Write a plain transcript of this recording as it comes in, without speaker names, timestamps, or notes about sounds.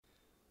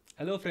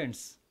Hello,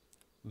 friends.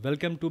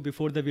 Welcome to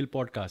Before the Wheel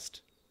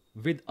podcast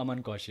with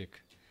Aman Kaushik.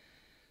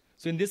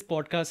 So, in this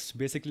podcast,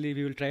 basically,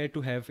 we will try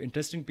to have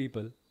interesting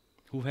people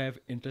who have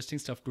interesting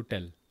stuff to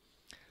tell.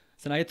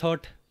 So, I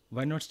thought,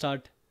 why not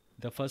start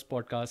the first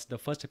podcast, the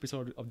first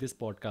episode of this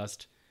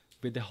podcast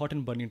with the hot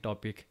and burning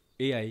topic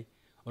AI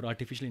or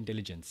artificial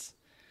intelligence.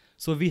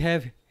 So, we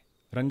have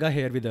Ranga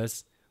here with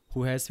us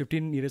who has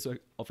 15 years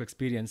of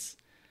experience.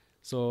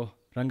 So,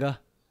 Ranga,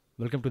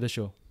 welcome to the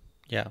show.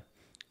 Yeah,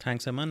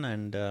 thanks, Aman,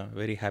 and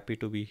very happy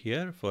to be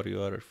here for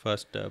your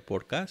first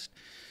podcast.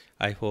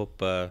 I hope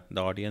the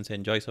audience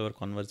enjoys our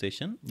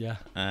conversation. Yeah.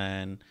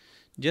 And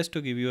just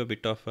to give you a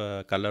bit of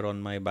color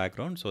on my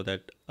background so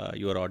that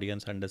your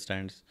audience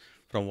understands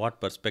from what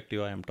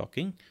perspective I am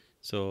talking.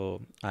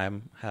 So I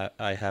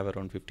have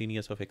around 15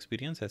 years of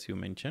experience, as you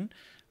mentioned,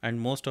 and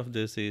most of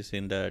this is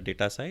in the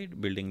data side,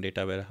 building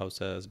data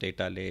warehouses,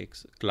 data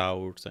lakes,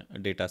 clouds,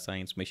 data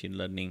science, machine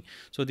learning.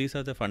 So these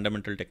are the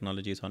fundamental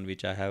technologies on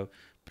which I have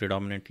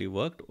predominantly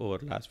worked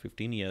over last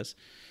 15 years.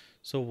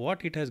 So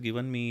what it has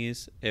given me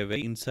is a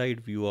very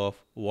inside view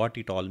of what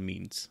it all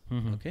means.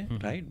 Okay,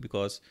 right?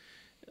 Because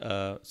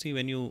see,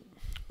 when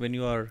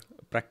you are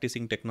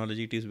practicing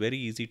technology, it is very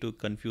easy to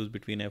confuse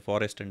between a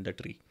forest and the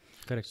tree.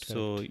 Correct.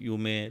 So you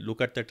may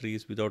look at the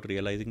trees without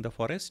realizing the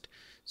forest.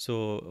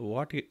 So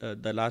what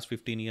the last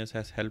 15 years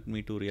has helped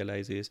me to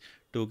realize is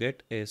to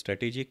get a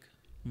strategic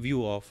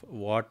view of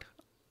what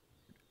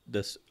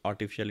this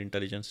artificial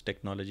intelligence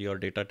technology or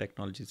data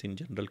technologies in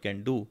general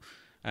can do.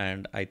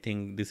 And I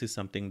think this is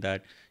something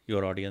that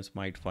your audience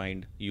might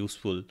find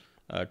useful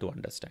to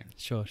understand.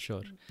 Sure,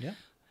 sure.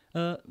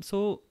 Yeah.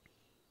 So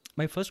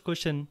my first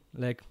question,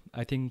 like,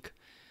 I think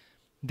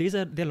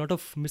there are a lot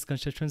of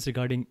misconceptions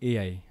regarding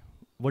AI.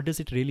 What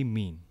does it really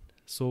mean?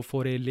 So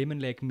for a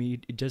layman like me,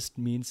 it just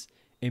means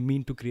a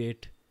mean to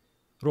create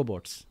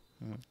robots.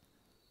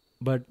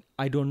 But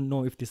I don't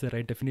know if this is the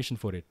right definition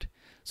for it.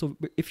 So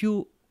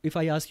if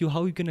I ask you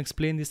how you can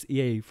explain this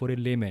AI for a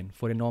layman,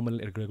 for a normal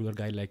regular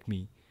guy like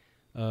me,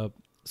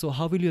 so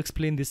how will you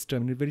explain this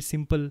term in a very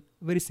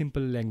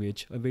simple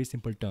language, very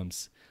simple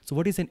terms? So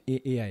what is an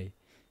AI?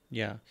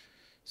 Yeah.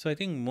 So I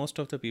think most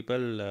of the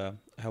people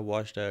have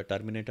watched a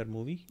Terminator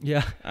movie.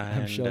 Yeah,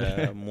 And I'm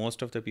sure.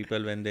 most of the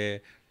people, when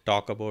they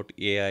talk about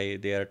AI,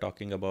 they are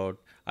talking about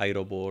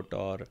iRobot,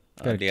 or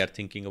Correct. they are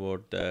thinking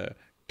about the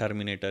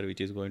Terminator,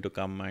 which is going to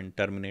come and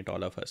terminate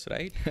all of us,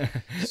 right?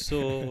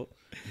 So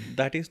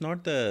that is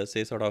not the,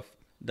 say, sort of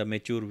the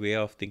mature way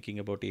of thinking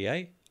about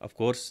AI. Of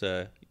course,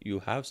 you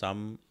have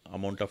some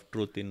amount of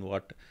truth in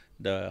what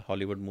the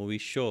Hollywood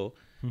movies show.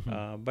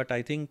 But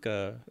I think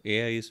AI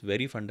is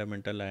very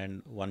fundamental,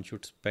 and one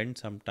should spend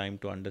some time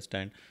to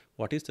understand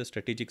what is the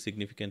strategic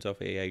significance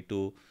of AI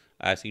to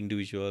as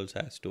individuals,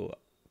 as to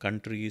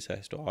countries,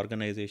 as to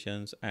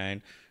organizations,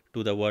 and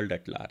to the world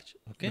at large.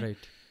 Okay. Right.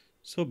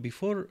 So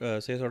before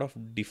say sort of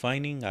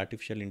defining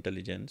artificial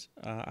intelligence,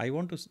 I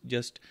want to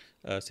just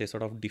say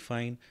sort of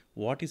define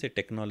what is a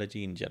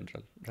technology in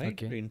general,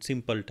 right? Okay. In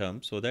simple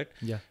terms, so that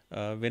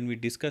Yeah. when we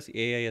discuss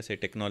AI as a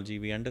technology,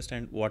 we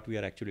understand what we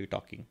are actually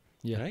talking.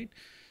 Yeah. Right.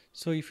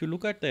 So if you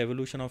look at the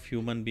evolution of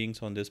human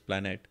beings on this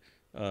planet,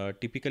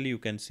 typically you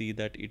can see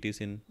that it is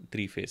in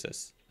three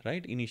phases,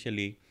 right?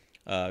 Initially,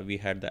 we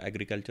had the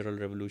agricultural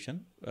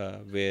revolution,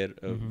 where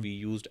we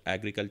used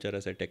agriculture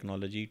as a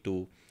technology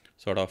to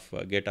sort of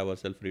get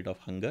ourselves rid of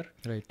hunger.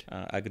 Right.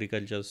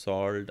 Agriculture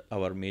solved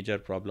our major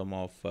problem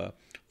of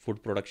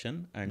food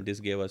production, and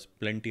this gave us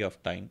plenty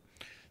of time.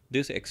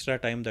 This extra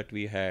time that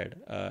we had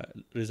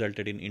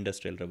resulted in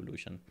industrial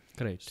revolution.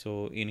 Correct.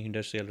 So in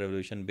industrial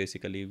revolution,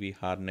 basically we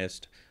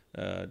harnessed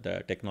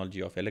the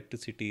technology of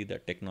electricity, the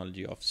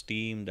technology of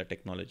steam, the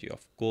technology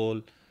of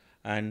coal,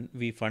 and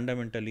we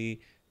fundamentally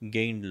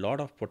gained a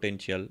lot of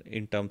potential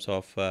in terms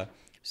of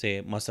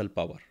say muscle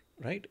power,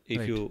 right? If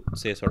Right. you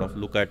say sort of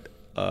look at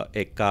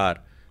a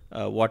car,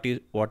 what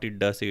it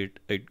does,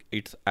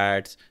 it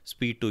adds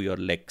speed to your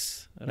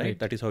legs, right? Right.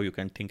 That is how you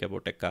can think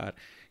about a car.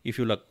 If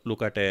you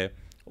look at a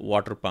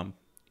water pump,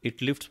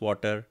 it lifts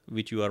water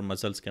which your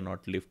muscles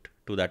cannot lift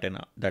to that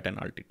an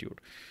altitude.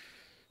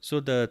 So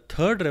the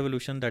third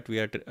revolution that we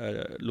are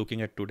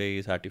looking at today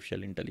is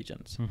artificial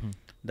intelligence.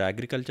 The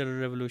agricultural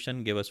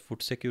revolution gave us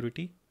food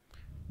security.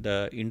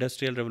 The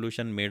industrial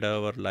revolution made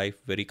our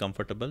life very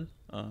comfortable.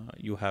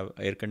 You have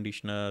air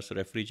conditioners,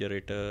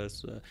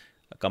 refrigerators,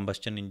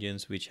 combustion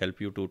engines which help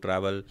you to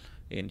travel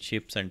in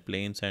ships and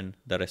planes and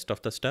the rest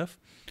of the stuff.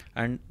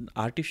 And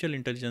artificial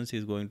intelligence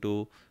is going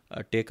to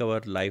take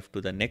our life to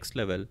the next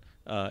level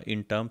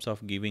in terms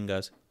of giving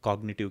us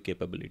cognitive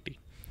capability.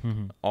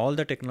 All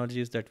the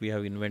technologies that we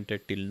have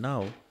invented till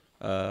now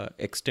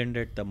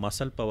extended the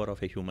muscle power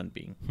of a human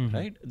being,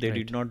 right? They Right.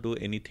 did not do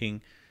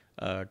anything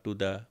to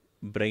the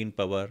brain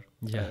power,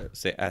 Yeah.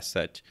 say, as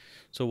such.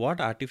 So what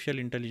artificial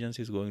intelligence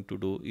is going to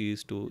do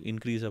is to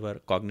increase our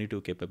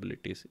cognitive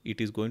capabilities.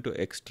 It is going to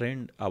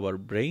extend our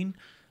brain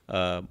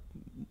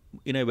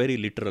in a very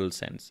literal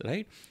sense,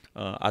 right?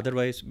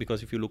 Otherwise,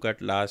 because if you look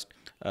at last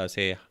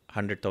say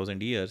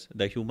 100,000 years,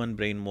 the human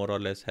brain more or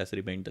less has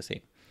remained the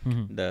same.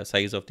 The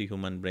size of the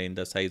human brain,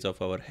 the size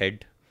of our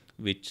head,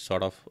 which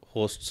sort of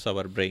hosts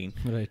our brain,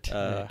 Right.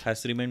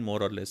 has remained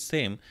more or less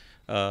same.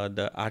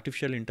 The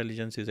artificial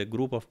intelligence is a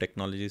group of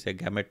technologies, a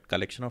gamut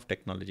collection of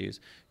technologies,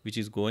 which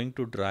is going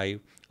to drive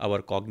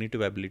our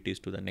cognitive abilities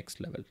to the next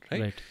level,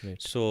 right?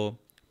 Right. So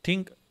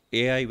think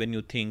AI, when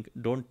you think,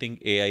 don't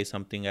think AI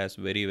something as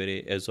very,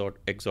 very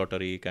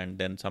exoteric and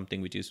then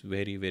something which is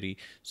very, very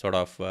sort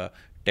of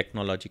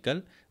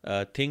technological.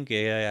 Think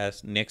AI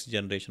as next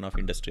generation of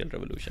industrial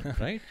revolution,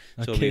 right?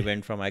 So we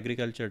went from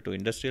agriculture to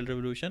industrial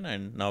revolution,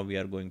 and now we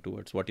are going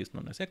towards what is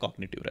known as a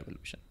cognitive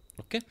revolution.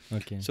 Okay.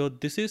 So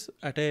this is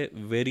at a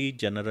very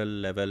general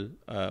level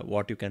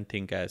what you can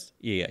think as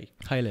AI.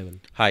 High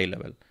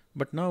level.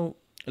 But now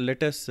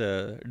let us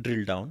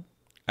drill down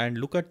and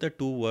look at the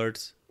two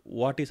words,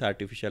 what is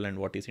artificial and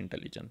what is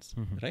intelligence,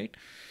 right?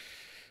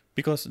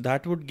 Because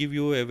that would give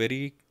you a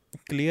very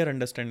clear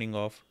understanding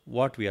of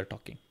what we are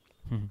talking.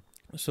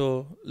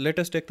 So let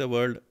us take the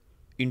word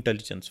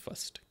intelligence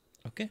first.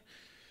 Okay.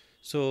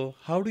 So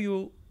how do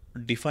you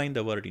define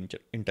the word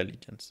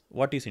intelligence?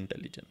 What is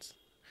intelligence?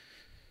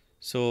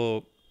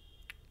 So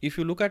if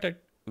you look at a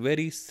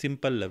very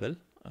simple level,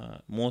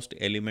 most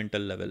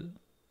elemental level,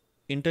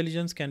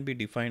 intelligence can be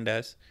defined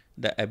as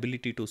the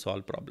ability to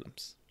solve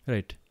problems.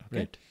 Right. Okay?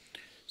 Right.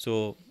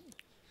 So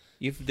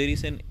if there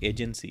is an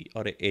agency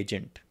or an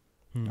agent,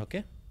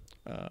 okay,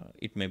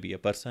 it may be a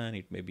person,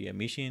 it may be a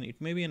machine,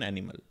 it may be an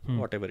animal,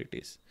 whatever it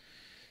is.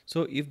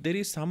 So if there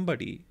is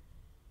somebody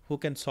who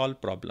can solve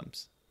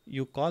problems,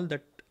 you call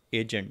that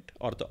agent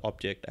or the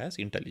object as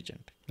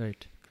intelligent.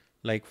 Right.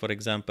 Like for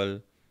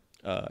example,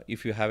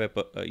 if you have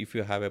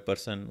a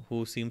person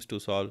who seems to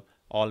solve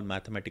all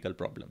mathematical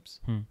problems,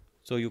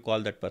 so you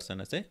call that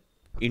person as a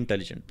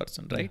intelligent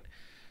person, right?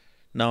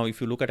 Now,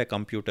 if you look at a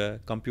computer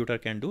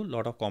can do a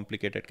lot of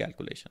complicated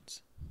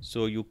calculations.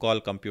 So you call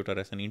computer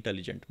as an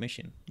intelligent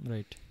machine.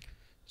 Right.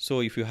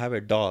 So if you have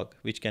a dog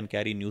which can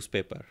carry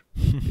newspaper,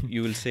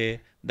 you will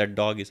say that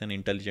dog is an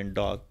intelligent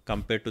dog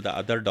compared to the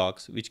other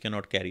dogs which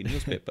cannot carry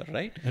newspaper,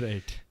 right?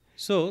 Right.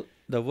 So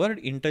the word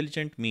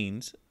intelligent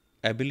means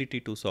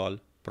ability to solve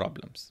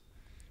problems.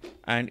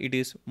 And it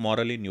is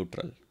morally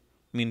neutral.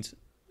 Means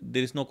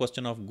there is no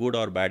question of good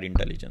or bad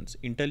intelligence.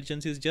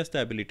 Intelligence is just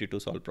the ability to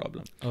solve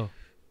problem. Oh.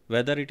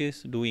 Whether it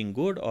is doing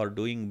good or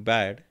doing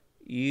bad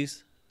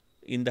is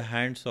in the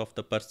hands of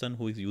the person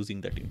who is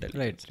using that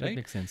intelligence. Right. That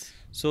makes sense.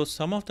 So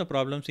some of the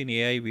problems in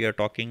AI we are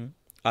talking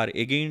are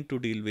again to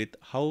deal with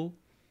how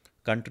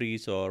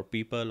countries or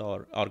people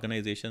or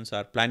organizations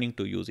are planning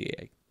to use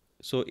AI.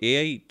 So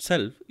AI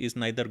itself is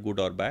neither good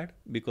or bad,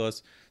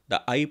 because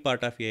the I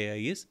part of AI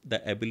is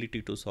the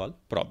ability to solve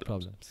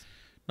problems.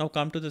 Now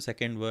come to the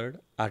second word,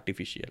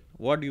 artificial.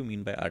 What do you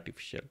mean by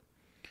artificial?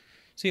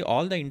 See,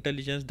 all the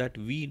intelligence that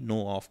we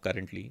know of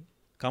currently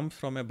comes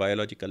from a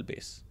biological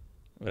base,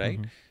 right?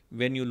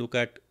 When you look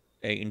at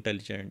a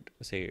intelligent,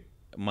 say,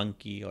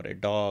 monkey or a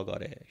dog or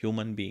a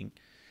human being,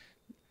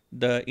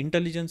 the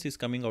intelligence is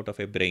coming out of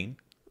a brain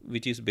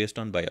which is based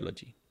on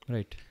biology.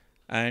 Right.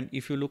 And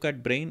if you look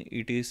at brain,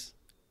 it is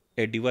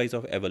a device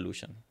of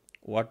evolution.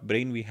 What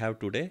brain we have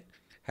today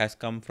has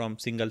come from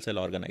single cell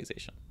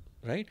organization,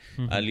 right?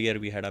 Earlier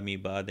we had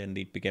amoeba, then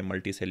it became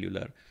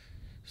multicellular.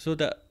 So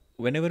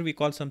whenever we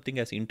call something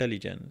as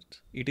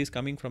intelligent, it is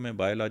coming from a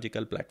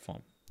biological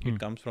platform. It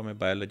comes from a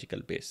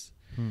biological base.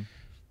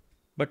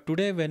 But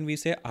today when we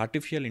say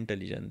artificial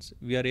intelligence,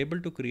 we are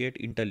able to create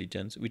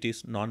intelligence which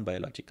is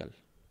non-biological,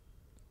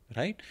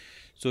 right?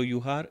 So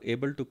you are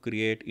able to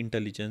create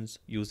intelligence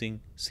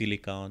using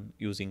silicon,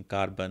 using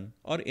carbon,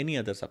 or any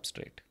other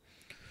substrate.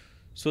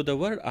 So the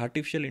word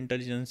artificial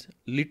intelligence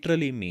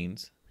literally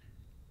means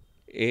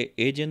a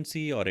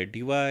agency or a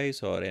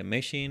device or a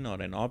machine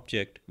or an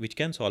object which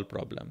can solve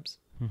problems,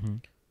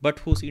 but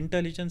whose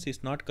intelligence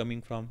is not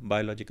coming from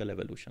biological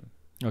evolution.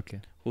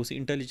 Okay. Whose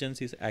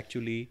intelligence is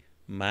actually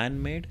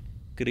man-made,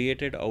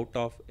 created out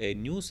of a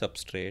new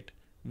substrate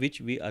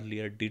which we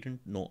earlier didn't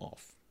know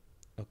of.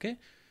 Okay.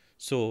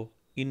 So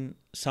in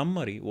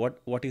summary,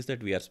 what is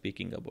that we are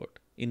speaking about?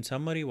 In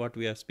summary, what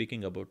we are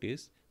speaking about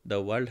is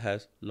the world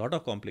has a lot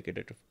of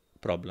complicated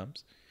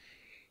problems.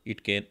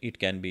 It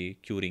can be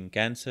curing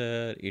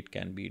cancer, it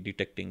can be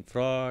detecting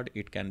fraud,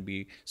 it can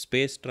be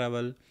space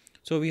travel.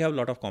 So we have a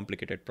lot of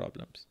complicated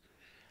problems.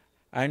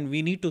 And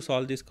we need to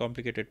solve these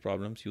complicated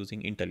problems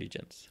using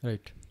intelligence.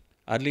 Right.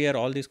 Earlier,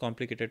 all these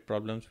complicated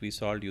problems we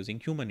solved using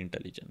human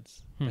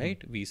intelligence,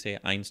 right? We say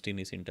Einstein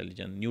is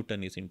intelligent,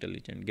 Newton is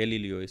intelligent,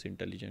 Galileo is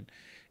intelligent,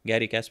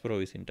 Gary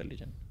Kasparov is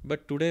intelligent.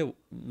 But today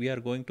we are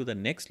going to the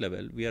next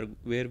level,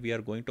 where we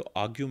are going to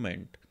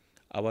augment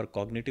our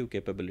cognitive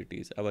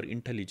capabilities, our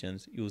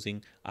intelligence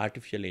using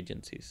artificial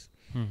agencies.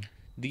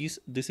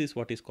 This is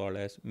what is called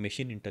as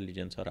machine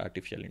intelligence or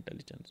artificial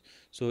intelligence.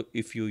 So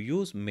if you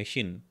use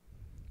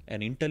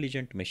an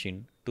intelligent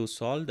machine to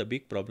solve the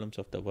big problems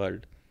of the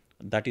world,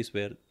 that is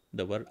where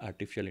the word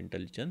artificial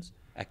intelligence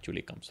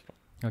actually comes from.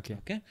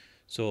 Okay.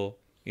 So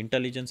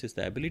Intelligence is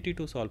the ability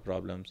to solve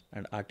problems,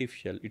 and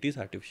it is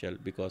artificial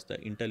because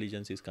the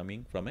intelligence is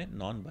coming from a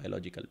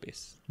non-biological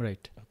base.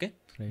 Right. Okay,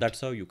 Right.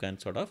 that's how you can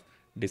sort of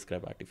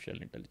describe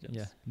artificial intelligence.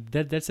 Yeah,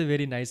 that's a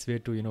very nice way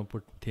to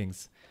put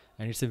things,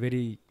 and it's a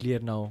very clear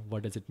now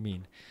what does it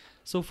mean.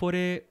 So for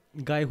a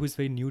guy who is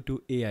very new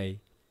to AI,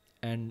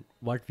 and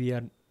what we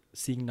are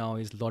seeing now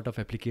is a lot of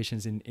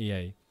applications in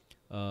AI,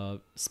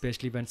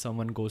 especially when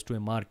someone goes to a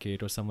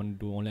market or someone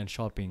do online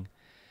shopping.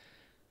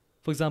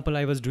 For example,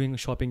 I was doing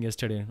shopping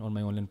yesterday on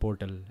my online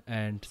portal,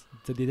 and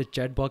so there's a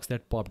chat box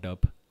that popped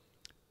up,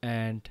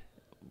 and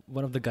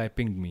one of the guy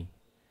pinged me,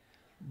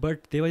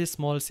 but there was a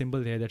small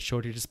symbol there that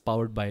showed it is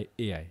powered by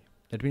AI.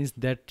 That means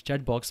that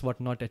chat box was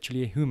not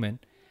actually a human.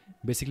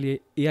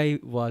 Basically, AI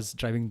was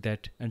driving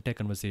that entire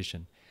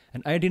conversation.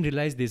 And I didn't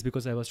realize this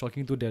because I was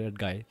talking to that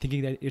guy,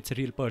 thinking that it's a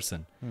real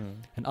person.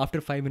 And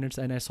after 5 minutes,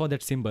 and I saw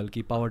that symbol,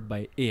 ki powered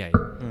by AI.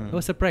 I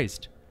was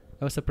surprised.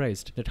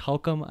 That how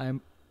come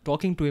I'm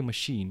talking to a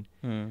machine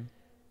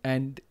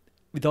and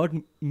without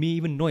me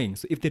even knowing.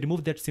 So if they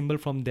remove that symbol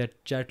from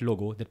that chat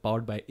logo, that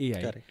powered by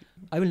AI, Correct.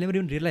 I will never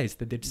even realize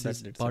that it's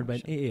It's powered a by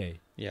an machine. AI.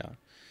 Yeah.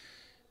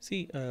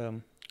 See,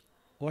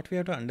 what we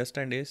have to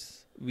understand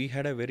is we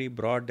had a very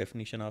broad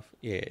definition of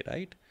AI,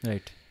 right?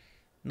 Right.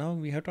 Now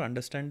we have to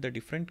understand the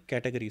different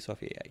categories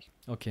of AI.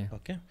 Okay.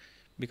 Okay,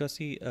 because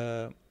see,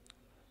 the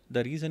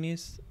reason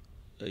is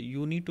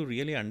you need to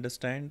really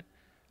understand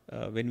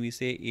when we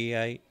say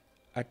AI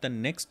at the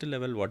next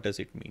level, what does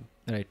it mean?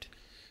 Right.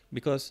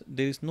 Because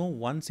there is no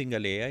one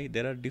single AI,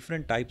 there are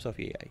different types of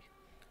AI.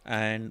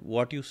 And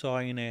what you saw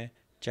in a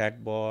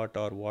chatbot,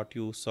 or what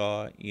you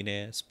saw in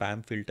a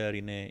spam filter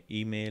in a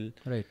email,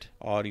 Right.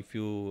 or if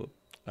you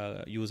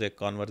use a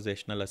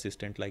conversational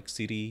assistant like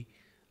Siri,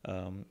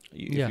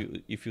 Yeah.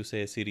 if you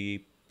say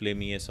Siri, play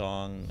me a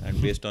song, and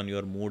based on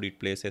your mood it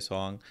plays a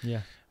song.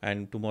 Yeah.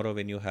 And tomorrow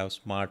when you have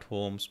smart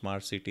homes,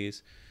 smart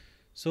cities,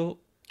 so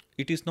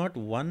it is not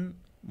one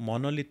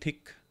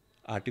monolithic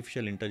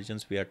artificial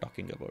intelligence we are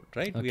talking about,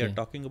 right? We are Okay.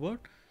 talking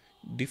about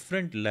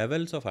different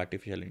levels of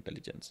artificial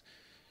intelligence.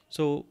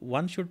 So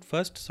one should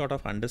first sort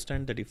of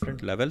understand the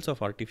different levels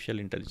of artificial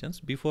intelligence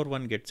before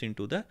one gets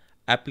into the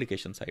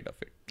application side of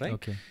it, right?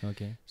 Okay.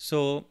 Okay.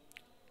 So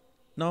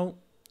now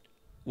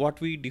what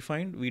we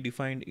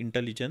defined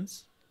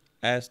intelligence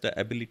as the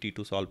ability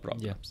to solve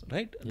problems,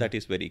 right? Yeah. That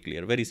is very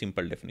clear, very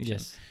simple definition.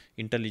 Yes.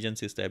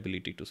 Intelligence is the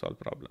ability to solve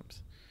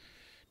problems.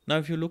 Now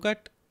if you look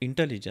at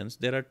intelligence,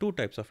 there are two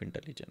types of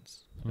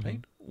intelligence,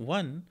 right?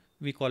 One,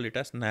 we call it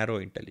as narrow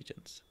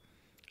intelligence,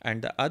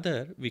 and the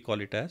other we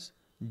call it as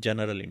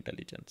general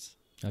intelligence.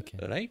 Okay.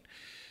 Right?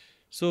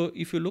 So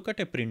if you look at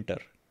a printer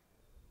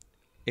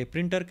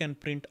can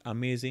print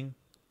amazing,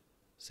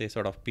 say,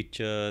 sort of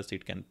pictures,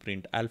 it can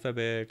print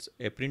alphabets,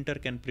 a printer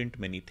can print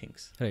many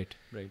things. Right.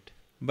 Right.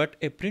 But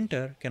a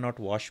printer cannot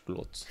wash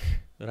clothes,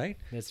 right?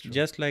 That's true.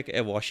 Just like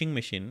a washing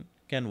machine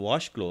can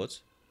wash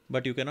clothes,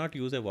 but you cannot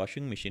use a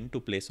washing machine to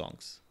play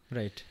songs.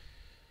 Right.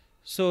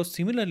 So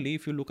similarly,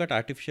 if you look at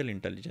artificial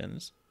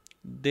intelligence,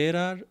 there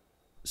are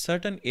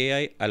certain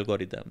AI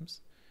algorithms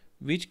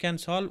which can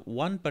solve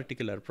one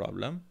particular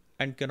problem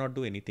and cannot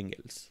do anything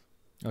else.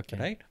 Okay.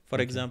 Right? For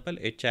example,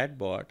 a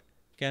chatbot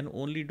can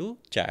only do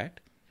chat,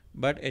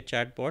 but a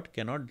chatbot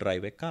cannot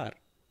drive a car.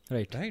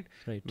 Right. Right?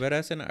 Right.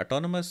 Whereas an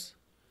autonomous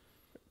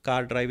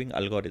car driving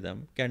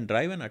algorithm can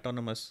drive an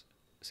autonomous,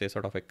 say,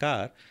 sort of a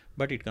car,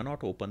 but it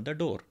cannot open the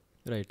door.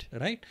 Right.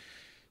 Right?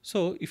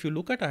 So if you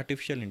look at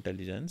artificial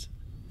intelligence,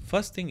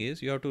 first thing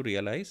is you have to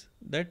realize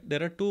that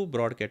there are two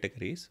broad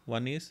categories.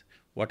 One is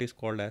what is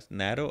called as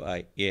narrow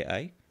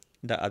AI.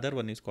 The other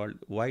one is called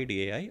wide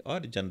AI or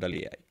general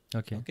AI.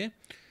 Okay. Okay.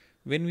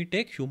 When we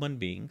take human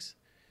beings,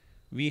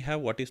 we have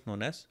what is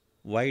known as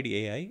wide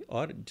AI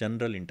or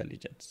general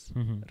intelligence,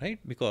 right?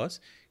 Because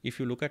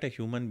if you look at a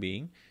human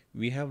being,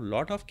 we have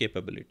lot of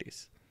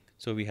capabilities.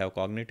 So we have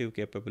cognitive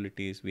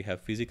capabilities, we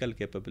have physical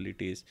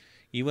capabilities.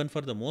 Even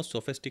for the most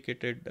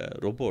sophisticated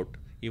robot,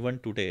 even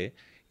today,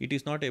 it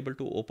is not able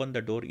to open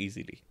the door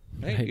easily,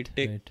 right? Right, It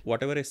takes right.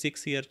 whatever a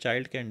 6-year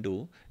child can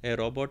do, a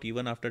robot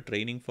even after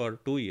training for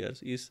 2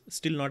 years is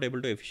still not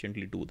able to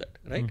efficiently do that,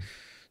 right?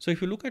 So if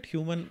you look at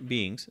human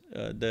beings,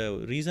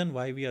 the reason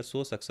why we are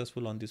so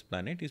successful on this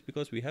planet is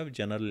because we have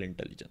general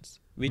intelligence,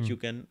 which you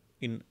can,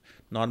 in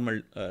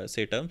normal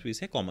say terms, we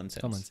say common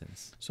sense. Common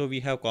sense. So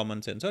we have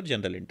common sense or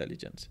general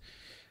intelligence.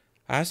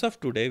 As of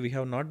today, we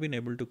have not been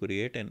able to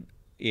create an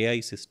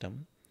AI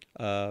system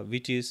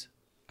which is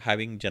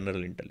having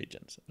general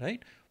intelligence,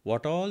 right?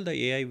 What all the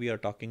AI we are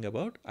talking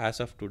about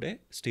as of today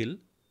still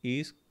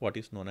is what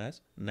is known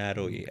as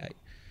narrow AI.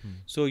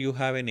 So you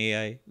have an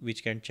AI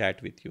which can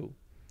chat with you,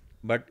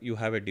 but you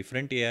have a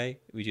different AI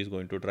which is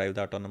going to drive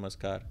the autonomous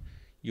car.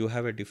 You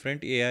have a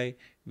different AI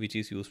which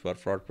is used for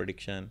fraud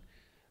prediction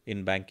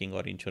in banking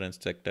or insurance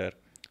sector.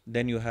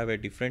 Then you have a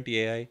different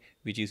AI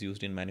which is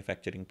used in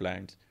manufacturing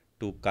plants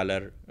to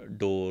color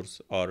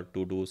doors or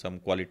to do some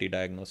quality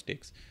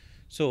diagnostics.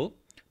 So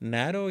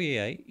narrow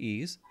AI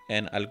is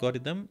an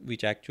algorithm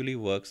which actually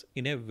works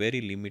in a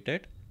very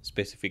limited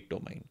specific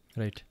domain.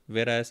 Right.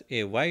 Whereas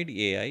a wide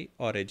AI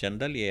or a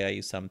general AI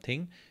is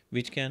something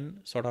which can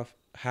sort of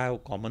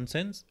have common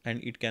sense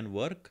and it can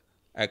work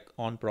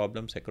on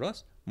problems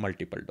across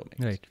multiple domains.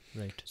 Right.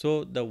 Right.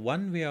 So the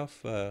one way of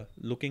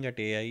looking at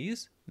AI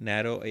is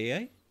narrow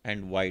AI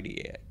and wide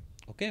AI.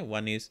 Okay,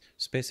 one is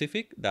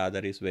specific, the other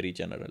is very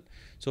general.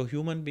 So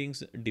human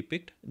beings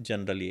depict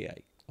general AI.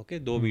 Okay,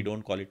 though we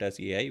don't call it as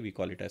AI, we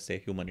call it as say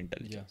human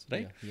intelligence,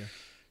 right? Yeah.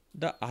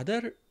 The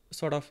other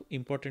sort of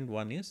important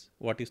one is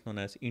what is known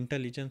as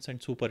intelligence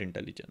and super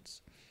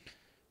intelligence.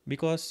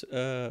 Because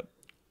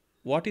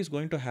what is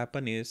going to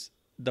happen is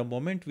the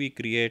moment we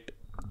create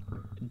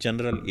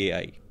general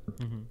AI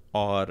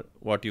or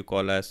what you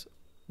call as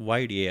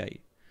wide AI,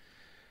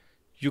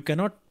 you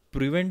cannot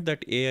prevent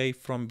that AI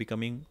from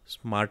becoming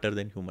smarter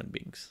than human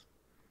beings.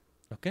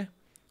 Okay.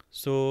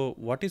 So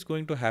what is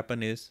going to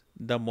happen is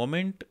the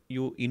moment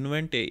you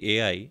invent a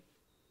AI,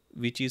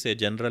 which is a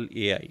general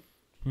AI,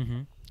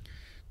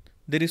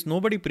 there is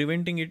nobody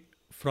preventing it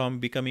from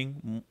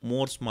becoming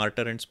more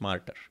smarter and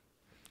smarter.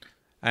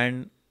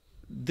 And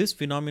this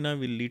phenomena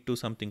will lead to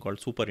something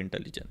called super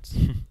intelligence.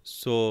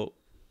 So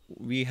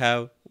we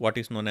have what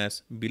is known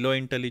as below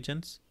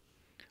intelligence,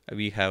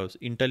 we have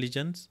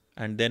intelligence,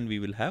 and then we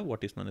will have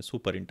what is known as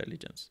super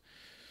intelligence.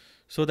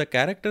 So the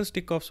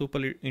characteristic of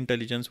super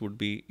intelligence would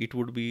be, it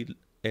would be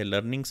a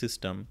learning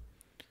system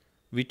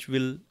which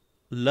will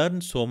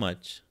learn so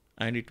much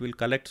and it will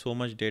collect so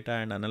much data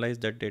and analyze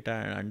that data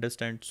and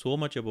understand so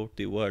much about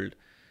the world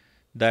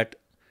that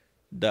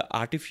the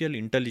artificial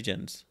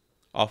intelligence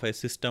of a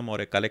system or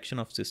a collection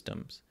of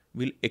systems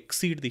will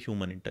exceed the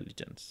human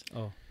intelligence.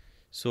 Oh.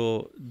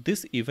 So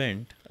this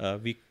event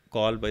we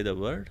call by the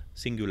word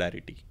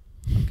singularity.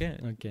 Okay.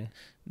 Okay.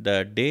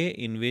 The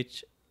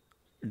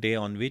day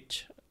on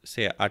which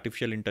say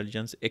artificial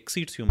intelligence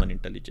exceeds human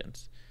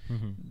intelligence,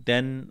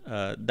 then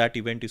that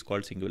event is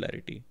called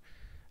singularity.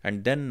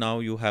 And then now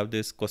you have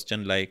this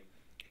question like,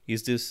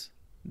 is this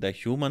the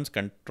humans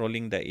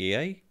controlling the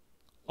AI,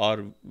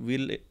 or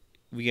will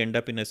we end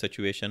up in a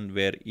situation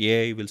where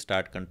AI will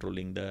start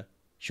controlling the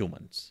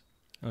humans?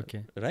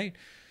 Okay. Right.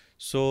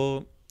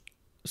 So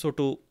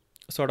to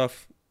sort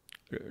of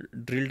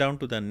drill down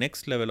to the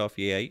next level of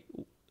AI,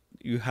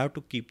 you have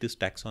to keep this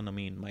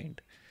taxonomy in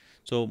mind.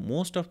 So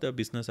most of the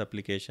business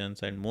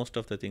applications and most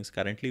of the things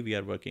currently we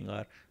are working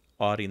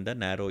are in the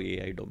narrow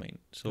AI domain.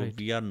 So Right.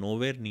 we are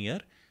nowhere near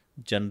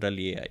general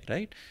AI,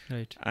 right?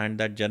 Right. And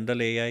that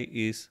general AI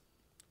is,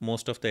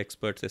 most of the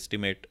experts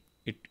estimate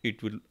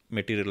it will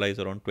materialize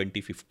around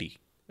 2050,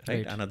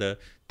 right? Right. Another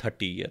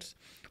 30 years.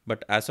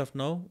 But as of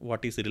now,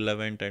 what is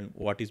relevant and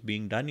what is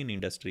being done in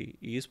industry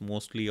is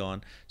mostly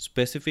on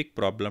specific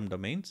problem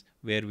domains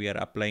where we are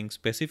applying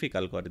specific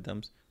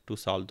algorithms to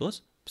solve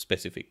those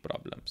specific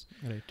problems.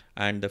 Right.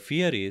 And the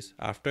fear is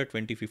after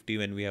 2050,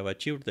 when we have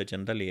achieved the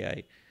general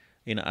AI,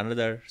 in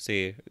another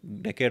say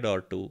decade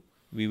or two,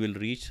 we will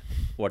reach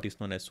what is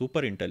known as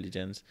super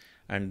intelligence,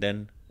 and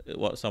then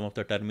some of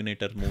the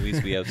Terminator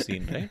movies we have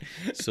seen, right?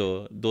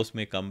 So those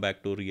may come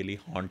back to really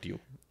haunt you,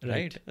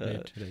 right?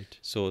 Right.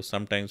 So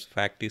sometimes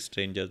fact is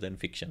stranger than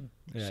fiction.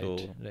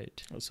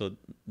 Right. So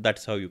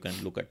that's how you can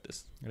look at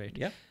this. Right.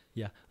 Yeah.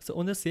 Yeah. So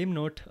on the same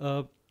note,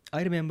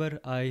 I remember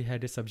I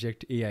had a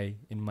subject AI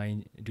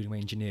during my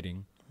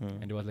engineering,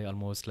 and it was like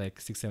almost like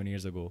 6-7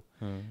 years ago.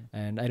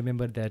 And I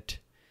remember that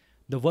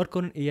the work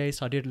on AI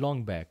started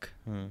long back,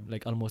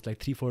 like almost like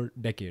 3-4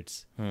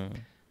 decades.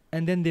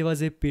 And then there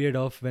was a period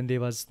of when there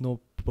was no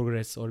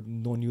progress or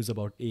no news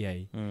about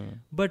AI.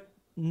 But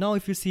now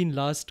if you see in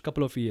last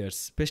couple of years,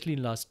 especially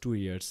in last 2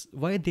 years,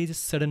 why there is a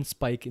sudden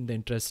spike in the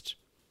interest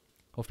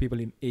of people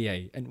in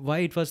AI, and why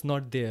it was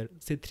not there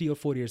say 3 or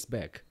 4 years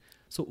back?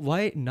 So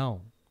why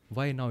now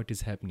it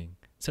is happening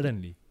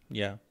suddenly?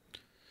 Yeah.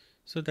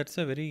 So that's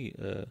a very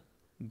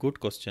good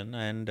question,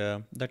 and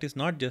that is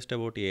not just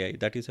about AI,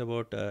 that is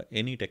about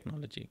any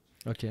technology.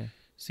 Okay.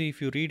 See,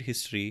 if you read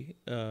history,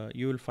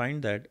 you will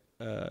find that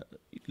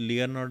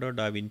Leonardo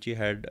da Vinci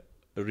had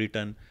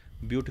written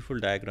beautiful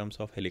diagrams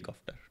of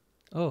helicopter.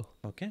 Oh.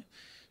 Okay.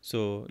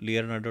 So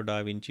Leonardo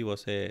da Vinci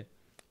was a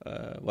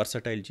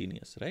versatile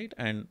genius, right?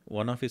 And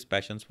one of his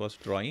passions was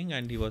drawing,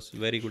 and he was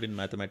very good in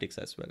mathematics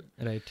as well.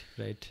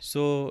 Right.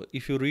 So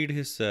if you read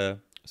his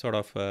sort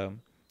of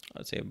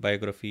say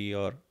biography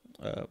or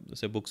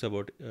say books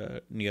about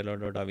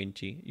Leonardo da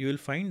Vinci, you will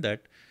find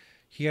that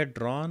he had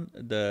drawn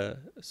the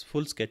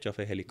full sketch of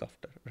a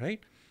helicopter, right?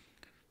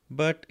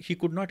 But he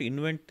could not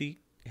invent the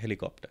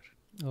helicopter.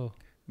 Oh.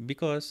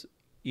 Because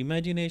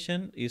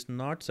imagination is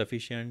not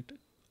sufficient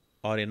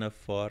or enough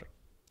for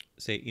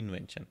say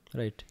invention.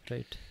 Right.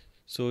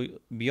 So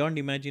beyond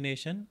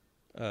imagination,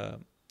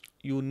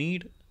 you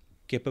need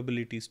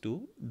capabilities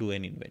to do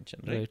an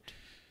invention, right?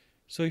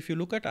 So if you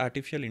look at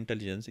artificial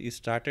intelligence, it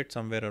started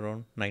somewhere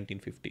around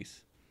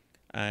 1950s.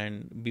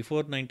 And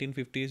before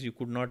 1950s, you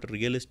could not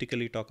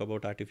realistically talk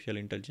about artificial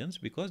intelligence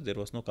because there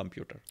was no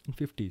computer. In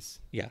 50s.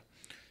 Yeah.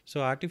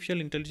 So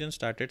artificial intelligence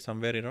started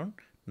somewhere around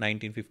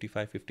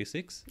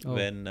 1955-56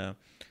 when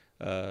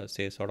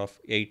say sort of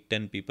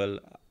 8-10 people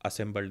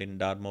assembled in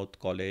Dartmouth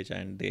College,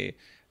 and they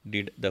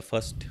did the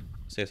first,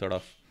 say sort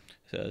of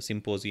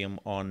symposium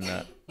on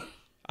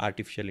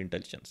artificial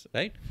intelligence,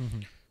 right?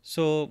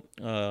 So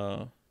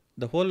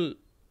the whole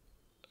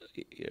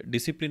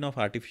discipline of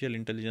artificial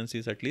intelligence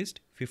is at least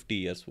 50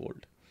 years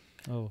old.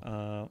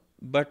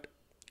 But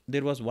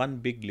there was one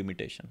big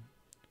limitation.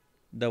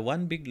 The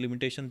one big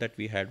limitation that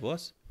we had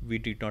was we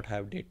did not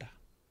have data.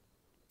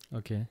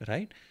 Okay.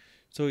 Right?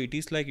 So it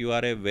is like you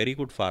are a very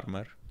good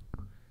farmer.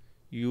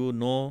 You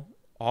know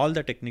all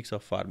the techniques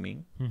of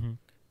farming,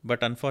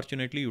 but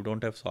unfortunately you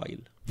don't have soil.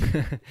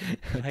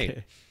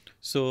 Right?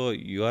 So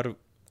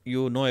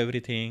you know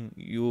everything.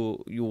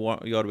 You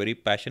are very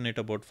passionate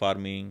about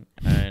farming,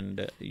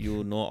 and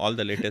you know all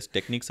the latest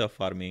techniques of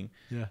farming.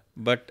 Yeah.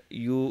 But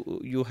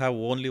you have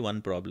only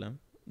one problem.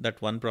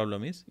 That one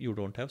problem is you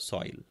don't have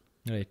soil.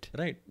 Right.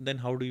 Right? Then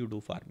how do you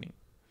do farming?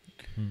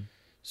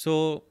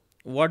 So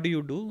what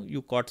do?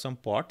 You caught some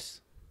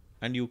pots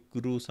and you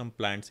grew some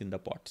plants in the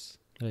pots.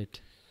 Right.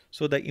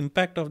 So the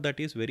impact of that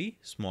is very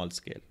small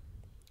scale.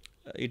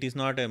 It is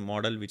not a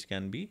model which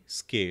can be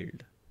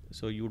scaled.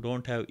 So you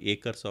don't have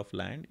acres of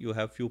land, you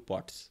have few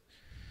pots.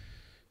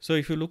 So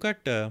if you look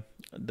at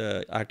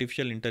the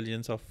artificial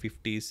intelligence of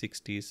 50s,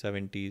 60s,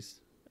 70s,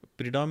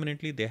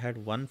 predominantly they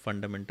had one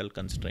fundamental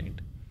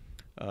constraint.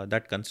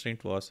 That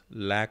constraint was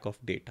lack of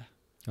data.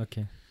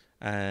 Okay.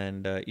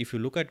 And if you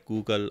look at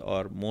Google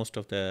or most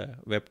of the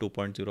Web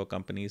 2.0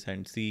 companies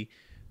and see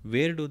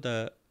where do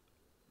the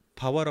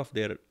power of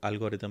their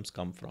algorithms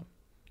come from,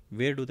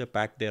 where do they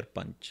pack their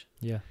punch?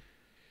 Yeah.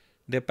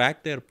 They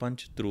pack their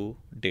punch through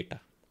data,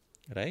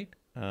 right?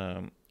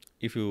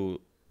 If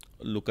you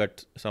look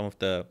at some of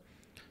the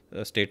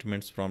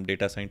statements from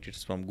data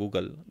scientists from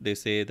Google, they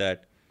say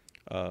that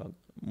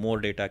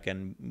more data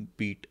can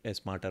beat a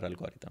smarter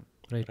algorithm,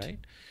 right?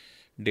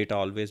 Data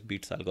always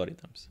beats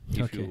algorithms.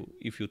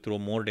 If you throw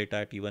more data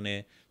at even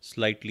a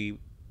slightly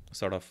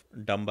sort of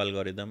dumb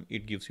algorithm,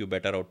 it gives you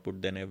better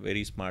output than a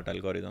very smart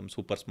algorithm,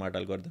 super smart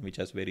algorithm, which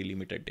has very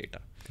limited data.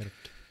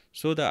 Correct.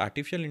 So the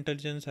artificial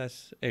intelligence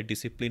as a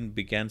discipline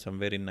began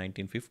somewhere in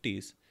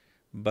 1950s,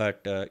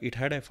 but it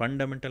had a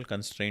fundamental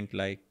constraint,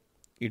 like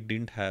it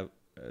didn't have,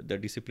 the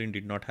discipline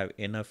did not have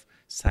enough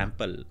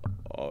sample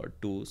or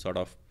to sort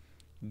of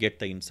get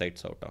the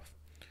insights out of.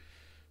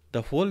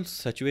 The whole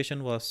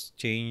situation was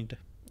changed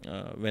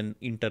when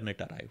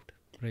internet arrived.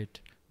 Right.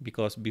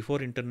 Because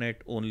before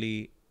internet,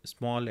 only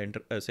small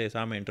say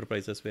some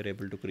enterprises were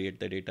able to create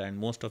the data, and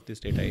most of this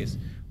data is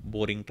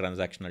boring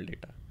transactional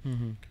data.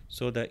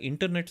 So the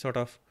internet sort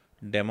of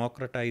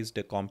democratized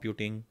the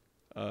computing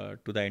to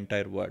the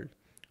entire world,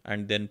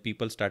 and then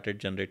people started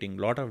generating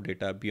a lot of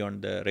data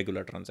beyond the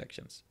regular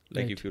transactions.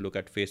 Like if you look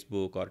at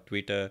Facebook or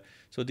Twitter,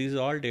 so these are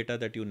all data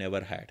that you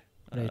never had.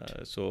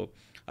 So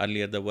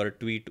earlier the word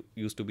tweet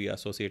used to be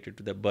associated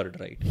to the bird,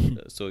 right?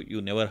 So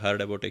you never heard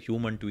about a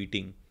human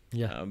tweeting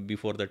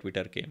before the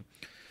Twitter came.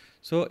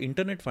 So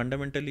internet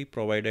fundamentally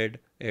provided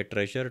a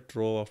treasure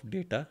trove of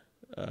data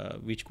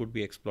which could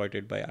be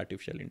exploited by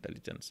artificial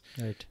intelligence.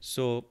 Right.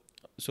 So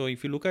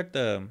if you look at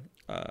the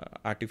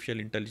artificial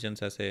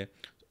intelligence as a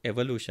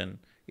evolution,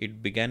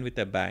 it began with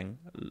a bang.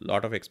 A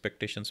lot of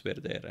expectations were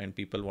there, and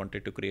people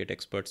wanted to create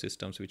expert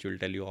systems which will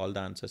tell you all the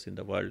answers in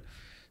the world.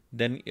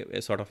 Then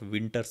a sort of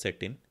winter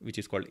set in, which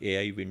is called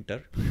AI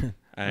winter.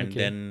 And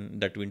then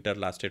that winter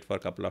lasted for a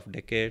couple of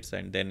decades.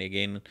 And then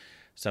again,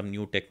 some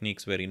new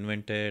techniques were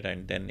invented.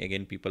 And then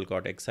again, people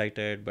got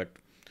excited. But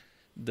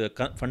the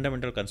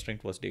fundamental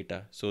constraint was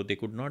data. So they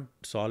could not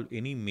solve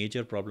any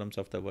major problems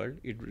of the world.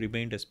 It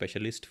remained a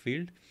specialist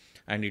field,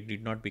 and it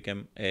did not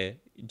become a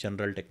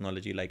general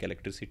technology like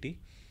electricity.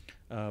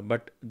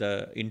 But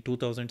in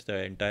 2000s,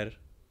 the entire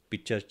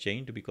picture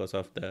changed because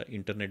of the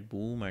internet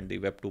boom and the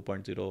Web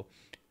 2.0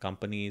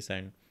 companies,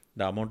 and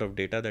the amount of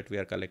data that we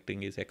are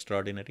collecting is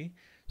extraordinary.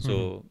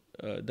 So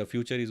the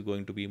future is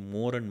going to be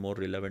more and more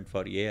relevant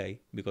for AI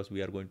because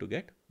we are going to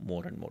get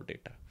more and more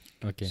data.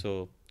 Okay.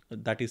 So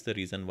that is the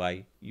reason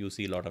why you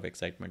see a lot of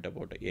excitement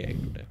about AI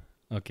today.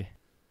 Okay.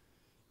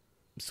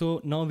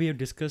 So now we have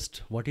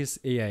discussed what is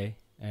AI,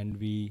 and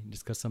we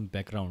discussed some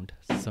background,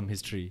 some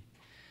history.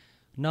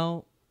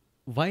 Now,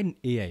 why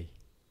AI?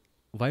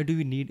 Why do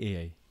we need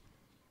AI?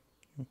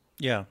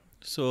 Yeah.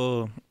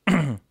 So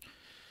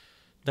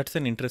that's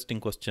an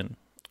interesting question.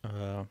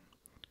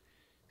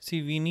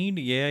 See, we need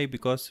AI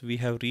because we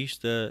have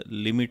reached the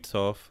limits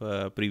of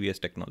previous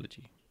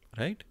technology,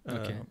 right?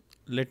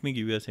 Let me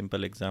give you a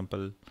simple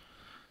example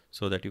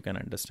so that you can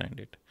understand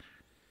it.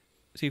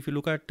 See, if you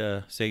look at,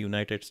 say,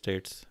 United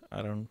States,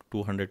 around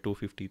 200,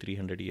 250,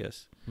 300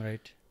 years.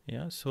 Right.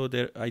 Yeah. So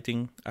there, I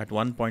think at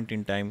one point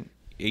in time,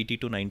 80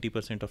 to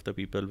 90% of the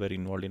people were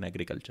involved in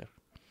agriculture.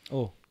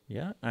 Oh.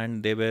 Yeah.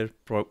 And they were,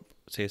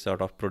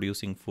 sort of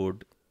producing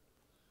food,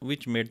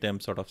 which made them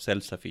sort of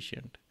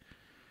self-sufficient.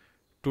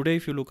 Today,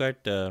 if you look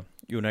at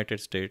United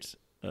States,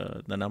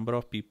 the number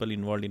of people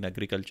involved in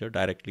agriculture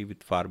directly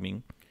with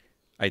farming,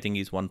 I think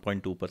is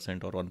 1.2%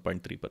 or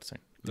 1.3%.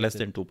 Less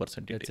than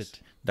 2% it is.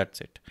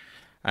 That's it.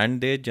 And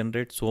they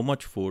generate so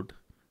much food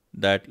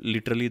that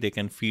literally they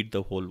can feed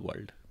the whole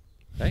world,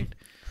 right?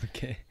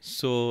 Okay.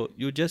 So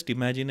you just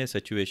imagine a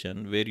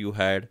situation where you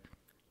had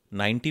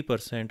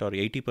 90% or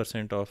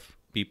 80% of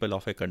people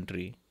of a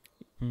country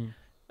Hmm.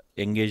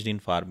 engaged in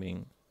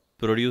farming,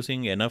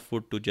 producing enough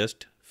food to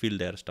just fill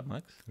their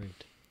stomachs.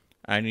 Right.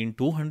 And in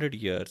 200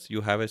 years,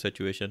 you have a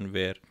situation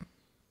where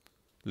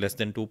less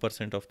than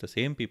 2% of the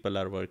same people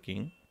are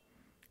working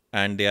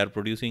and they are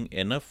producing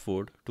enough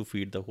food to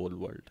feed the whole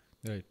world,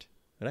 Right.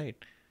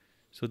 right?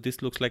 So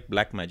this looks like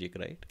black magic,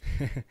 right?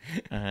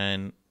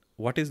 And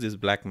what is this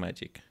black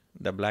magic?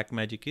 The black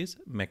magic is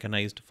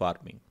mechanized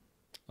farming,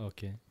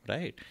 Okay.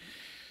 right?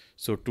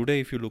 So today,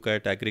 if you look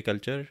at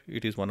agriculture,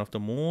 it is one of the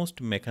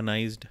most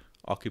mechanized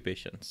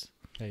occupations.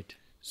 Right.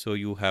 So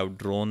you have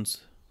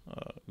drones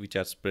which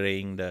are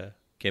spraying the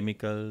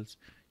chemicals,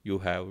 you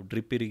have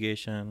drip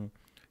irrigation,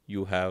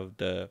 you have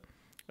the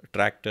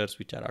tractors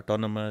which are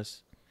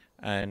autonomous.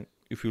 And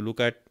if you look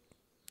at,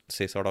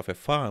 say, sort of a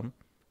farm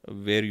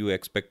where you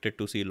expected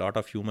to see a lot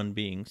of human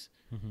beings,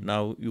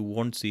 now you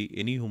won't see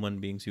any human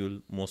beings.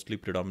 You'll mostly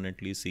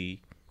predominantly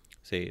see,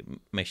 say,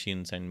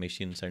 machines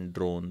and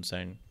drones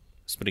and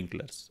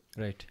sprinklers,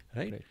 Right.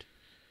 right? Right.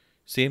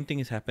 Same thing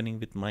is happening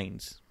with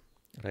mines,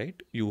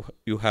 right?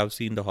 You have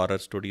seen the horror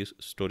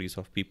stories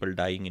of people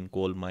dying in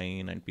coal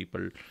mine and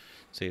people,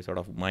 say, sort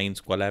of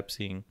mines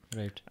collapsing.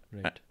 Right.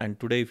 Right. And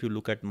today, if you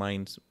look at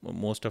mines,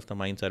 most of the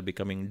mines are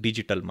becoming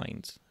digital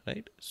mines,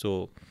 right?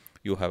 So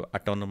you have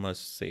autonomous,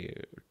 say,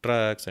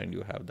 trucks, and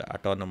you have the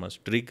autonomous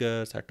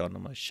triggers,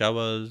 autonomous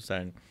shovels,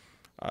 and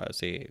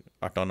say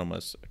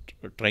autonomous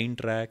train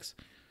tracks.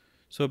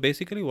 So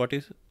basically,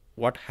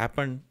 what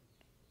happened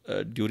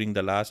during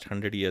the last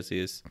 100 years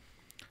is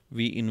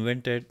we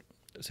invented,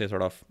 say,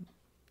 sort of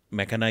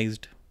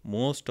mechanized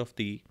most of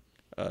the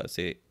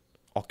say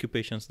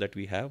occupations that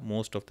we have,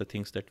 most of the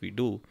things that we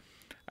do,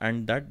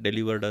 and that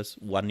delivered us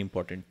one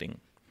important thing.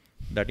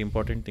 That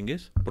important thing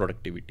is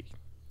productivity,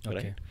 Okay.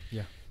 right?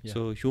 Yeah. Yeah.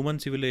 So human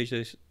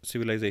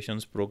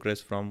civilizations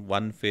progress from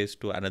one phase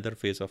to another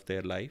phase of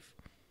their life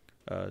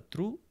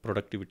through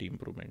productivity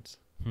improvements.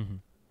 Mhm.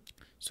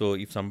 So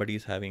if somebody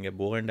is having a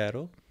bow and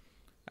arrow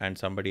and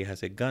somebody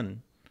has a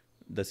gun,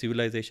 the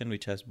civilization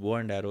which has bow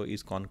and arrow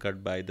is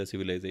conquered by the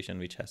civilization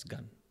which has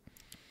gun.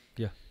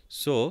 Yeah.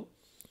 So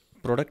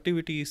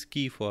productivity is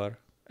key for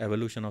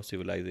evolution of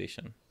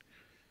civilization.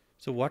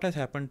 So what has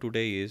happened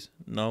today is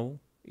now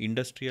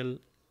industrial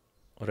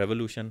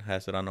revolution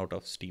has run out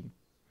of steam.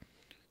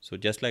 So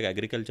just like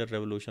agriculture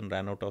revolution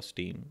ran out of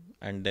steam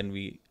and then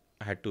we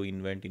had to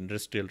invent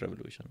industrial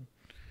revolution.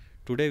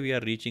 Today we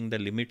are reaching the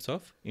limits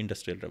of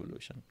industrial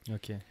revolution.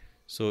 Okay.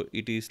 So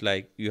it is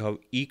like you have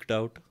eked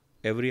out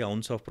every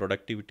ounce of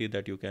productivity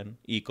that you can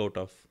eke out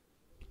of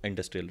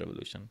industrial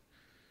revolution.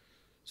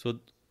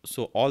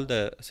 So all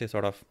the, say,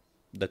 sort of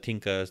the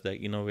thinkers, the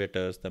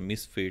innovators, the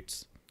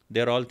misfits,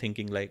 they're all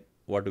thinking like,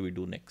 what do we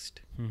do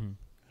next? Mhm.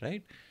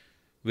 Right?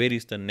 Where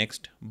is the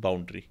next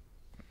boundary?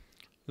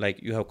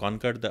 Like you have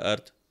conquered the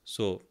earth,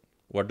 so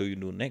what do you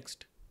do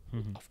next?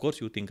 Mhm. Of course,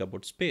 you think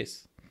about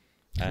space,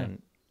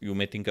 and you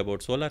may think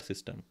about solar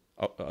system.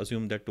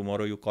 Assume that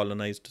tomorrow you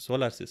colonized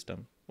solar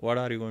system. What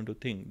are you going to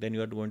think? Then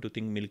you are going to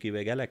think Milky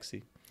Way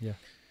galaxy. Yeah.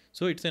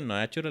 So it's a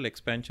natural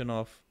expansion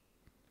of,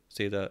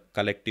 say, the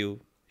collective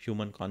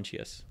human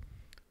conscious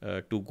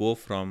to go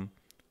from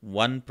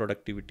one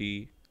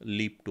productivity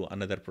leap to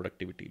another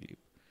productivity leap.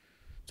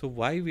 So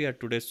why we are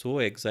today so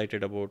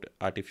excited about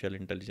artificial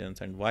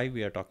intelligence and why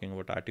we are talking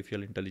about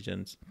artificial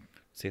intelligence,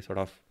 say, sort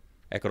of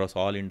across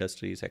all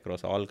industries,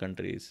 across all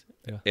countries,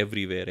 Yeah.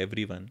 everywhere,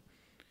 everyone,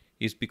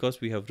 is because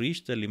we have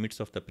reached the limits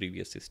of the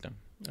previous system,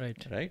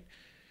 Right. right?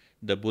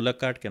 The bullock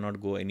cart cannot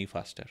go any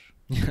faster.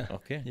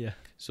 Okay. Yeah.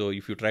 So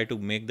if you try to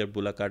make the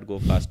bullock cart go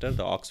faster,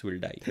 the ox will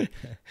die.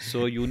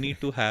 So you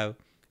need to have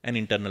an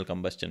internal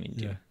combustion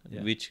engine,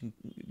 Yeah. which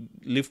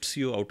lifts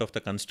you out of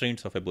the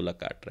constraints of a bullock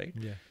cart, right?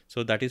 Yeah.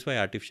 So that is why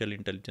artificial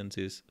intelligence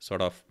is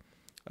sort of,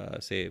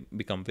 say,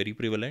 become very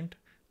prevalent.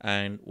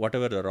 And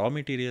whatever the raw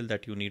material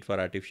that you need for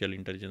artificial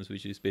intelligence,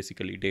 which is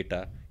basically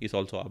data, is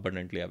also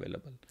abundantly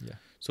available. Yeah.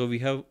 So we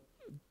have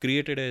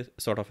created a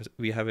sort of,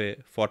 we have a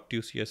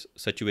fortuitous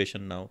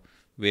situation now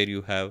where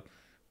you have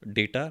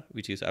data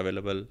which is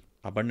available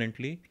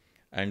abundantly,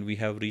 and we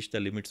have reached the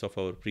limits of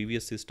our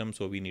previous system,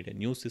 so we need a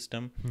new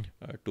system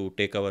to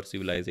take our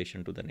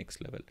civilization to the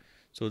next level.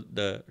 So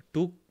the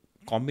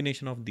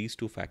combination of these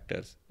two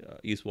factors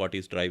is what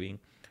is driving,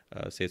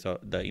 say, so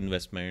the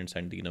investments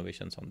and the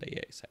innovations on the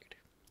AI side.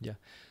 Yeah.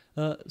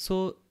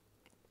 So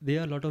there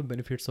are a lot of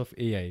benefits of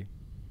AI,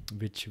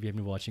 which we have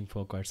been watching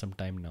for quite some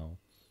time now.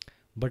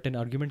 But an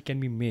argument can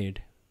be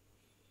made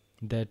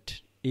that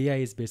AI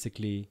is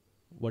basically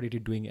what it is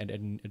doing at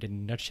a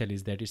nutshell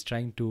is that it's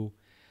trying to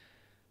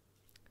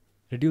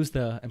reduce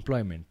the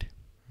employment.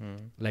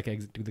 Like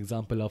to the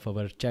example of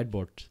our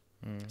chatbot.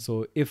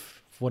 So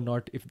if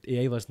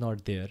AI was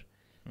not there,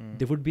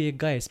 there would be a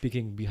guy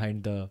speaking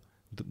behind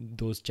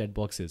those chat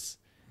boxes.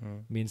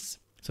 Means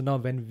so now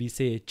when we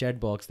say chat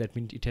box, that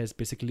means it has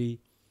basically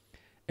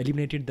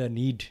eliminated the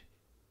need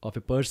of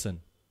a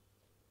person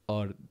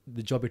or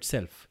the job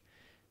itself,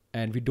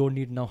 and we don't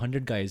need now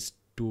 100 guys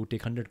to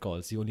take 100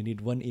 calls. You only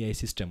need one AI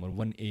system or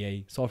one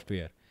AI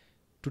software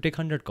to take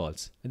 100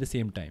 calls at the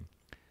same time,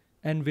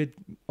 and with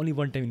only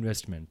one-time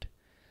investment.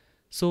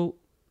 So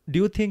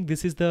do you think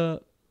this is the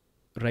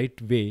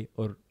right way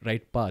or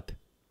right path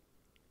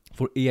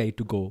for AI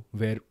to go,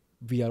 where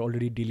we are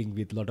already dealing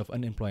with a lot of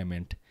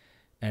unemployment,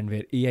 and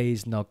where AI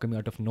is now coming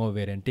out of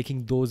nowhere and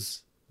taking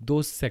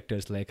those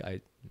sectors, like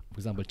for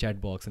example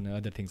chatbox and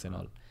other things and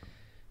all?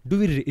 Do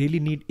we really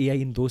need AI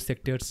in those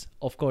sectors?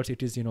 Of course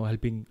it is,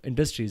 helping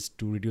industries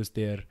to reduce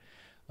their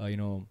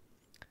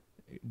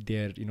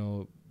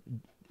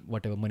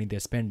whatever money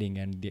they're spending,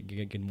 and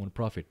they get more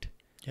profit.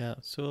 Yeah.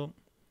 So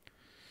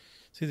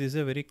see, this is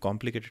a very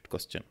complicated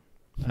question,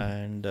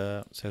 and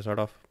so sort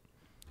of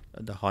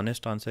the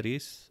honest answer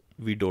is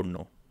we don't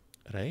know,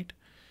 right?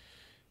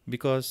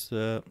 Because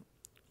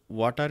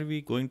what are we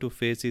going to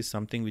face is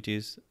something which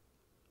is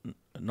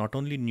not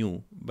only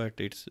new, but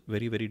it's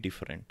very, very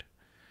different.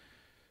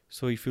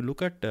 So if you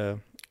look at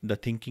the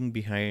thinking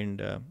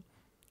behind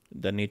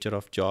the nature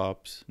of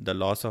jobs, the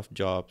loss of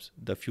jobs,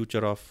 the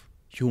future of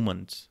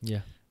humans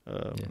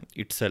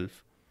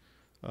itself,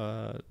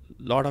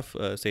 lot of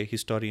say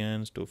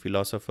historians to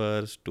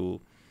philosophers to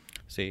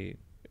say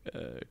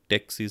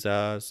tech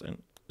caesars,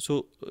 and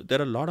so there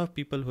are a lot of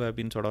people who have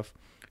been sort of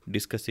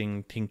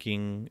discussing,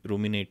 thinking,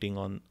 ruminating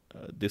on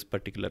this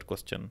particular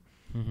question,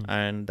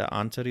 and the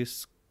answer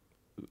is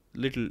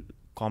little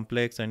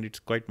complex and it's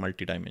quite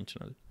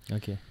multidimensional.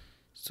 Okay.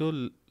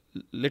 So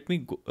let me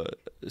go,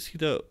 see,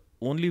 the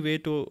only way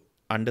to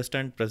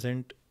understand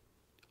present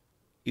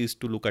is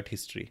to look at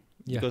history,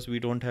 because we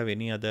don't have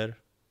any other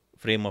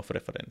frame of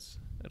reference,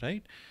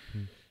 right?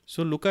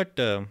 So look at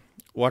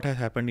what has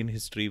happened in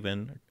history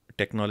when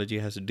technology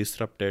has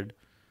disrupted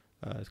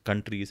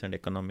countries and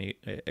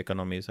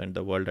economies and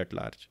the world at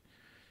large.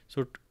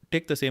 So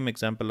take the same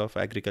example of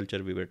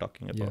agriculture we were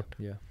talking about.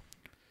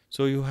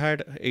 So you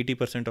had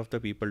 80% of the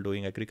people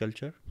doing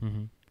agriculture,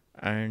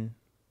 and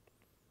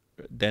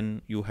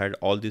then you had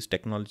all these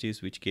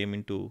technologies which came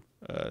into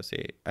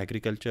say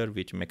agriculture,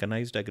 which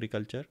mechanized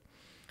agriculture.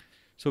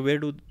 So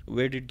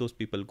where did those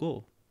people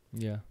go?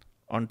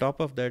 On top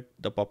of that,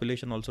 the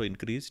population also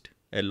increased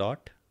a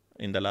lot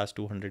in the last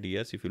 200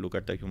 years if you look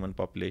at the human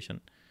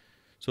population.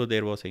 So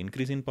there was an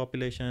increase in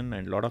population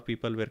and a lot of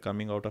people were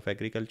coming out of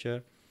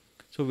agriculture.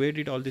 So where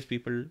did all these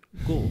people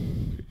go?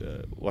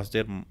 Was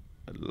there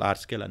large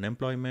scale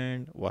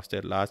unemployment? Was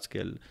there large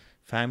scale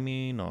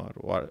famine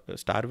or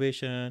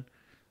starvation?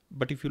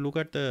 But if you look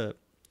at the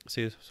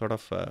say sort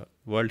of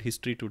world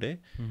history today,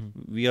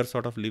 we are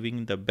sort of living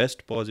in the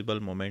best possible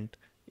moment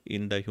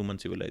in the human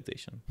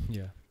civilization.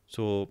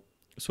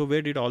 So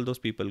where did all those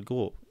people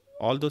go?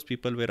 All those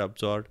people were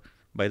absorbed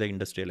by the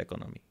industrial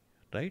economy,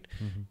 right?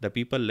 The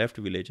people left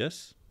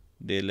villages,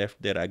 they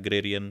left their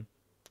agrarian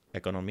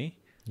economy,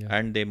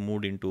 and they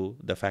moved into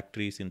the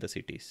factories in the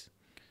cities.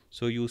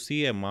 So you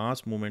see a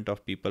mass movement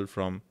of people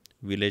from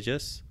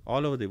villages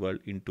all over the world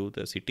into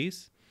the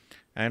cities,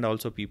 and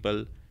also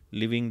people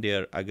living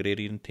their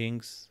agrarian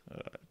things,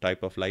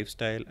 type of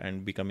lifestyle,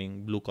 and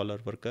becoming blue collar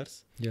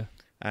workers.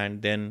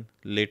 And then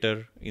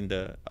later in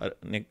the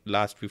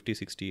last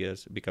 50-60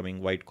 years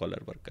becoming white collar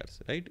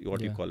workers, right?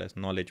 What you call as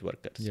knowledge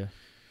workers.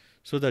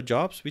 So the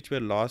jobs which were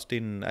lost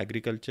in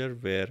agriculture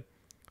were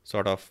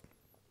sort of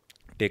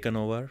taken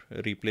over,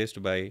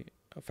 replaced by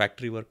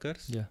factory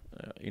workers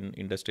in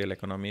industrial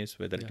economies,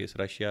 whether it is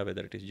Russia,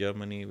 whether it is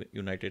Germany,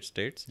 United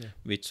States,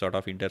 which sort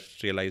of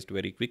industrialized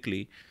very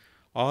quickly,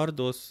 or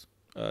those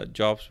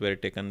jobs were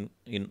taken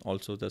in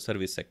also the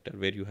service sector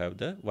where you have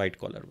the white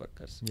collar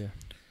workers.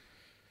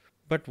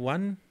 But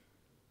one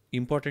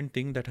important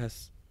thing that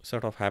has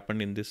sort of happened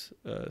in this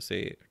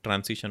say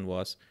transition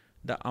was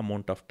the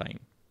amount of time,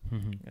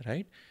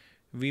 right?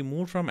 We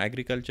moved from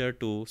agriculture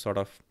to sort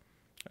of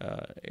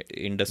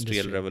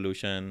industrial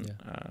revolution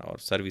or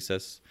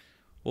services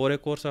over a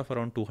course of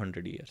around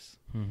 200 years.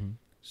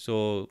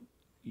 So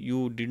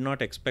you did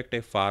not expect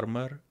a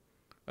farmer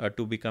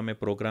to become a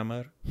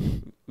programmer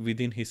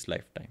within his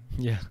lifetime,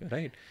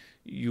 right?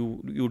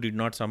 You did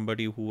not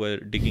somebody who were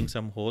digging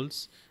some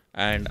holes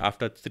and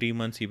after 3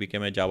 months he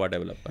became a Java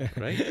developer,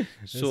 right?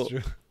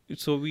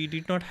 So we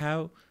did not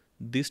have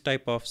this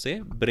type of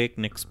say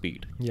breakneck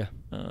speed.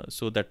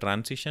 So the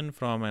transition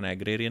from an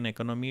agrarian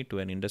economy to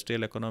an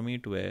industrial economy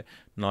to a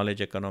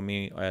knowledge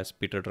economy, as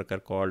Peter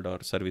Drucker called, or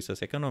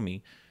services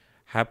economy,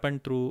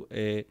 happened through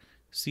a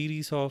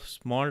series of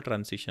small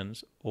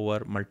transitions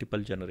over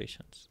multiple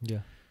generations.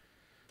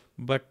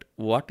 But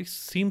what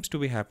seems to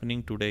be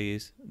happening today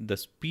is the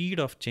speed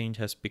of change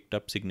has picked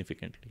up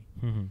significantly.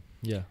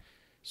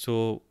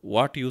 So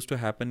what used to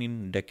happen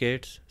in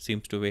decades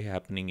seems to be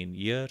happening in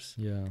years,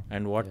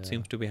 and what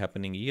seems to be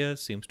happening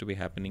years seems to be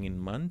happening in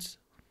months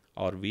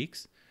or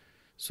weeks.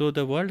 So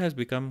the world has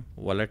become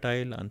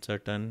volatile,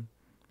 uncertain,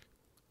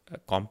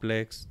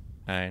 complex,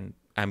 and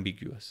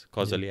ambiguous,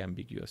 causally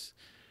ambiguous.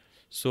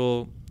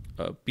 So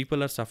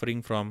people are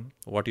suffering from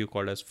what you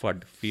call as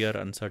FUD, fear,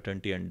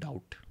 uncertainty, and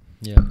doubt.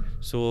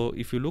 So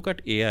if you look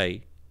at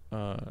AI,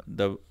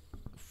 the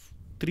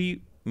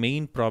three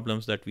main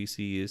problems that we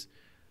see is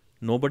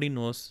nobody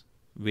knows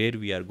where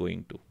we are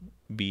going to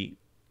be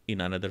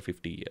in another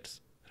 50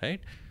 years,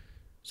 right?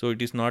 So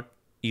it is not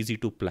easy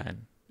to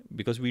plan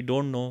because we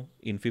don't know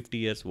in 50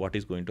 years what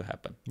is going to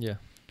happen. Yeah.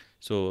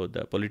 So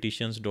the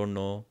politicians don't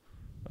know,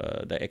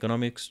 the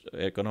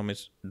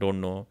economists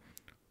don't know,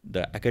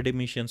 the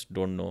academicians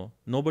don't know.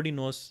 Nobody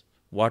knows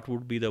what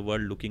would be the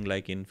world looking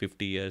like in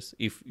 50 years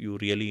if you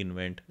really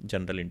invent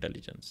general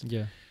intelligence.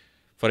 Yeah.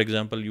 For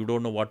example, you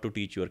don't know what to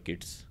teach your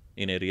kids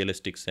in a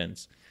realistic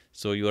sense.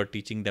 So you are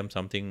teaching them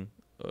something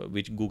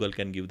which Google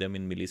can give them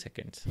in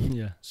milliseconds.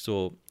 Yeah.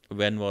 So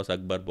when was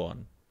Akbar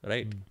born,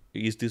 right?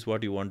 Is this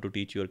what you want to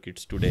teach your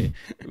kids today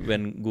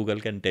when Google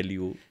can tell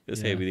you,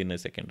 say, within a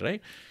second,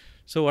 right?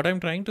 So what I'm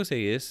trying to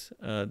say is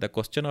the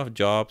question of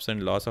jobs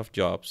and loss of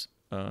jobs,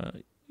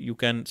 you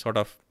can sort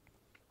of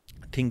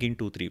think in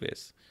 2-3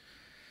 ways.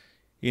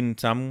 In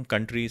some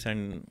countries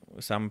and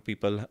some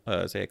people,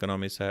 say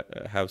economists,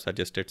 have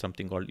suggested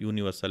something called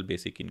universal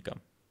basic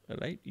income,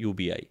 right?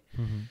 UBI.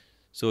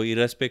 So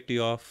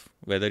irrespective of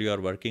whether you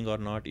are working or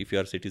not, if you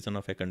are a citizen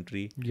of a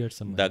country, Get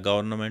some the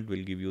government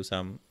will give you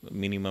some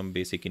minimum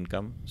basic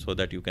income so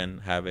that you can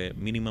have a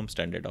minimum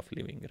standard of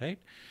living, right?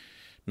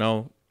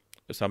 Now,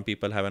 some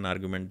people have an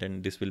argument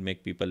and this will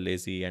make people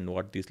lazy, and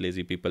what these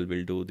lazy people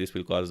will do, this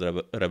will cause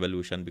a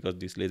revolution because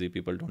these lazy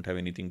people don't have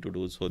anything to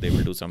do, so they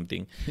will do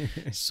something.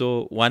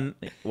 So one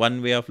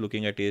way of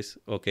looking at it is,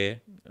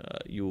 okay,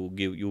 you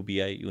give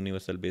UBI,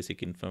 universal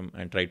basic income,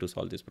 and try to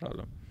solve this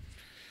problem.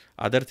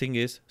 Other thing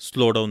is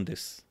slow down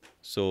this.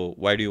 So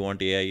why do you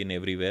want AI in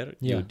everywhere?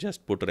 Yeah. You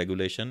just put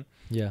regulation,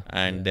 Yeah.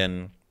 and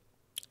then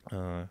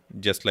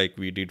just like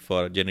we did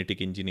for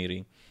genetic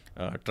engineering,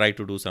 try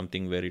to do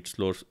something where it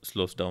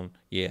slows down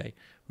AI.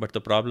 But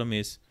the problem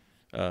is,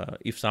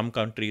 if some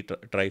country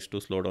tries to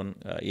slow down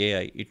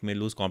AI, it may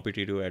lose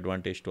competitive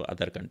advantage to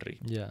other country.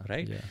 Yeah.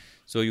 Right. Yeah.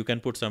 So you can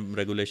put some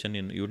regulation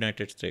in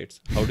United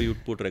States. How do you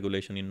put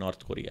regulation in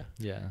North Korea?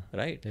 Yeah.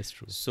 Right. That's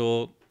true.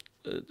 So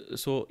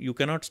you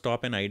cannot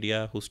stop an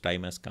idea whose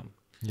time has come.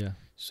 Yeah.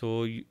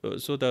 So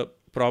the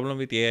problem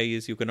with AI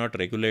is you cannot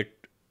regulate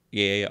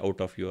AI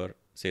out of your,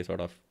 say, sort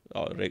of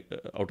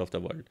out of the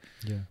world.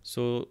 Yeah.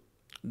 So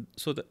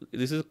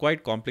this is a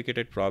quite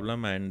complicated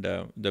problem, and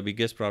the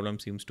biggest problem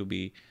seems to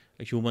be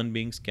human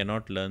beings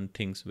cannot learn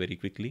things very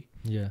quickly.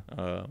 Yeah.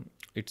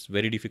 It's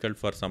very difficult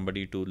for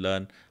somebody to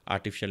learn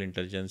artificial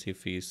intelligence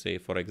if he's, say,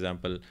 for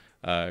example,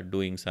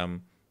 doing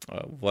some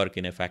work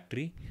in a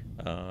factory.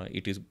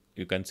 It is,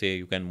 you can say,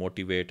 you can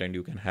motivate and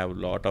you can have a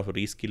lot of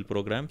reskill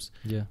programs.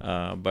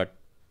 Yeah. But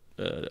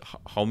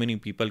how many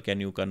people can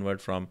you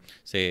convert from,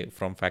 say,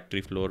 from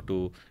factory floor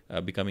to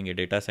becoming a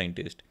data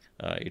scientist?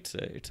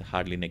 It's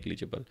hardly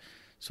negligible.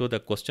 So the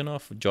question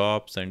of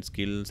jobs and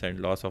skills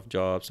and loss of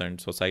jobs and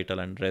societal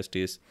unrest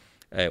is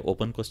an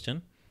open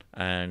question,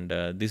 and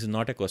this is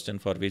not a question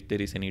for which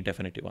there is any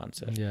definitive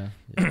answer. Yeah.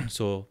 Yeah.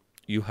 So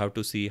you have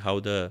to see how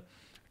the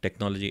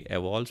technology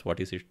evolves, what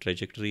is its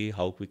trajectory,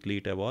 how quickly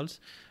it evolves,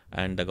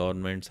 and the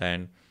governments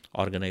and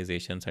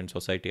organizations and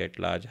society at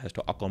large has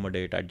to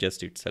accommodate,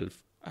 adjust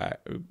itself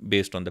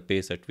based on the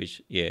pace at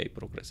which AI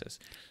progresses.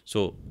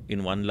 So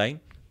in one line,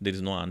 there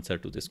is no answer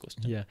to this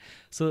question. Yeah.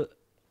 So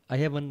I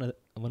have one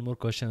more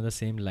question on the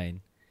same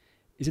line.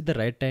 Is it the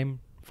right time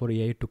for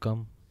AI to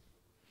come?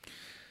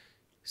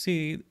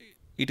 See,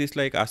 it is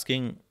like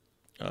asking,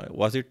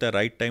 was it the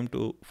right time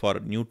for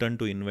Newton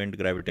to invent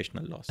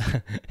gravitational laws?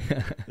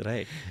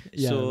 Right.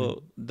 Yeah,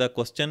 So the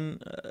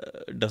question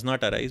does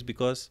not arise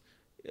because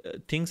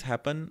things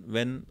happen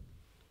when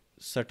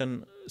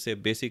certain, say,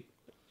 basic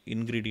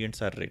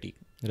ingredients are ready.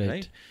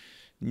 Right.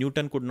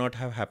 Newton could not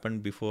have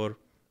happened before,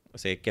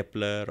 say,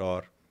 Kepler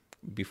or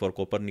before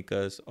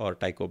Copernicus or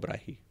Tycho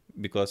Brahe,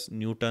 because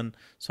Newton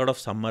sort of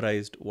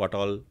summarized what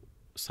all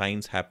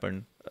science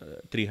happened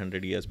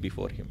 300 years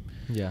before him.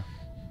 Yeah.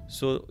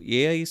 So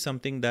AI is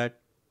something that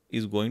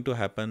is going to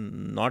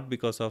happen not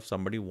because of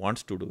somebody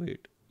wants to do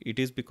it. It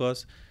is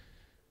because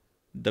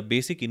the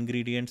basic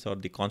ingredients or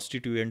the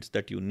constituents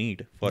that you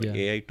need for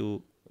AI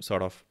to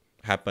sort of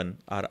happen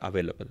are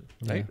available,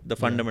 right?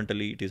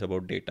 Fundamentally, it is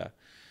about data.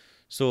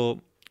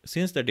 So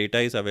since the data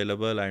is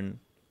available and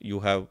you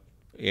have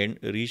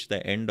reached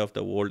the end of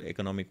the old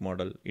economic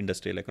model,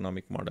 industrial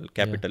economic model,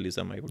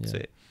 capitalism, I would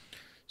say.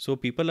 So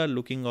people are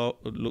looking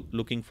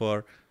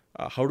for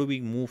how do we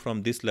move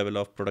from this level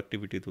of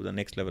productivity to the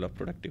next level of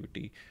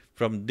productivity,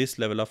 from this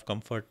level of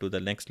comfort to the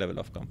next level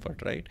of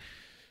comfort, right?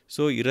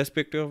 So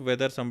irrespective of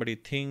whether somebody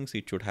thinks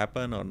it should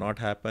happen or not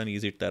happen,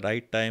 is it the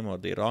right time or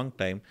the wrong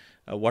time,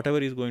 whatever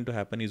is going to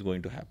happen is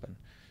going to happen.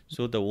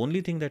 So the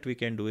only thing that we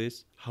can do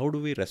is how do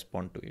we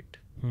respond to it,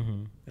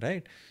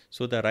 right?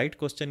 So the right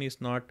question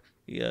is not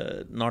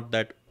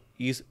that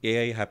is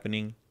AI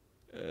happening,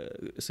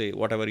 say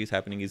whatever is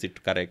happening, is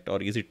it correct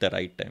or is it the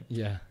right time?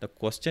 Yeah. The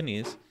question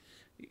is,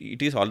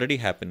 it is already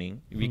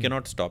happening. We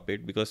cannot stop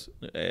it because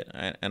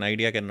an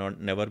idea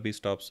never be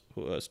stopped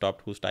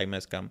whose time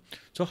has come.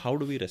 So how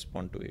do we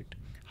respond to it?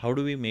 How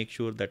do we make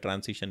sure the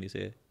transition is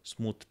a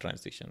smooth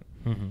transition?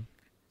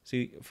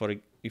 See,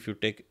 if you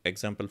take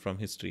example from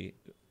history,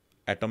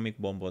 atomic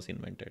bomb was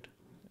invented,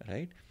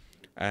 right?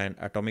 And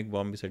atomic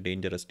bomb is a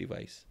dangerous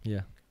device.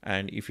 Yeah.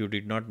 And if you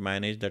did not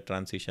manage the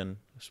transition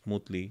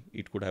smoothly,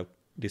 it could have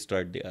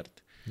destroyed the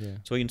earth. Yeah.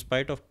 So in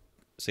spite of,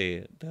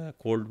 say, the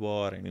Cold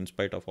War, and in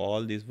spite of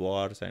all these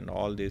wars and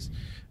all this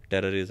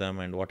terrorism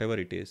and whatever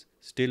it is,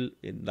 still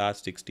in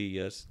last 60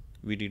 years,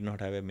 we did not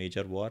have a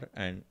major war,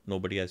 and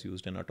nobody has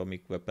used an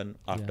atomic weapon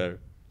after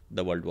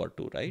the World War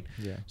II, right?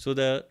 Yeah. So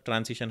the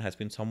transition has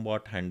been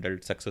somewhat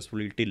handled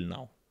successfully till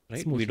now,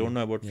 right? Smoothly. We don't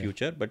know about Yeah.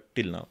 future, but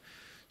till now.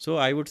 So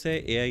I would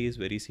say AI is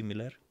very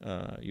similar.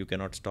 You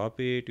cannot stop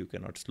it, you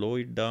cannot slow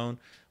it down.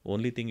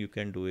 Only thing you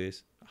can do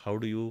is how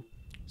do you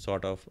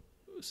sort of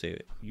say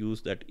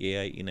use that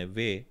AI in a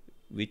way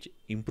which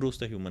improves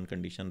the human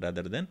condition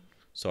rather than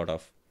sort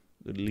of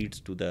leads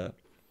to the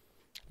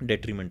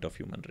detriment of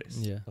human race.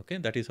 Yeah. Okay,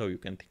 that is how you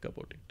can think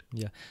about it.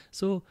 Yeah.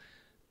 So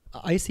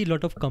I see a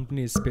lot of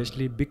companies,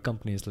 especially big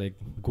companies like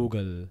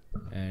Google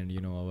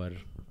and our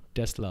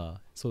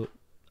Tesla. So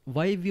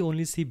why we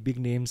only see big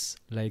names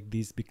like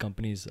these big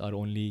companies are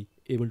only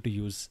able to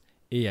use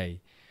AI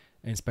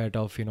in spite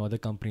of other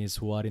companies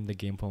who are in the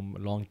game from a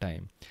long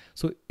time.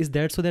 So is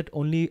that so that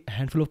only a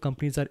handful of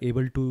companies are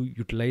able to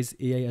utilize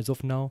AI as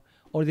of now,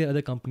 or there are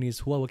other companies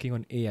who are working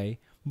on AI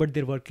but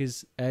their work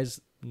is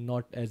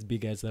not as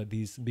big as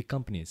these big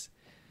companies?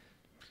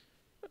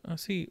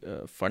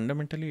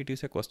 Fundamentally, it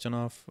is a question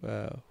of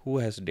who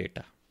has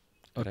data.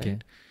 Okay.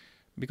 Right?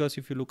 Because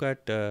if you look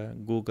at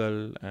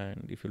Google,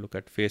 and if you look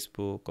at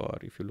Facebook, or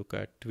if you look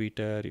at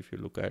Twitter, if you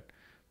look at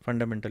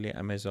fundamentally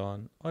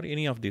Amazon or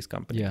any of these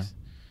companies, Yeah.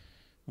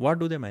 what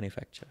do they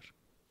manufacture?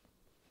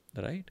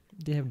 Right?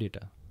 They have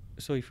data.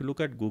 So if you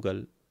look at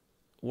Google,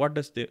 what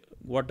does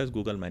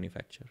Google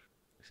manufacture?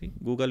 See,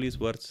 Google is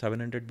worth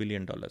 $700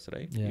 billion,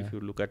 right? Yeah. If you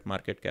look at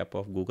market cap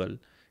of Google,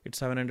 it's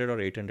 700 or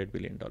 800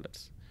 billion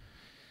dollars.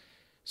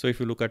 So if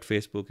you look at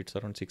Facebook, it's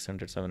around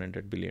 600,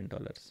 700 billion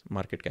dollars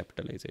market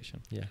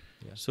capitalization. Yeah.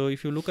 Yeah. So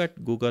if you look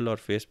at Google or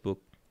Facebook,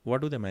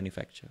 what do they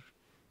manufacture?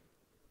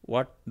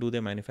 What do they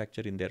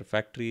manufacture in their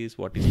factories?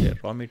 What is their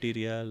raw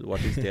material?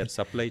 What is their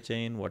supply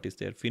chain? What is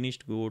their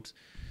finished goods?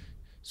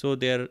 So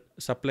their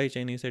supply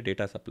chain is a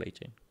data supply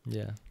chain.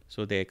 Yeah.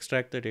 So they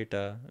extract the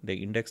data, they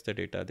index the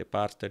data, they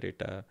parse the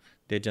data,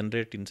 they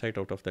generate insight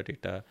out of the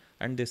data,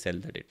 and they sell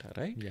the data,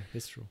 right? Yeah,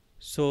 that's true.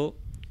 So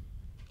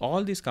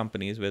all these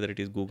companies, whether it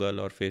is Google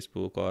or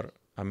Facebook or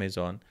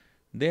Amazon,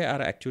 they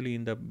are actually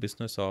in the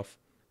business of,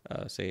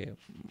 say,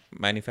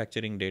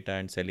 manufacturing data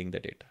and selling the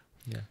data.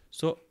 Yeah.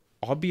 So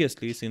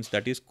obviously, since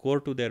that is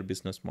core to their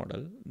business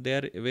model, they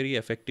are very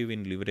effective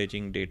in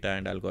leveraging data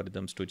and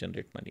algorithms to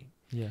generate money.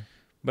 Yeah.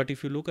 But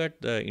if you look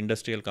at the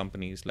industrial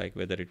companies, like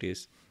whether it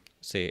is,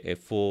 say, a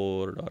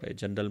Ford or a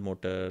General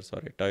Motors or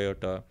a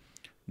Toyota,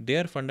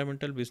 their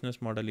fundamental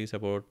business model is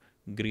about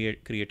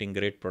creating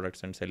great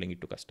products and selling it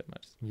to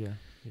customers. Yeah.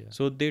 Yeah.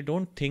 So they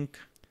don't think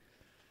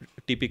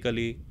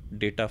typically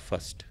data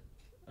first.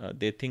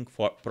 They think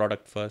for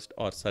product first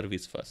or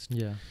service first.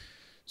 Yeah.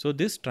 So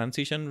this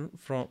transition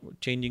from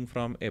changing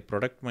from a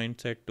product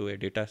mindset to a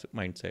data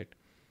mindset,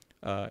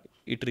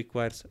 it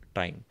requires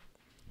time.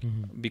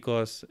 Mm-hmm.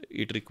 Because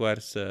it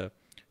requires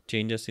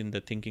changes in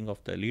the thinking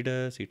of the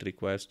leaders, it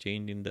requires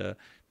change in the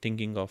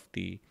thinking of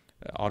the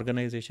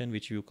organization,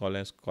 which you call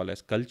as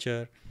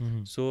culture.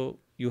 Mm-hmm. So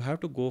you have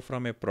to go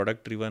from a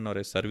product driven or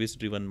a service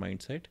driven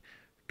mindset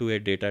to a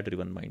data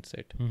driven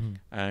mindset. Mm-hmm.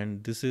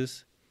 And this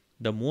is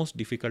the most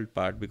difficult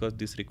part, because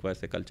this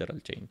requires a cultural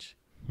change.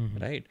 Mm-hmm.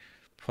 Right?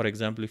 For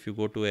example, if you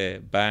go to a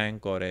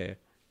bank or a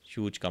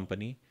huge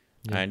company,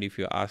 and if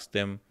you ask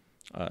them,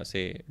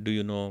 say, do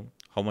you know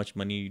how much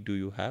money do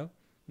you have?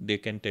 They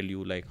can tell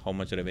you like how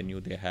much revenue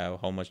they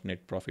have, how much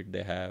net profit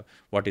they have,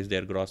 what is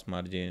their gross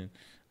margin,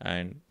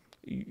 and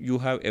you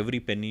have every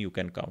penny you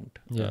can count.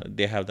 Yeah.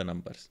 They have the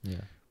numbers.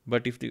 Yeah.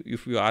 But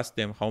if you ask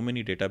them how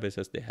many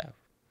databases they have,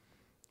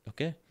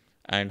 okay,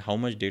 and how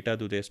much data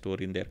do they store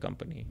in their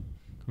company,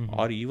 Mm-hmm.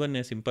 or even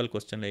a simple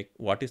question like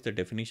what is the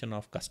definition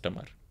of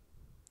customer,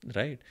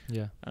 right?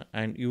 Yeah.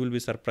 And you will be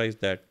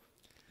surprised that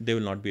they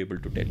will not be able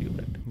to tell you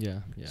that. Yeah.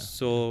 Yeah.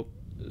 So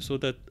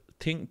the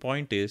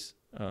point is,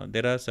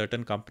 there are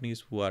certain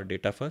companies who are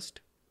data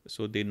first,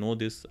 so they know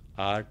this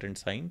art and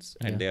science,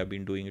 and they have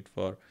been doing it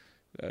for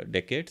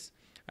decades.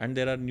 And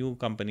there are new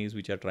companies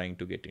which are trying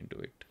to get into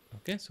it.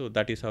 Okay, so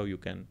that is how you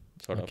can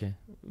sort of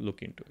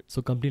look into it.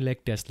 So company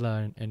like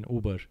Tesla and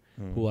Uber,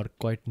 who are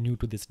quite new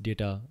to this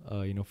data,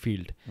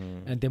 field,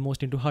 and they're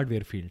most into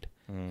hardware field,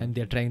 and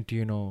they're trying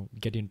to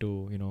get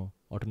into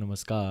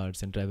autonomous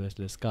cars and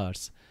driverless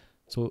cars.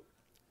 So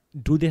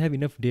do they have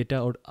enough data,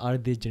 or are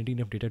they generating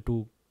enough data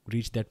to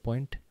reach that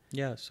point?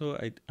 Yeah, so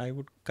I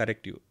would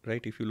correct you,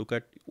 right? If you look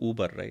at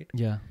Uber, right?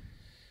 Yeah.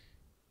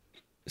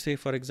 Say,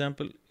 for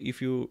example,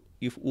 if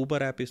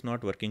Uber app is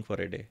not working for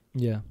a day,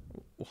 Yeah.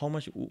 how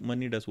much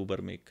money does Uber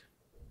make?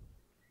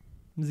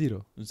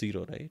 Zero,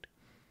 right?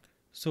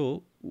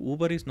 So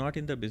Uber is not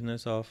in the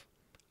business of,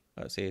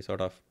 say,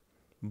 sort of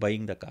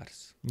buying the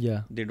cars.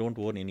 Yeah. They don't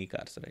own any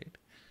cars, right?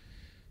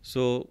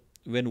 So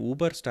when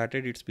Uber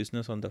started its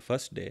business on the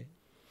first day,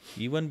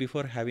 even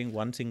before having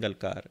one single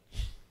car,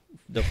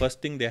 the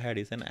first thing they had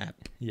is an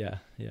app. Yeah.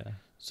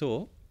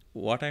 So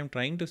what I'm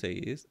trying to say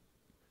is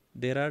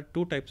there are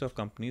two types of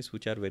companies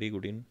which are very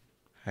good in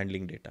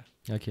handling data.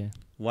 Okay.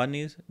 One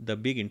is the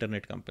big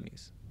internet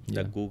companies,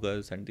 the Yeah.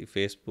 Googles and the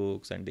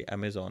Facebooks and the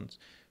Amazons,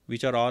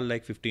 which are all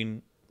like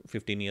 15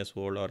 years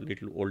old or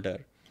little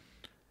older.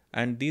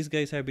 And these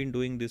guys have been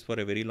doing this for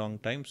a very long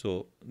time,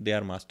 so they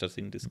are masters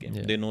in this game.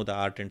 Yeah. They know the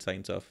art and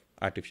science of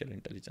artificial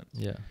intelligence.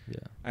 Yeah.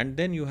 And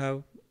then you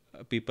have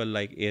people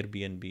like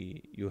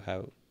Airbnb, you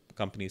have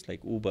companies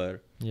like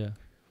Uber, Yeah.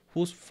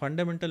 whose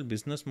fundamental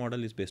business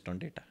model is based on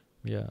data.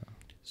 Yeah.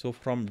 So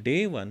from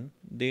day one,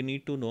 they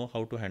need to know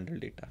how to handle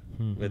data,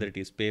 whether it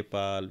is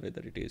PayPal,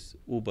 whether it is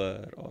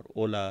Uber or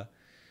Ola.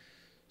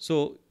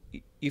 So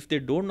if they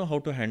don't know how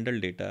to handle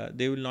data,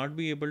 they will not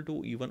be able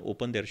to even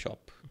open their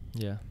shop.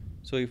 Yeah.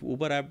 So if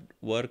Uber app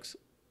works,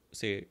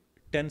 say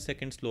 10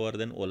 seconds slower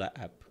than Ola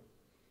app,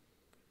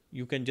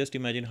 you can just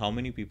imagine how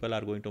many people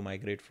are going to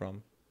migrate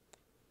from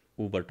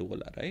Uber to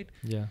Ola, right?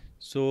 Yeah.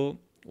 So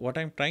what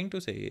I'm trying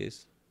to say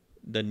is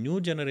the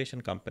new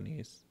generation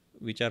companies,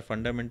 which are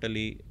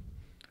fundamentally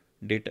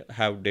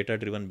have data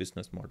driven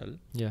business model,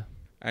 Yeah.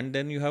 and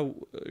then you have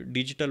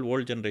digital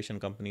old generation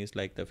companies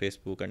like the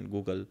Facebook and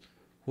Google,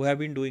 who have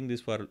been doing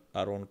this for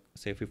around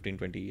say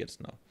 15-20 years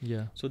now.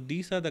 Yeah. So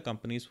these are the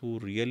companies who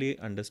really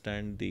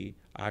understand the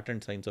art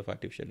and science of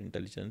artificial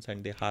intelligence,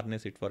 and they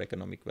harness it for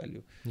economic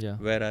value. Yeah.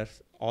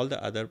 Whereas all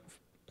the other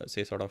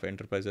say sort of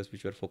enterprises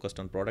which were focused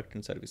on product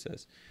and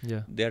services,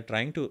 Yeah. they are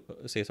trying to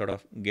say sort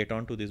of get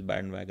onto this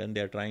bandwagon.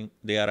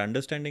 They are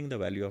understanding the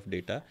value of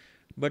data,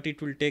 but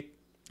it will take,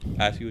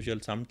 as usual,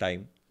 some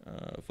time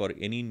for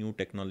any new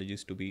technology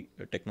to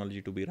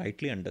be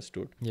rightly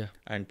understood Yeah.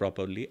 and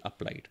properly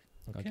applied.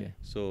 Okay.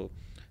 So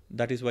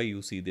that is why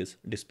you see this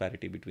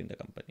disparity between the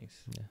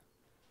companies. Yeah.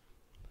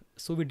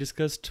 So we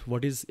discussed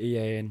what is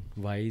AI and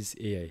why is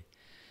AI.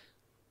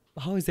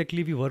 How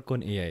exactly we work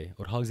on AI,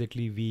 or how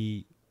exactly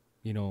we,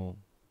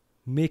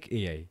 make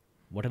AI?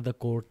 What are the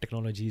core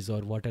technologies,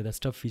 or what are the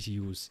stuff we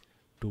use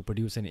to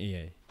produce an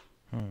AI?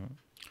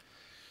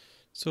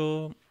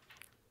 So,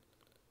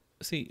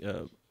 see,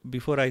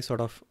 before I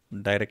sort of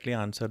directly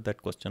answer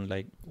that question,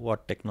 like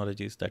what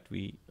technologies that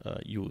we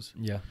use.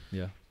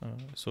 Yeah.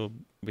 So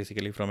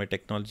basically, from a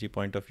technology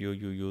point of view,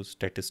 you use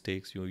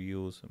statistics, you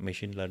use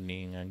machine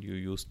learning, and you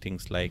use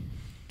things like,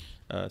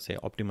 say,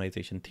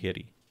 optimization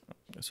theory.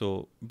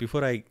 So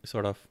before I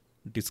sort of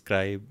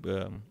describe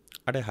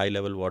at a high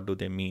level what do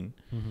they mean,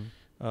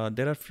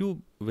 there are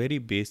few very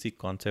basic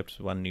concepts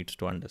one needs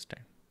to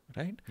understand,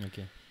 right?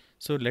 Okay.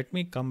 So let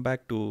me come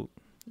back to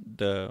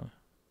the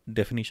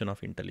definition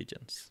of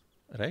intelligence,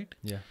 right?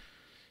 Yeah.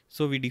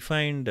 So we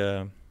defined,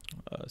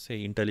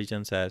 say,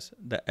 intelligence as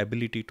the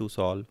ability to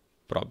solve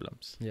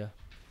problems. Yeah.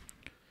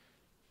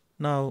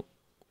 Now,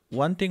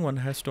 one thing one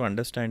has to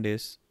understand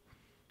is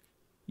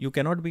you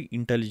cannot be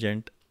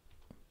intelligent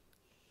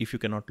if you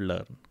cannot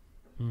learn,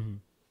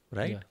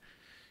 right? Yeah.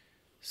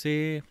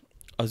 Say,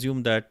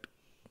 assume that,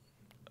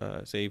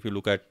 say, if you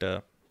look at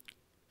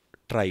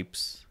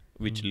tribes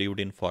which lived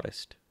in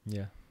forest,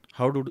 Yeah.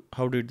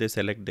 how did they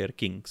select their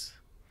kings?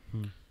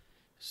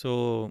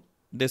 So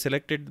they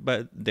selected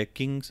by the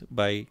kings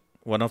by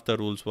one of the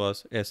rules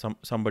was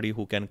somebody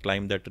who can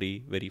climb the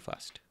tree very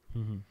fast.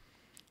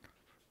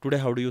 Today,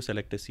 how do you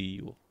select a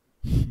CEO?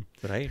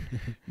 Right?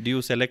 Do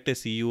you select a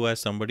CEO as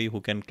somebody who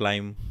can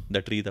climb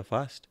the tree the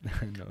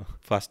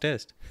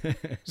fastest?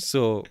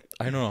 So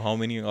I don't know how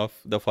many of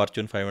the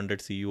Fortune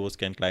 500 CEOs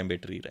can climb a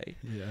tree, right?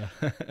 Yeah.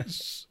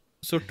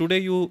 So today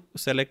you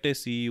select a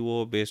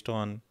CEO based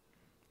on,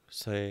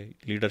 say,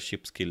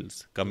 leadership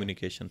skills,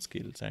 communication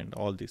skills, and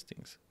all these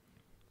things.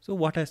 So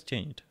what has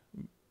changed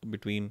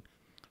between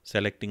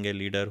selecting a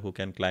leader who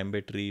can climb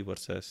a tree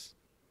versus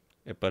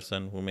a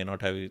person who may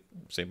not have,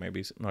 say,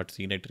 maybe not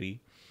seen a tree?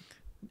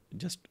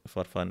 Just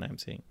for fun, I'm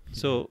saying.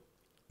 So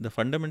the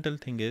fundamental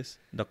thing is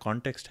the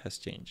context has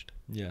changed.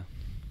 Yeah.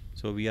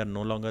 So we are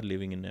no longer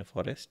living in a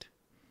forest.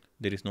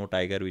 There is no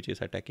tiger which is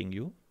attacking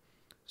you.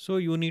 So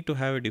you need to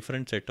have a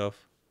different set of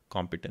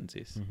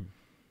competencies.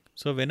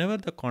 So whenever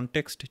the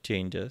context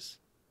changes,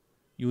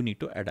 you need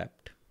to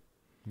adapt.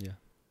 Yeah.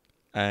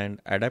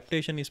 And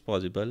adaptation is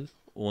possible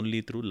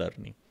only through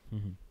learning.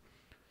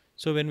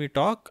 So when we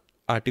talk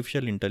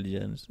artificial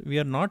intelligence, we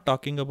are not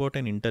talking about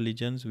an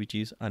intelligence which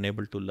is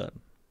unable to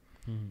learn.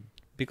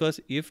 Because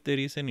if there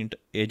is an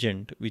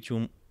agent which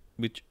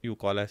you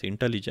call as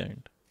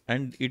intelligent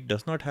and it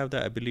does not have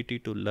the ability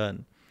to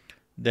learn,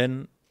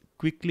 then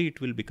quickly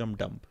it will become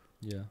dumb.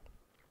 Yeah.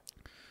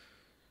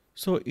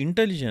 So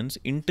intelligence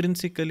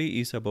intrinsically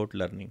is about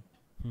learning.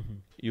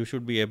 You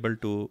should be able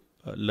to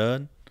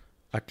learn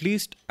at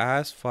least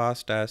as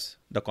fast as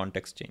the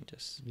context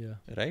changes. Yeah.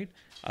 Right?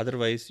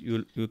 Otherwise,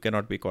 you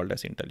cannot be called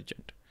as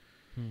intelligent.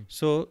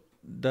 So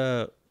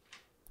the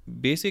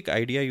basic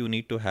idea you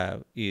need to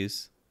have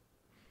is,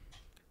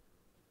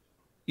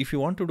 if you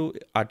want to do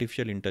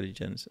artificial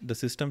intelligence, the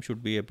system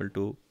should be able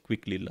to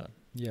quickly learn.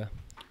 Yeah.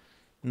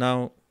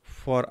 Now,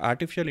 for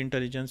artificial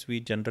intelligence, we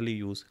generally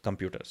use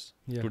computers.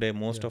 Yeah. Today,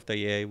 most Yeah. of the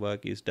AI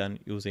work is done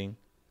using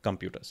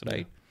computers, Yeah.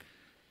 right?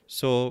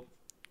 So,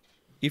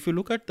 if you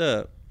look at the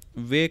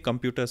way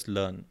computers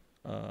learn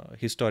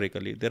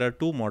historically, there are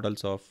two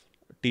models of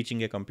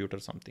teaching a computer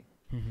something.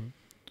 Mm-hmm.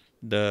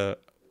 The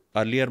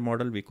earlier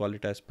model, we call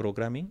it as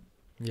programming.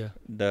 Yeah.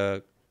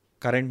 The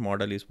current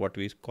model is what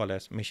we call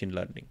as machine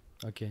learning.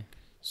 Okay.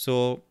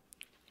 So,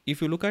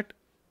 if you look at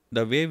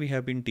the way we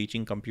have been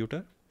teaching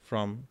computer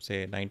from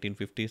say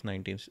 1950s,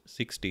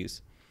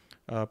 1960s,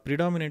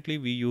 predominantly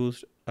we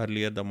used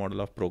earlier the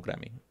model of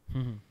programming.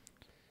 Mm-hmm.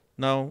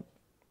 Now,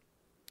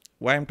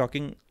 why I'm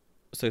talking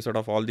sort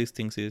of all these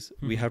things is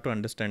we have to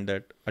understand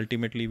that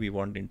ultimately we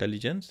want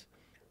intelligence,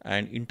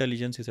 and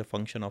intelligence is a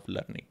function of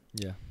learning.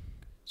 Yeah.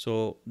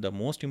 So the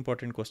most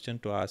important question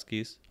to ask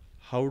is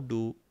how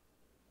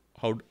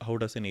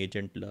does an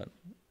agent learn?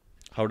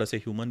 How does a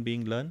human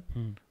being learn?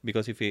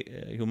 Because if a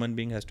human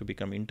being has to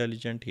become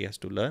intelligent, he has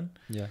to learn.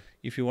 Yeah.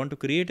 If you want to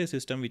create a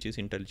system which is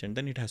intelligent,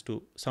 then it has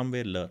to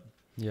somewhere learn.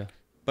 Yeah.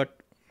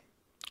 But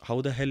how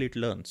the hell it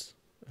learns,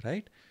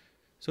 right?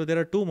 So there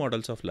are two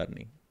models of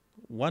learning.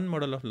 One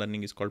model of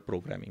learning is called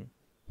programming,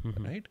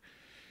 right?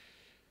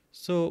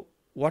 So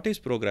what is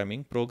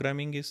programming?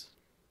 Programming is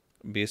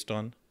based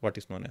on what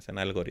is known as an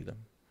algorithm.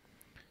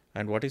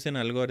 And what is an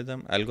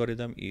algorithm?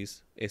 Algorithm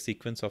is a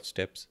sequence of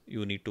steps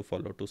you need to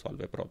follow to solve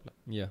a problem.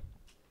 Yeah.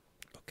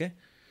 Okay.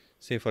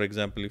 Say, for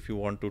example, if you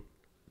want to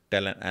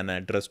tell an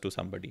address to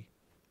somebody,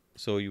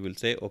 so you will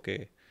say,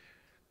 okay,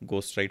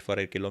 go straight for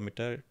a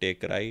kilometer,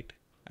 take right,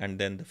 and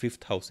then the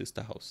fifth house is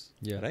the house.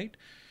 Yeah. Right.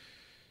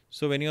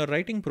 So when you are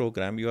writing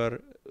program, you are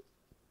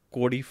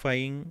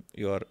codifying,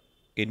 you are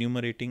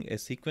enumerating a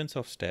sequence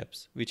of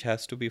steps which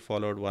has to be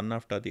followed one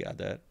after the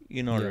other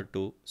in order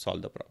to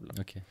solve the problem.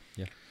 Okay.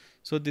 Yeah.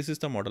 So this is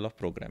the model of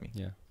programming.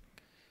 Yeah.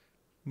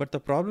 But the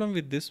problem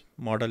with this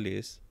model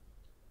is,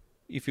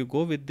 if you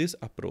go with this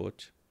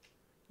approach,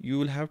 you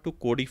will have to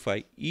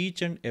codify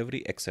each and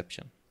every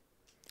exception.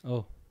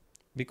 Oh.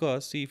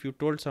 Because see, if you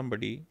told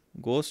somebody,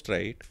 go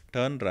straight,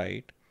 turn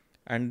right,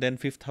 and then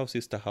fifth house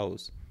is the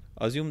house,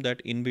 assume that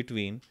in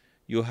between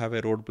you have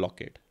a road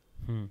blockade.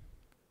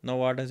 Now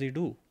what does he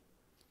do?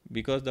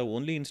 Because the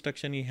only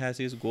instruction he has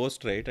is go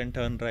straight and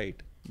turn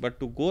right. But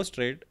to go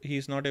straight, he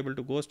is not able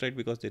to go straight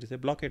because there is a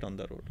blockade on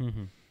the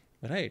road.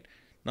 Right?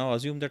 Now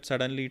assume that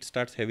suddenly it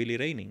starts heavily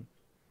raining.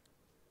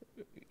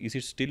 Is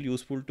it still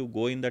useful to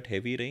go in that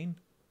heavy rain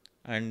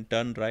and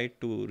turn right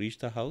to reach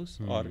the house?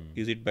 Or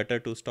is it better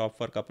to stop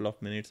for a couple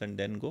of minutes and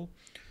then go?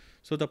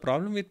 So the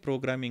problem with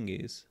programming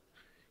is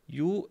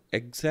you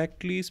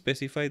exactly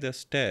specify the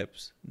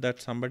steps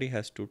that somebody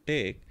has to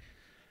take.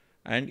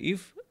 And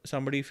if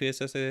somebody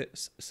faces a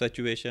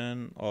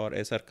situation or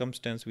a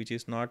circumstance which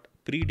is not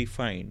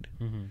predefined,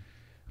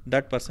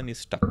 that person is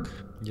stuck.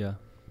 Yeah.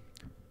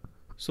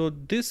 So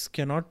this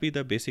cannot be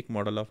the basic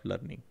model of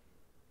learning,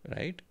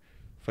 right?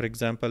 For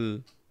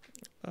example,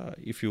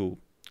 if you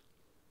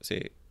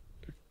say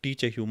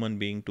teach a human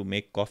being to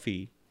make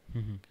coffee,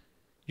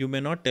 you may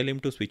not tell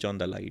him to switch on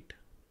the light.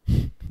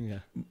 Yeah.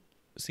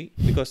 See,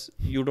 because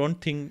you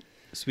don't think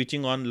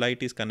switching on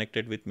light is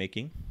connected with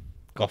making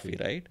coffee,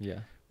 right? Yeah.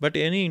 But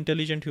any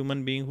intelligent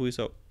human being who is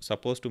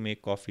supposed to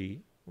make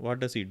coffee, what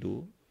does he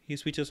do? He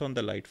switches on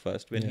the light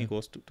first when he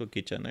goes to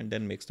kitchen and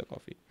then makes the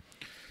coffee.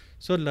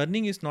 So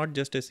learning is not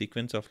just a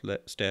sequence of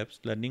steps.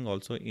 Learning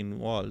also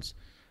involves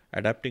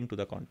adapting to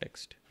the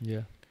context.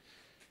 Yeah.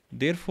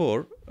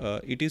 Therefore,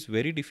 it is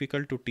very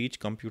difficult to teach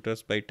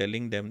computers by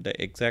telling them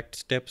the exact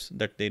steps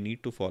that they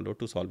need to follow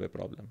to solve a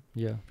problem.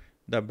 Yeah.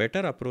 The better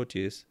approach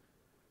is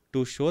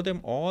to show them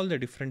all the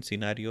different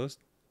scenarios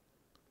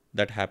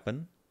that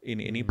happen in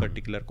any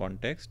particular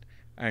context,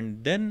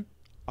 and then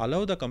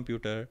allow the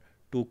computer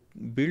to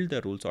build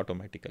the rules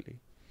automatically.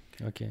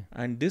 Okay.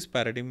 And this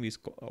paradigm is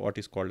what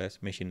is called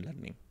as machine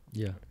learning.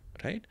 Yeah.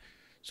 Right?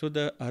 So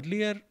the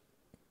earlier,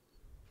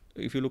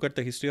 if you look at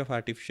the history of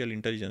artificial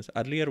intelligence,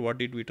 earlier what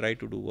did we try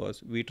to do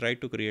was we tried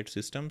to create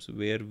systems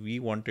where we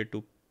wanted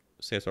to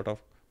say sort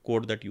of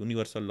code that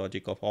universal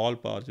logic of all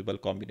possible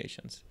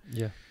combinations.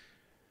 Yeah.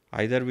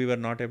 Either we were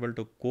not able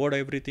to code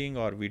everything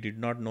or we did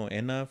not know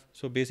enough.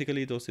 So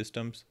basically those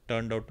systems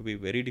turned out to be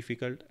very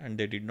difficult and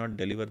they did not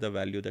deliver the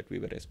value that we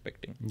were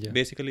expecting. Yeah.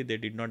 Basically they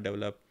did not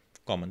develop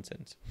common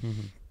sense.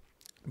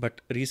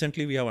 But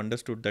recently we have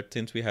understood that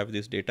since we have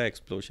this data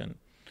explosion,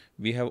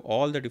 we have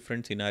all the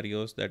different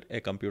scenarios that a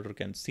computer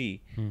can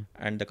see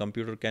and the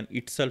computer can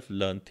itself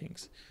learn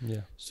things.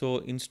 Yeah. So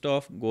instead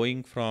of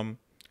going from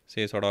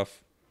say sort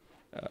of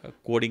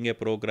coding a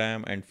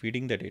program and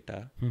feeding the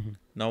data,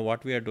 now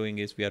what we are doing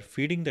is we are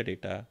feeding the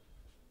data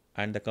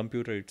and the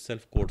computer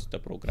itself codes the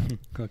program.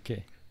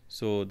 Okay.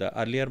 So the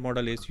earlier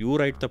model is you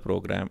write the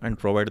program and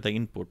provide the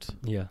inputs.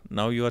 Yeah.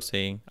 Now you are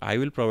saying I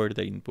will provide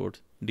the inputs,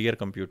 dear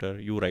computer,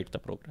 you write the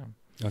program.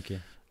 Okay.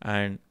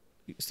 And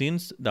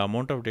since the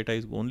amount of data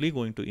is only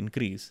going to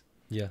increase,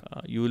 Yeah.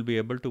 you will be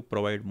able to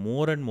provide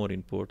more and more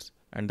inputs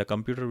and the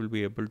computer will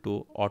be able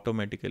to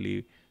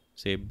automatically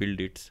say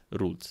build its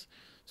rules.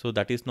 So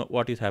that is not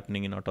what is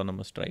happening in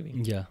autonomous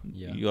driving. Yeah.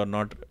 Yeah. You are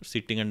not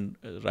sitting and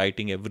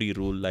writing every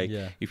rule like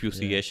Yeah. if you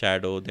see a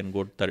shadow, then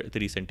go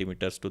 3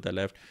 centimeters to the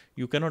left.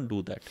 You cannot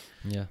do that.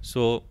 Yeah.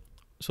 So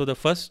the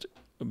first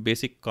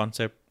basic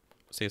concept,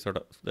 say sort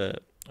of the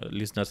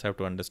listeners have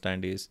to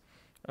understand is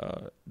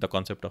the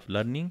concept of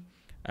learning,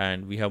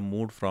 and we have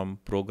moved from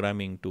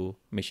programming to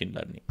machine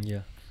learning.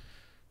 Yeah.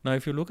 Now,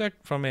 if you look at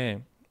from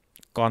a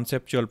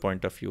conceptual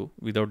point of view,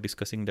 without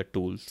discussing the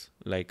tools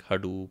like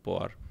Hadoop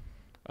or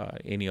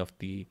any of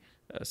the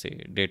say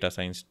data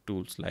science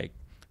tools like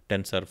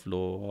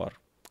TensorFlow or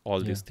all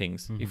these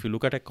things, if you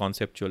look at a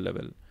conceptual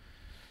level,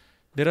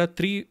 there are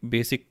 3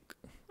 basic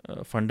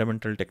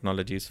fundamental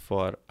technologies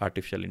for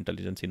artificial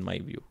intelligence in my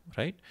view,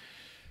 right?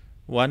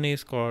 One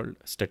is called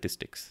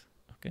statistics.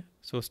 Okay,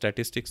 so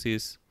statistics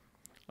is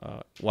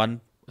one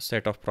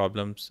set of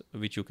problems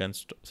which you can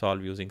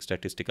solve using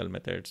statistical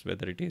methods,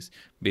 whether it is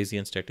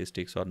Bayesian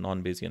statistics or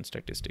non-Bayesian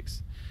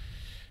statistics.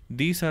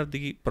 These are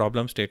the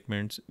problem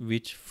statements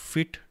which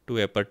fit to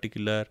a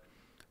particular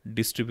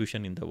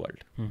distribution in the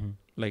world.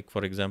 Like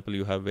for example,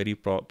 you have very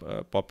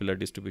popular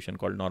distribution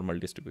called normal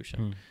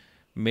distribution.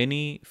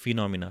 Many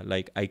phenomena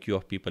like IQ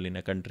of people in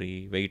a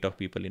country, weight of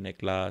people in a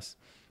class,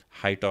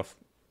 height of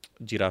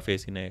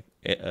giraffes in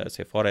a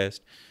say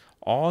forest,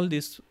 all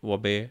this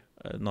obey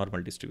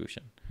normal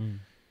distribution.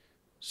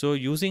 So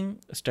using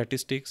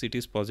statistics, it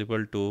is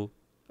possible to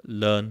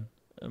learn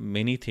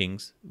many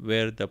things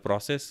where the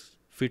process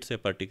fits a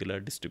particular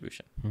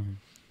distribution.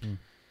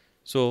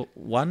 So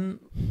one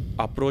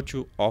approach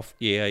of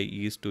AI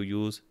is to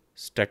use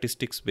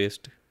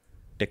statistics-based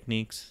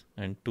techniques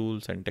and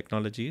tools and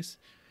technologies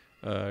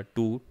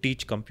to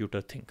teach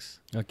computer things.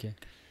 Okay.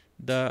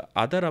 The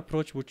other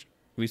approach which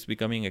is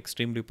becoming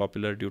extremely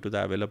popular due to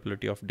the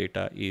availability of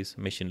data is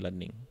machine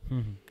learning.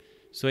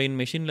 So in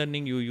machine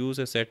learning, you use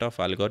a set of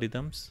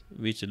algorithms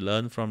which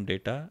learn from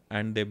data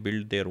and they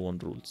build their own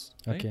rules.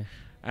 Right? Okay.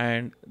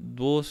 And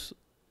those,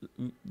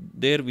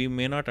 there we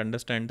may not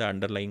understand the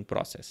underlying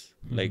process,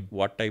 like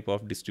what type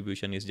of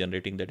distribution is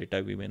generating the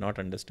data, we may not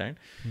understand.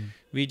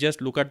 We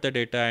just look at the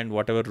data and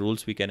whatever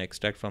rules we can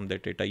extract from the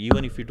data,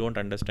 even if we don't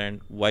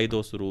understand why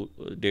those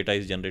data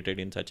is generated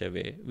in such a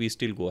way, we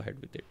still go ahead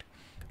with it.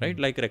 Right?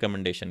 Like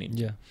recommendation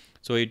engine. Yeah.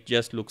 So it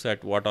just looks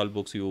at what all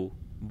books you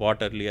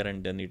bought earlier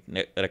and then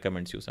it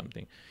recommends you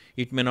something.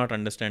 It may not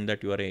understand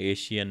that you are an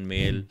Asian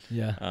male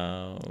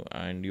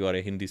and you are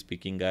a Hindi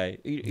speaking guy.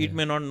 It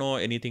may not know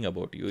anything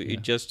about you.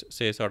 It just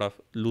say sort of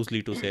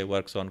loosely to say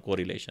works on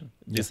correlation.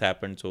 This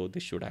happened, so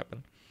this should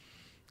happen.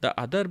 The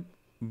other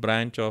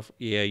branch of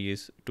AI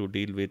is to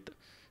deal with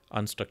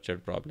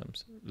unstructured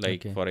problems.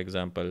 Like for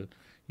example,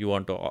 you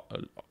want to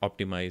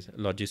optimize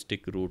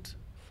logistic routes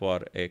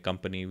for a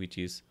company which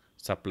is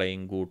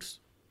supplying goods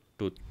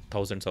to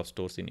thousands of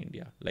stores in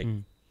India. Like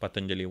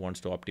Patanjali wants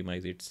to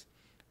optimize its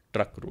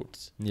truck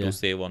routes to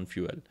save on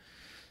fuel.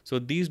 So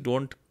these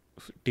don't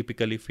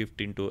typically fit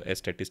into a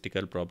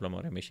statistical problem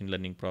or a machine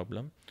learning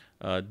problem.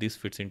 This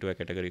fits into a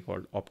category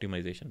called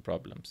optimization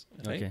problems.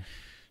 Right? Okay.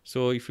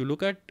 So if you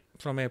look at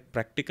from a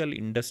practical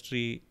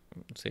industry,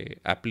 say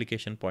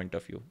application point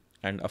of view,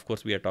 and of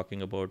course we are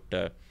talking about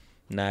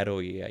narrow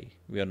AI.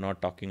 We are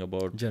not talking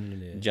about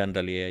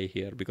general AI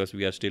here because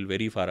we are still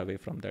very far away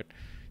from that.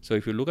 So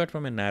if you look at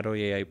from a narrow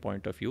AI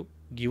point of view,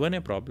 given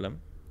a problem,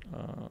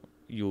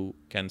 you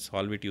can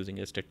solve it using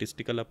a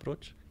statistical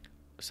approach.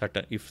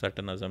 If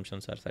certain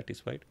assumptions are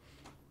satisfied,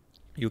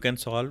 you can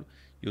solve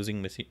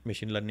using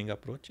machine learning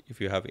approach if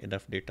you have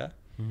enough data.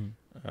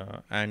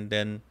 And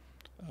then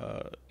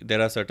there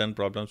are certain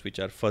problems which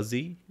are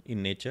fuzzy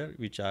in nature,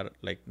 which are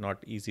like not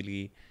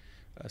easily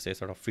say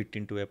sort of fit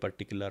into a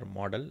particular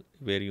model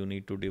where you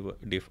need to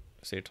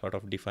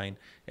define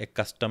a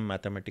custom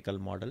mathematical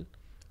model.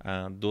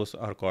 Those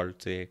are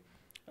called say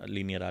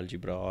linear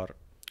algebra or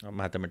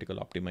mathematical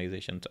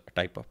optimization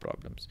type of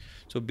problems.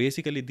 So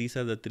basically these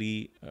are the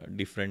 3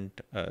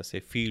 different say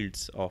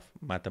fields of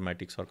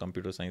mathematics or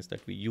computer science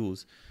that we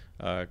use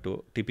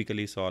to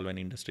typically solve an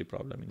industry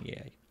problem in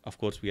AI. Of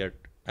course we are,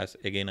 as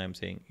again I'm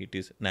saying, it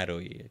is narrow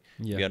AI.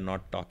 We are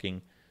not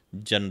talking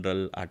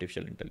general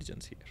artificial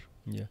intelligence here.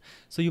 Yeah.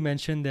 So you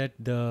mentioned that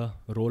the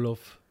role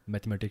of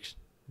mathematics,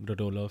 the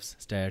role of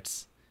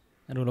stats,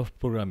 and role of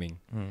programming.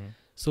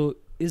 So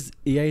is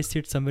AI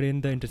sit somewhere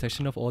in the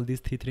intersection of all these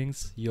 3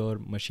 things? Your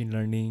machine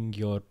learning,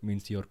 your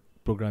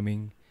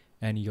programming,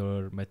 and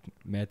your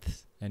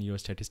maths and your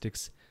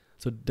statistics.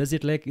 So does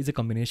it is a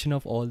combination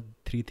of all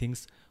 3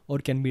 things, or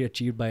can be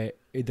achieved by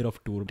either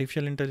of 2?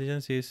 Artificial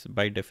intelligence is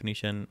by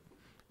definition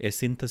a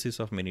synthesis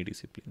of many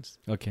disciplines.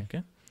 Okay.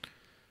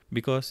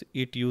 Because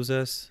it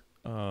uses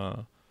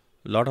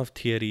lot of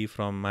theory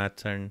from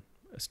maths and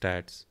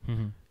stats.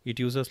 It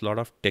uses a lot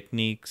of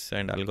techniques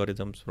and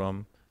algorithms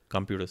from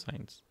computer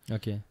science.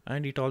 Okay.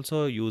 And it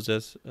also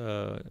uses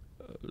a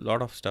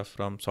lot of stuff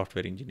from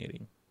software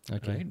engineering.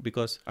 Okay. Right?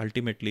 Because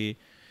ultimately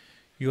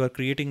you are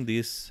creating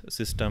these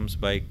systems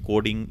by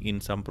coding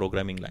in some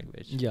programming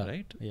language.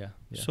 Right? Yeah.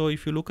 So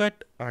if you look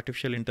at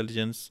artificial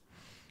intelligence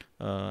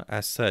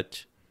as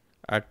such,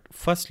 At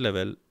first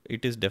level,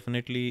 it is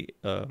definitely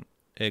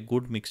a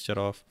good mixture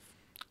of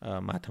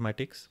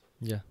mathematics,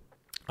 Yeah.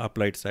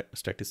 applied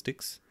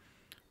statistics,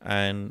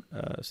 and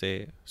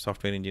say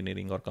software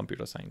engineering or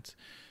computer science.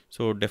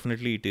 So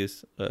definitely it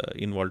is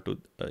involved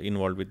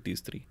with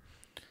these three.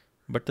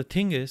 But the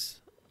thing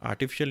is,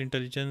 artificial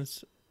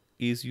intelligence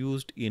is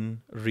used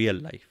in real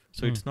life.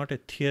 So it's not a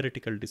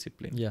theoretical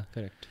discipline. Yeah,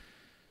 correct.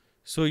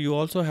 So you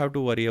also have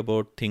to worry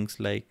about things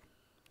like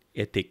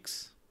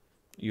ethics.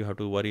 You have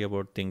to worry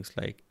about things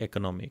like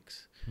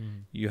economics.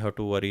 You have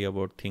to worry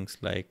about things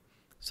like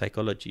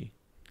psychology.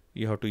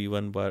 You have to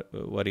even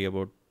worry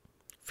about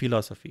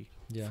philosophy.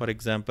 Yeah. For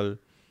example,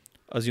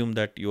 assume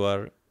that you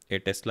are a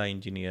Tesla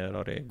engineer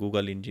or a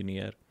Google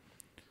engineer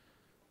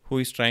who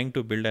is trying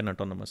to build an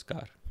autonomous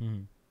car.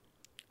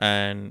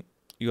 And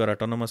your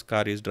autonomous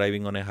car is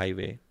driving on a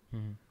highway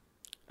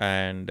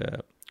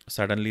and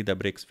suddenly the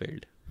brakes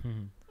failed.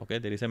 Okay,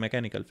 there is a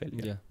mechanical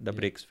failure. Yeah. The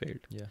brakes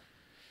failed. Yeah.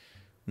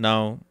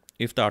 Now,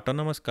 if the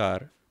autonomous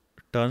car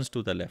turns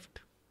to the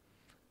left,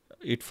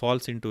 it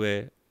falls into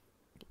a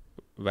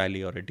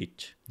valley or a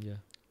ditch Yeah.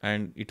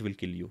 and it will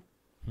kill you.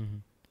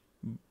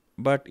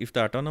 But if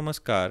the autonomous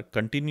car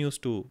continues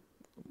to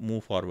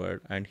move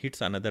forward and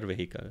hits another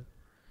vehicle,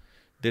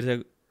 there is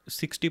a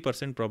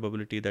 60%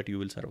 probability that you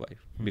will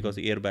survive because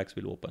the airbags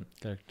will open.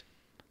 Correct.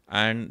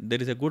 And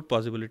there is a good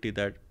possibility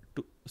that,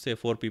 say,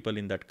 4 people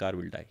in that car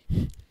will die.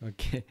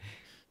 Okay.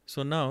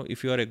 So now,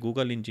 if you are a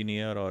Google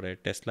engineer or a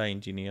Tesla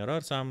engineer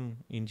or some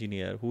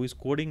engineer who is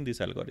coding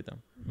this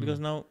algorithm, because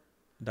now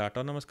the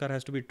autonomous car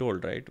has to be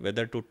told, right,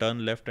 whether to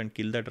turn left and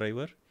kill the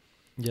driver,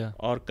 Yeah.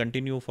 or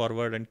continue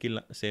forward and kill,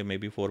 say,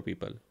 maybe 4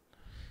 people.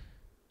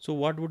 So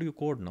what would you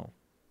code now?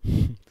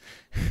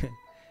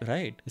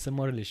 Right? It's a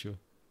moral issue.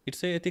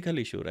 It's a ethical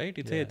issue, right?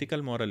 It's a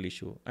ethical moral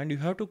issue. And you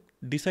have to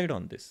decide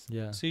on this.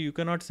 Yeah. So you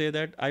cannot say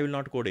that I will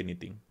not code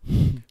anything.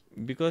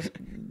 Because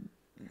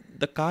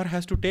the car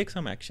has to take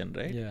some action,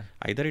 right? Yeah.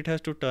 Either it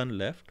has to turn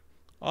left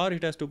or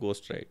it has to go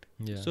straight.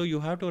 Yeah. So you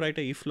have to write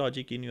a if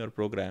logic in your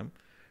program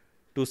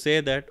to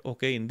say that,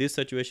 okay, in this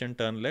situation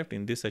turn left,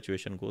 in this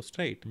situation go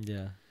straight.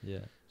 Yeah.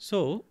 Yeah.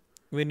 So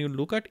when you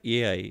look at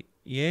AI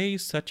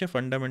is such a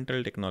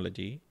fundamental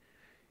technology.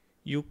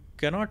 You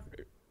cannot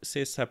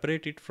say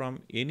separate it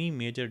from any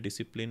major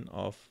discipline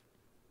of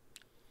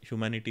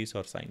humanities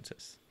or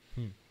sciences.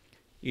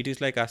 It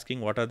is like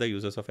asking what are the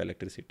uses of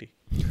electricity,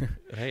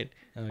 right?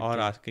 Okay. Or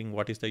asking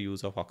what is the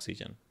use of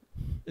oxygen.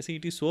 See,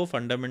 it is so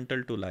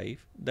fundamental to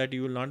life that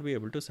you will not be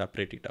able to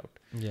separate it out.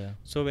 Yeah.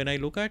 So when I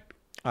look at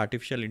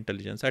artificial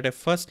intelligence at a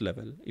first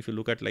level, if you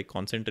look at like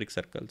concentric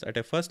circles, at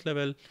a first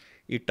level,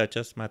 it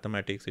touches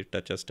mathematics, it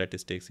touches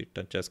statistics, it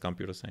touches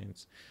computer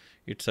science,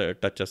 it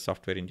touches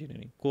software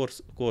engineering,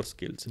 core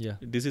skills. Yeah.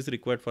 This is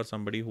required for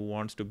somebody who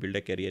wants to build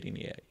a career in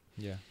AI.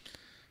 Yeah.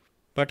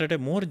 But at a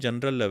more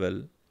general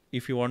level,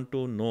 if you want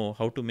to know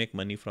how to make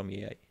money from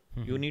AI,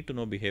 you need to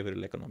know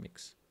behavioral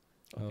economics.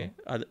 Okay,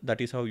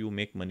 that is how you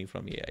make money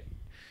from AI.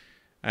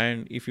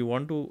 And if you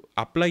want to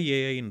apply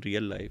AI in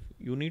real life,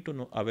 you need to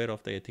know aware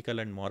of the ethical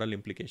and moral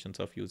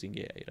implications of using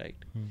AI, right?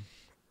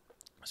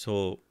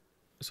 So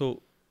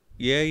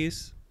AI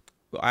is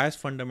as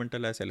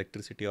fundamental as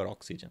electricity or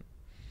oxygen.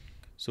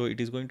 So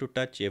it is going to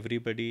touch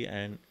everybody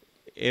and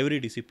every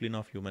discipline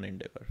of human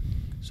endeavor.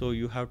 So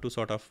you have to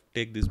sort of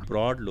take this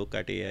broad look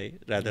at AI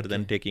rather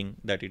than taking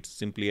that it's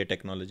simply a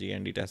technology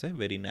and it has a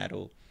very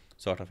narrow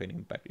sort of an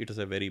impact. It has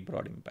a very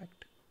broad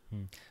impact.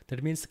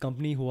 That means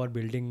company who are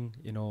building,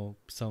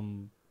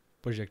 some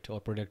project or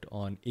product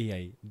on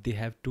AI, they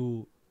have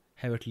to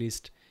have at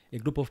least a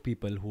group of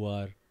people who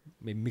are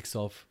a mix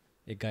of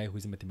a guy who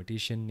is a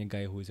mathematician, a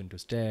guy who is into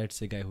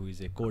stats, a guy who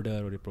is a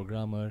coder or a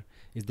programmer.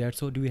 Is that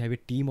so? Do we have a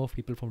team of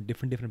people from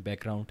different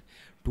background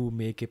to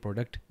make a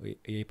product,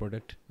 AI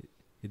product?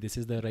 This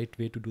is the right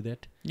way to do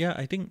that? Yeah,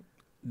 I think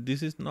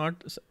this is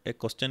not a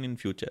question in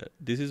future.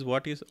 This is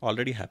what is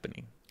already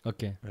happening.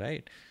 Okay.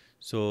 Right.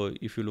 So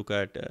if you look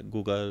at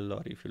Google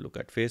or if you look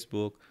at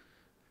Facebook,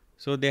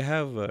 so they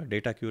have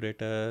data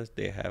curators,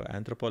 they have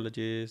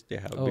anthropologists, they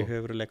have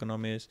behavioral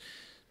economists.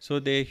 So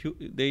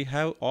they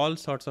have all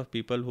sorts of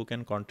people who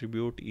can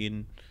contribute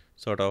in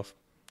sort of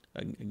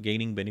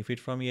gaining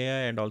benefit from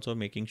AI and also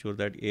making sure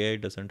that AI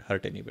doesn't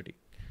hurt anybody.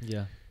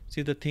 Yeah.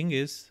 See, the thing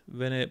is,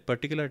 when a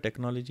particular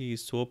technology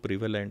is so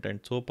prevalent and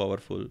so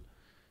powerful,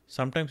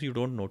 sometimes you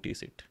don't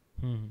notice it.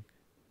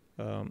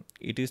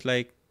 It is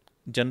like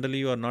generally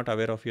you are not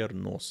aware of your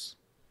nose.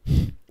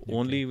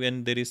 Only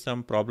when there is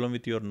some problem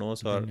with your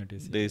nose or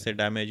there is a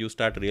damage, you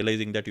start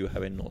realizing that you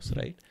have a nose,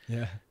 right?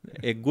 Yeah.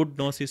 A good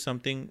nose is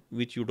something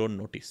which you don't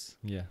notice.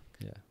 Yeah.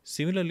 Yeah.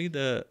 Similarly,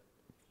 the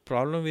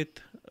problem with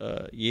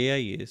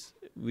AI is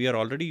we are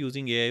already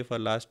using AI for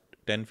last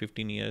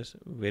 10-15 years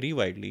very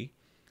widely.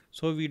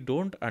 So we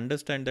don't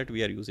understand that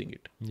we are using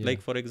it. Yeah. Like,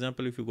 for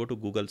example, if you go to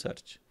Google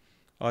search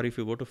or if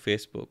you go to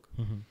Facebook,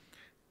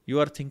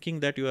 you are thinking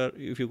that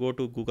if you go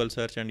to Google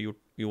search and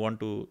you want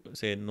to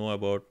know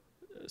about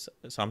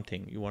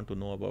something, you want to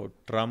know about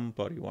Trump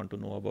or you want to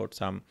know about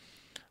some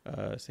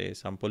say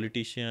some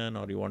politician,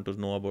 or you want to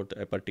know about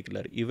a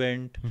particular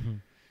event. Mm-hmm.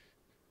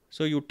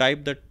 So you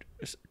type that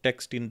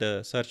text in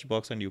the search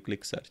box and you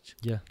click search.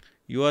 Yeah.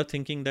 You are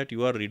thinking that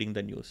you are reading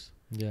the news.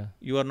 Yeah.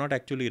 You are not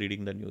actually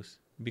reading the news,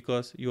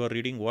 because you are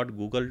reading what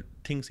Google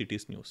thinks it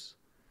is news,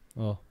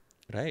 Oh.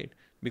 right?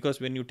 Because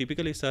when you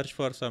typically search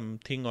for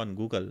something on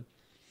Google,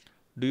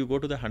 do you go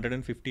to the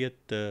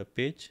 150th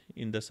page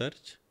in the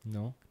search?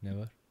 No,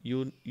 never.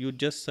 You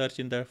just search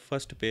in the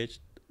first page,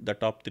 the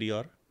top 3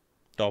 or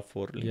top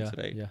 4 links,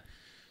 Yeah. right? Yeah.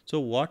 So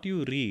what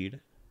you read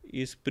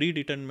is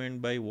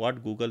predetermined by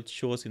what Google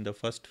shows in the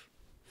first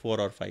 4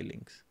 or 5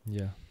 links.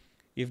 Yeah.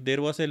 If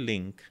there was a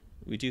link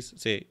which is,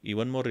 say,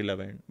 even more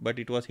relevant, but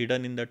it was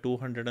hidden in the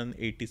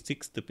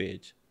 286th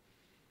page,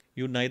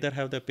 you neither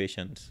have the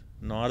patience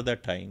nor the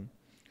time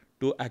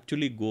to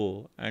actually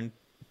go and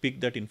pick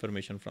that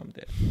information from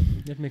there.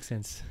 That makes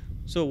sense.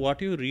 So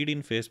what you read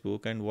in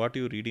Facebook and what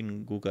you read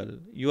in Google,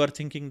 you are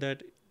thinking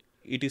that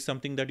it is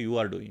something that you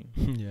are doing.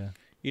 Yeah.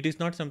 It is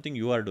not something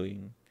you are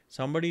doing.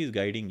 Somebody is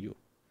guiding you.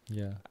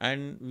 Yeah.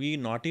 And we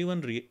don't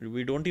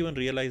even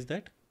realize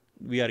that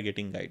we are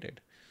getting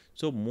guided.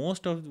 So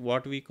most of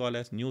what we call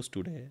as news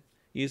today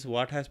is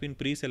what has been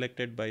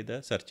pre-selected by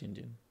the search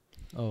engine.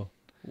 Oh.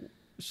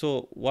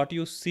 So what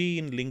you see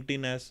in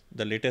LinkedIn as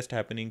the latest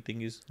happening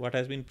thing is what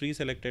has been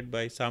pre-selected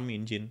by some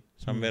engine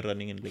somewhere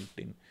running in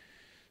LinkedIn.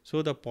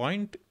 So the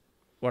point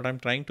what I'm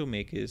trying to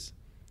make is,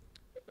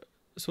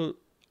 so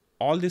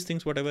all these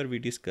things whatever we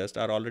discussed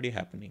are already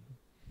happening.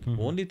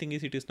 Only thing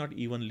is it is not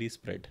evenly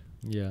spread.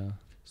 Yeah.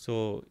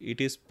 So it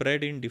is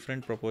spread in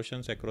different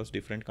proportions across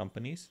different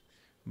companies,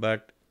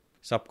 but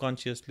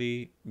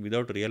subconsciously,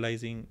 without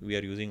realizing, we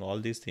are using all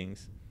these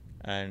things.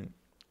 And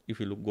if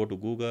you go to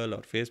Google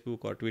or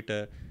Facebook or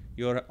Twitter,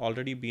 you are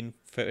already been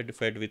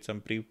fed with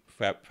some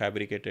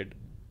fabricated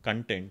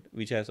content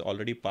which has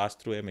already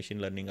passed through a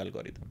machine learning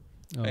algorithm,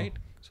 right?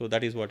 So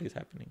that is what is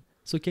happening.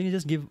 So can you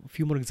just give a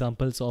few more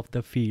examples of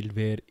the field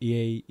where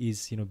AI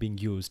is, being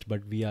used,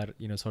 but we are,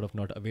 sort of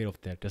not aware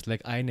of that? Just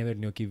like I never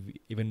knew,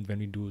 even when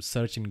we do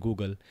search in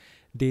Google,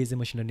 there is a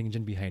machine learning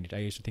engine behind it. I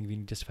used to think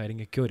we're just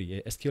firing a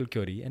query, a SQL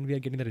query, and we are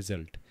getting the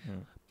result.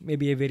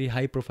 Maybe a very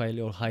high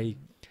profile or high,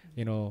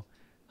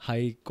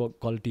 high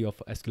quality of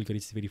SQL query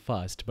is very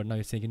fast. But now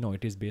you're saying, no,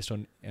 it is based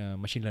on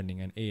machine learning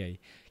and AI.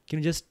 Can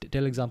you just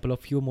tell example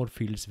of few more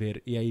fields where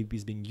AI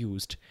is being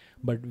used,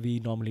 but we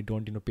normally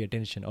don't, pay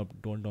attention or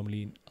don't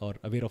normally or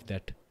aware of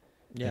that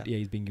AI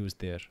is being used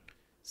there?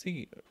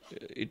 See,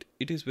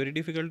 it is very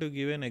difficult to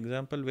give an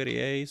example where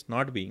AI is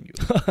not being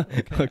used.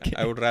 Okay.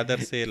 I would rather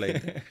say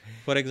like that.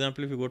 For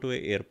example, if you go to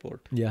an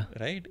airport,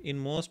 right? In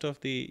most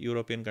of the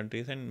European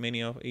countries and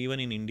many of,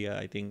 even in India,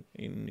 I think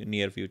in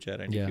near future,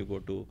 and if you go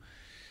to,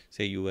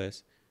 say,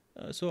 US,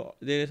 so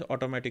there is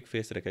automatic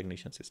face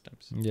recognition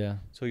systems. Yeah.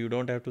 So you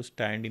don't have to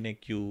stand in a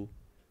queue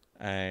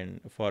and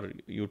for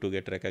you to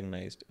get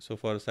recognized. So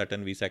for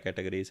certain visa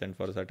categories and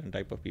for certain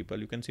type of people,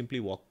 you can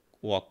simply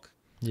walk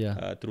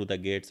through the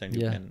gates and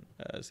you can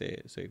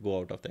say go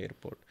out of the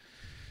airport.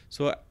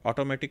 So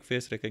automatic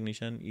face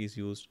recognition is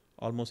used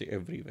almost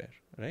everywhere,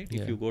 right?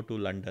 If you go to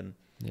London,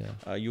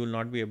 you will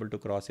not be able to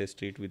cross a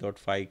street without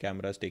 5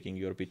 cameras taking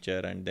your picture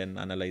and then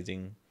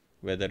analyzing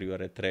whether you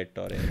are a threat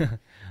or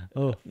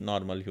a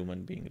normal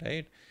human being,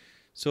 right?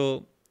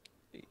 So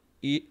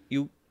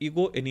you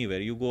go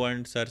anywhere, you go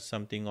and search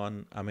something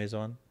on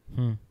Amazon,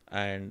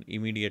 and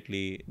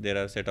immediately there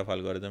are a set of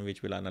algorithms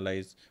which will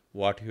analyze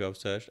what you have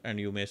searched, and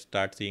you may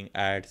start seeing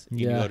ads in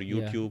your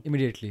YouTube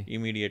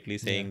immediately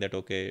saying that,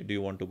 okay, do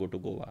you want to go to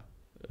Goa,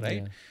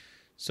 right?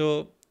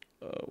 So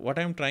what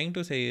I'm trying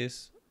to say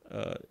is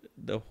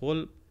the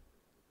whole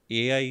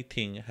AI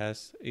thing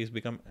is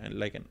become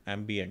like an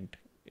ambient.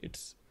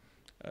 It's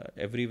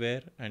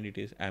everywhere and it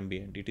is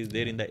ambient. It is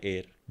there in the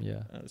air.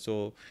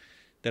 So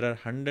there are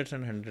hundreds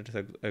and hundreds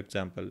of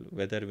examples,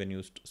 whether when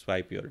you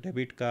swipe your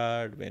debit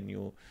card, when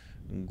you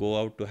go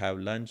out to have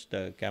lunch,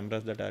 the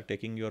cameras that are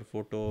taking your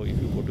photo.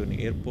 If you go to an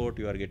airport,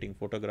 you are getting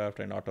photographed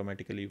and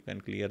automatically you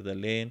can clear the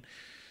lane.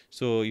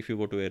 So if you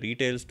go to a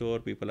retail store,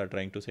 people are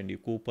trying to send you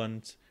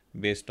coupons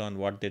based on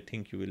what they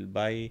think you will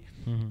buy.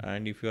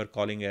 And if you are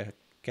calling a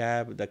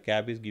cab, the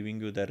cab is giving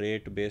you the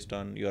rate based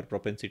on your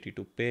propensity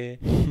to pay.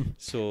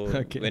 So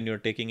when you're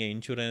taking an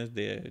insurance,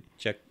 they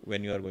check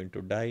when you are going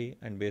to die,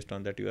 and based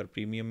on that your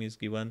premium is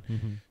given.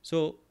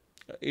 So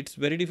it's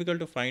very difficult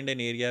to find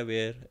an area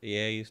where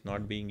AI is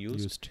not being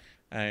used.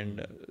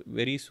 And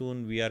very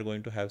soon we are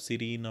going to have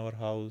Siri in our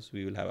house,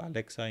 we will have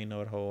Alexa in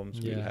our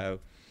homes, we will have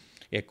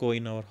Echo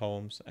in our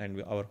homes,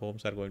 and our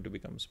homes are going to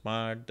become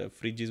smart. The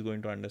fridge is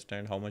going to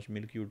understand how much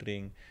milk you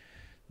drink.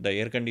 The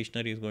air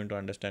conditioner is going to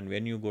understand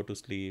when you go to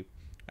sleep,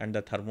 and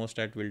the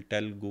thermostat will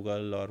tell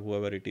Google or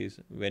whoever it is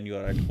when you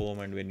are at home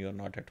and when you are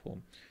not at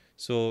home.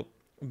 So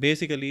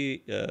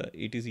basically,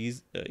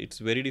 it's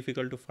very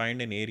difficult to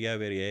find an area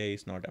where AI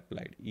is not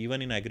applied.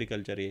 Even in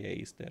agriculture, AI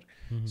is there.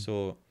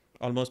 So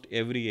almost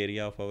every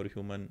area of our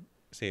human,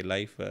 say,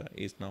 life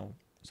is now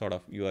sort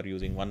of you are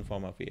using one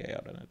form of AI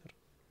or another,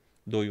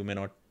 though you may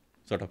not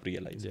sort of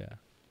realize.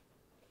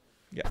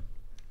 Yeah.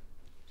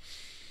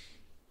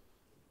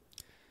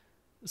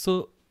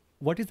 So,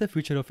 what is the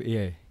future of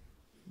AI?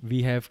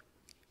 We have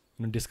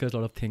discussed a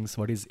lot of things.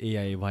 What is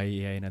AI? Why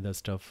AI and other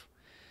stuff?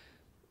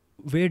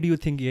 Where do you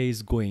think AI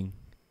is going?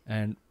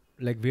 And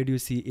like, where do you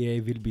see AI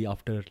will be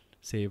after,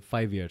 say,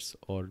 5 years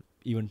or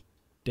even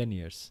 10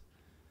 years?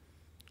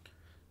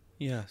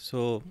 Yeah.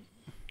 So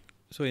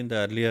in the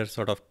earlier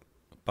sort of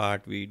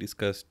part, we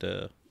discussed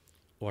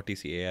what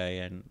is AI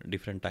and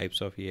different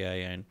types of AI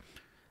and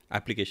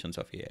applications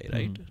of AI,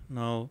 right? Mhm.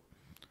 Now,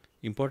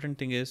 important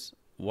thing is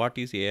what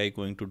is AI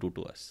going to do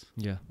to us,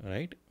 Yeah.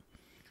 right?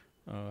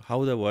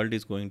 How the world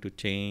is going to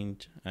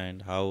change,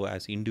 and how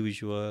as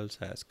individuals,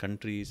 as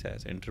countries,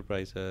 as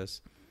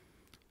enterprises,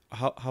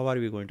 how are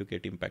we going to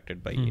get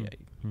impacted by Mhm. AI,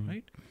 Mhm.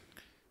 right?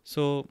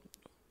 So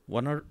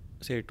one or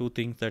say two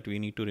things that we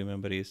need to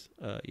remember is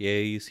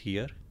AI is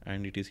here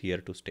and it is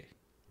here to stay.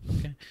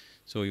 Okay,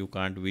 so you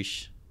can't wish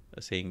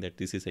saying that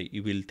this is a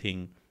evil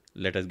thing,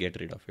 let us get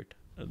rid of it.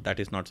 That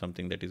is not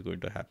something that is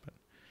going to happen.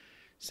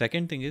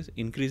 Second thing is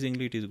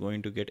increasingly it is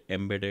going to get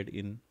embedded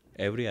in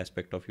every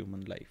aspect of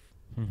human life.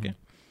 Mhm. Okay,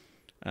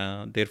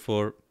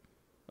 therefore,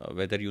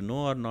 whether you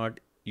know or not,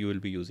 you will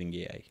be using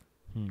AI.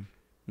 Mhm.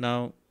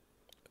 Now,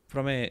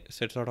 from a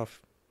set sort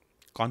of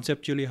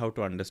conceptually how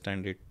to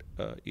understand it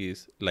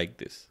is like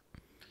this.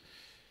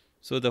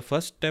 So the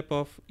first step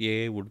of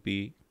AI would be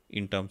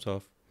in terms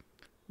of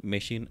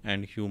machine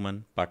and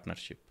human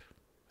partnership,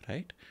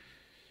 right?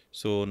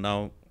 So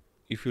now,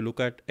 if you look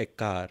at a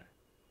car,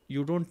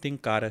 you don't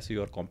think car as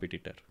your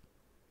competitor,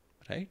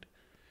 right?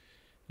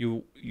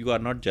 You are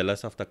not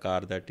jealous of the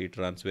car that it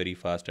runs very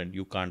fast and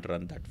you can't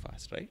run that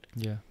fast, right?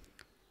 Yeah.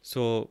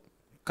 So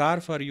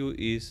car for you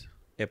is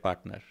a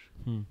partner.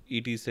 Hmm.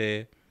 It is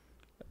a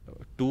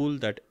tool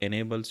that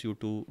enables you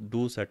to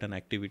do certain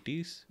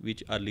activities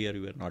which earlier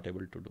you were not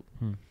able to do.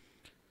 Hmm.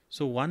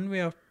 So one way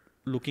of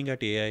looking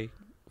at AI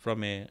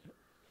from a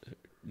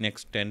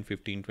next 10,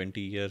 15,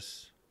 20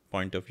 years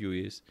point of view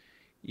is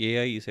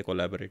AI is a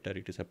collaborator,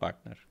 it is a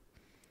partner.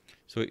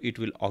 So it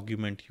will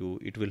augment you,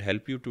 it will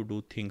help you to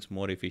do things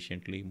more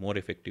efficiently, more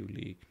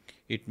effectively.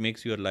 It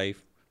makes your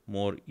life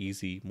more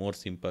easy, more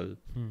simple,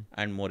 Hmm.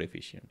 and more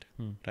efficient,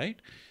 Hmm.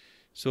 right?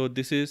 So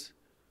this is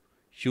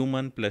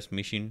human plus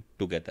machine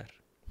together,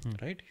 Hmm.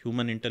 right?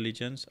 Human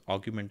intelligence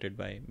augmented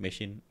by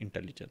machine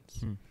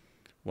intelligence. Hmm.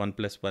 1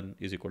 plus 1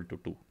 is equal to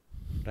 2,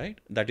 right?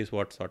 That is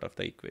what sort of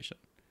the equation.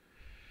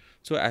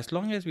 So as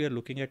long as we are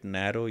looking at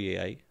narrow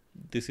AI,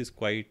 this is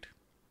quite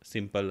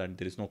simple and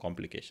there is no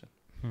complication.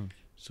 Hmm.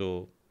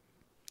 So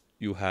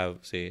you have,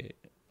 say,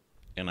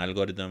 an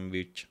algorithm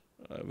which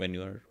when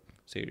you are,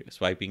 say,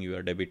 swiping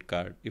your debit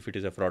card, if it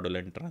is a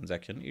fraudulent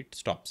transaction, it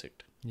stops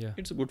it. Yeah.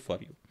 It's good for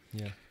you.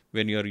 Yeah.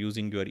 When you are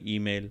using your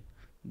email,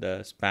 the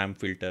spam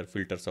filter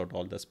filters out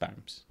all the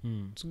spams.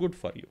 Hmm. It's good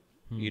for you.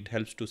 Hmm. It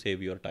helps to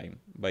save your time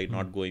by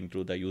not going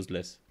through the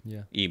useless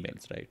Yeah.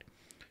 emails, right?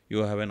 You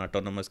have an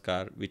autonomous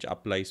car which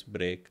applies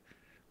brake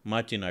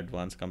much in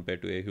advance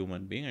compared to a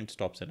human being and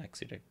stops an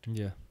accident,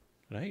 Yeah.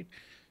 right?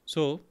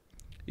 So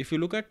if you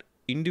look at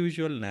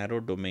individual narrow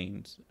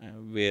domains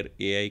where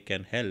AI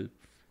can help,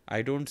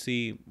 I don't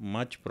see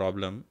much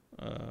problem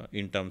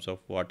in terms of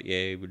what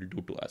AI will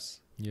do to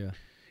us. Yeah.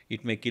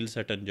 It may kill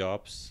certain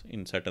jobs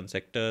in certain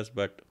sectors,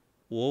 but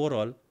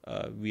overall,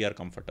 we are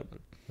comfortable.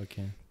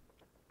 Okay.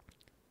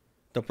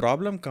 The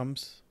problem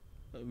comes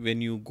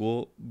when you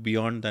go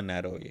beyond the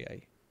narrow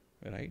AI,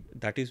 right?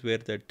 That is where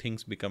the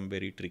things become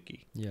very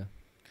tricky. Yeah.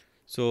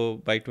 So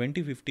by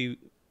 2050,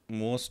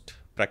 most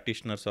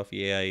practitioners of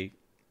AI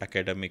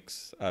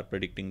academics are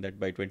predicting that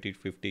by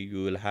 2050,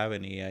 you will have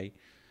an AI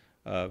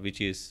which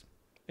is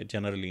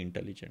generally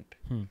intelligent.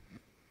 Hmm.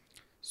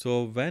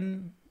 So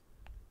when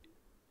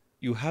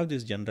you have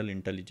this general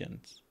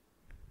intelligence,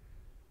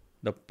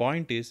 the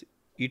point is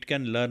it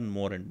can learn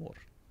more and more.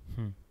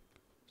 Hmm.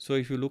 So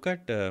if you look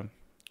at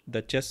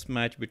the chess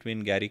match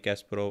between Gary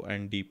Kasparov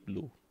and Deep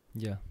Blue,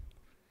 Yeah.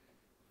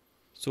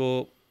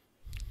 so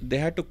they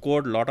had to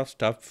code a lot of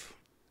stuff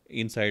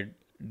inside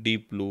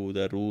Deep Blue,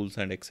 the rules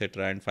and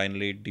etc., and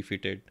finally it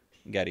defeated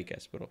Gary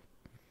Kasparov.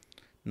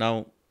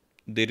 Now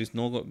there is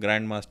no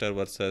grandmaster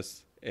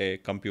versus a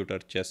computer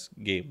chess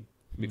game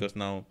because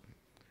now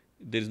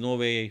there is no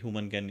way a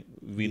human can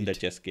win the Beat.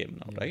 chess game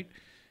now, Yeah. right?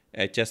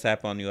 A chess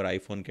app on your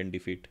iPhone can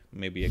defeat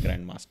maybe a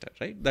grandmaster,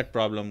 right? That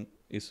problem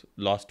is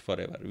lost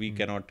forever. We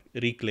cannot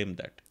reclaim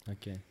that.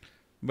 Okay.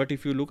 But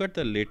if you look at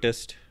the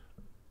latest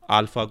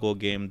AlphaGo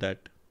game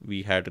that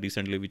we had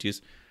recently, which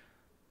is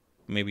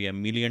maybe a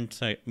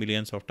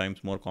millions of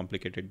times more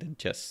complicated than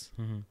chess.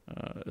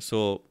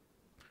 So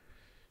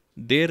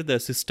there the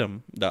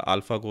system, the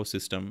AlphaGo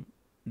system,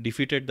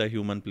 defeated the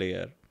human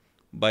player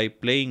by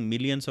playing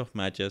millions of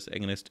matches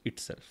against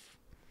itself.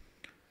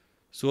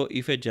 So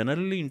if a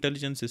generally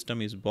intelligent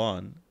system is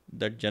born,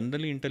 that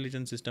generally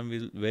intelligent system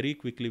will very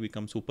quickly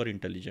become super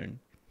intelligent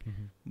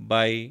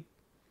by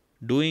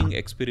doing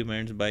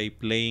experiments, by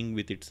playing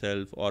with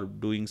itself or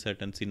doing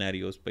certain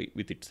scenarios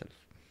with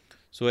itself.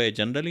 So a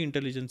generally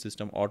intelligent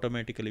system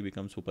automatically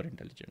becomes super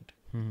intelligent.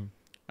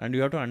 And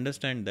you have to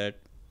understand that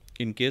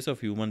in case of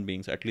human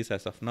beings, at least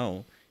as of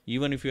now,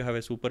 even if you have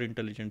a super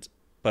intelligent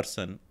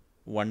person,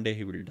 one day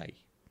he will die,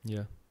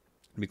 Yeah.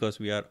 because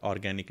we are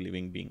organic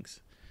living beings.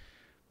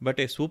 But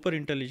a super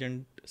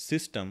intelligent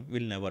system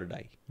will never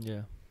die,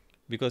 Yeah.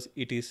 because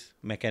it is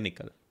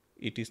mechanical.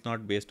 It is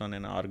not based on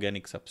an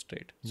organic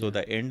substrate. So Yeah.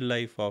 the end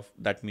life of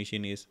that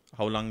machine is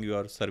how long you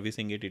are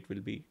servicing it. It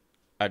will be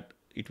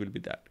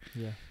that.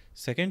 Yeah.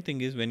 Second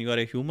thing is, when you are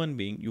a human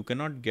being, you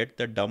cannot get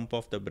the dump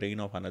of the brain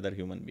of another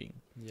human being.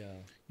 Yeah.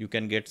 You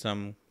can get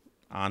some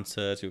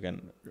answers, you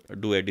can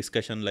do a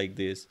discussion like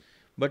this,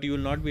 but you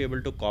will not be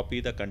able to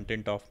copy the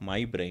content of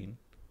my brain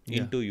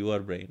Yeah. into your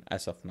brain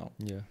as of now.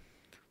 Yeah.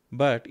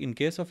 But in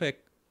case of a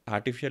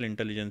artificial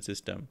intelligence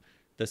system,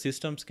 the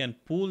systems can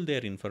pool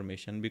their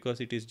information,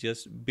 because it is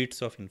just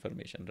bits of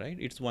information, right?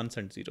 It's ones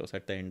and zeros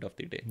at the end of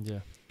the day.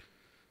 Yeah.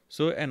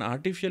 So an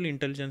artificial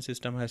intelligence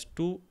system has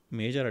two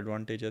major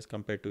advantages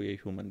compared to a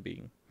human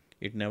being.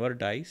 It never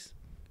dies,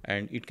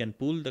 and it can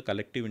pool the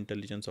collective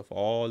intelligence of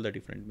all the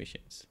different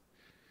machines.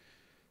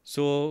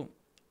 So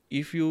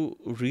if you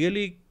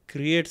really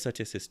create such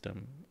a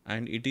system,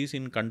 and it is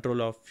in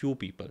control of few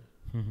people,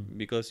 Mhm.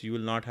 because you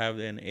will not have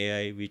an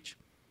AI which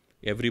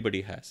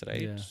everybody has,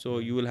 right? Yeah, So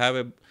yeah. you will have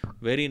a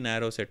very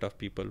narrow set of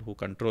people who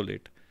control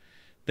it.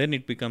 Then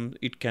it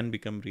can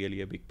become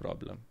really a big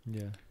problem.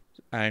 Yeah.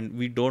 And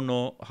we don't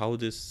know how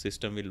this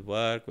system will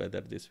work,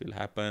 whether this will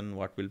happen,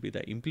 what will be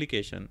the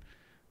implication.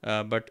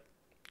 But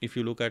if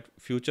you look at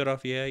future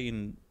of AI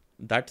in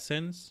that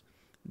sense,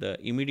 the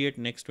immediate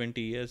next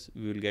 20 years,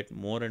 we will get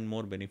more and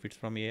more benefits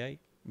from AI,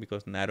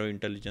 because narrow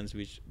intelligence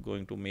which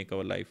going to make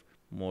our life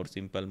more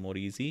simple, more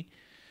easy.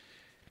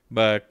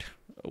 But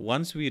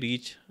once we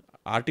reach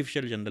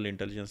artificial general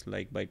intelligence,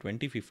 like by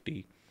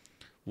 2050,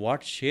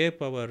 what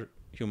shape our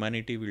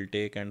humanity will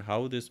take and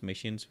how these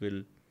machines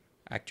will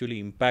actually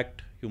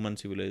impact human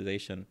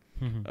civilization,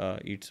 Mhm.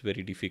 it's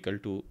very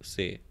difficult to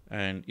say.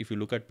 And if you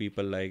look at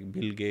people like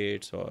Bill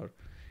Gates or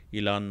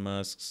Elon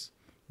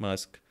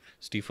Musk,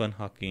 Stephen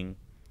Hawking,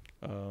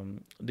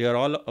 they are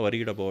all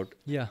worried about,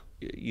 Yeah.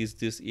 is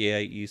this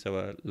AI is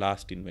our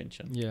last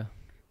invention? Yeah.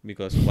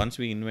 Because once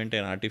we invent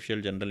an artificial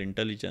general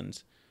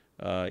intelligence,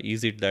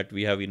 is it that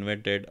we have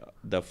invented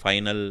the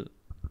final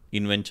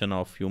invention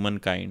of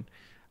humankind,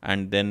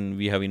 and then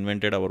we have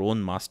invented our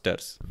own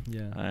masters,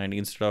 Yeah. and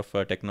instead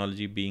of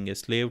technology being a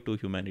slave to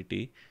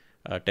humanity,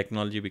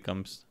 technology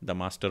becomes the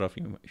master of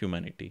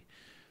humanity?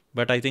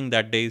 But I think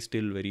that day is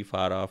still very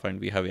far off, and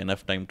we have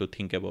enough time to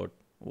think about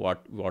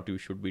what you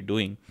should be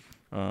doing.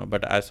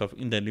 But as of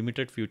in the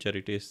limited future,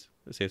 it is,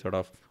 say, sort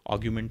of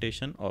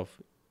augmentation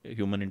of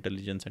human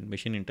intelligence and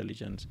machine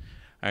intelligence.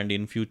 And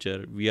in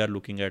future, we are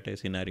looking at a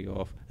scenario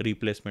of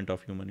replacement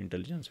of human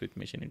intelligence with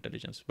machine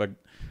intelligence. But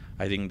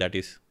I think that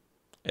is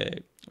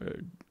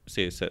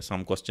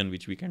some question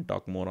which we can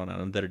talk more on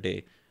another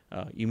day.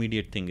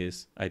 Immediate thing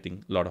is, I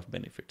think, a lot of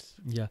benefits.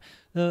 Yeah.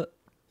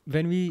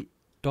 When we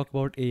talk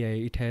about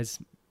AI, it has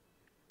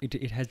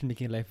been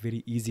making life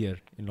very easier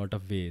in a lot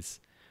of ways.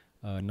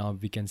 Now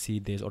we can see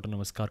there's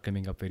autonomous car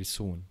coming up very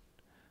soon.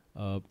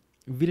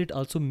 Will it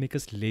also make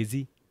us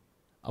lazy?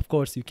 Of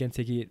course, you can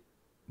say ki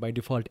by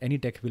default any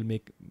tech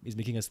is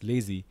making us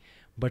lazy,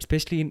 but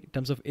especially in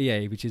terms of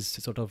AI, which is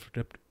sort of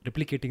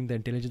replicating the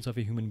intelligence of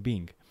a human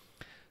being.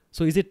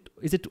 So is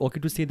it okay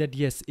to say that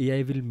yes,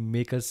 AI will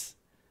make us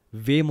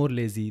way more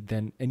lazy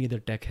than any other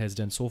tech has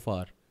done so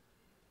far?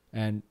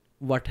 And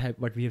what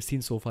we have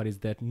seen so far is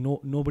that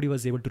nobody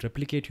was able to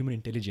replicate human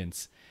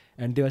intelligence,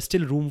 and there was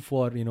still room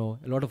for a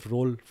lot of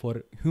role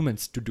for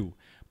humans to do.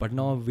 But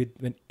now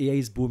when AI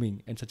is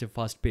booming at such a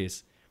fast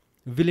pace,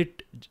 will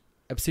it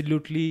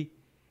absolutely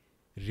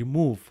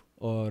remove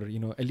or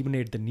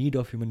eliminate the need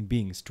of human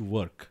beings to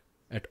work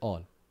at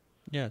all?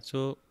 Yeah,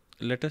 so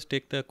let us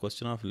take the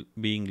question of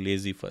being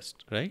lazy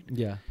first, right?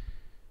 Yeah.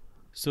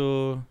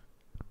 So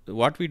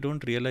what we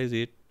don't realize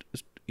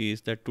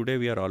is that today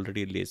we are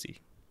already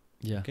lazy.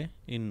 Yeah. Okay,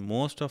 in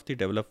most of the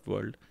developed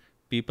world,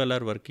 people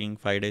are working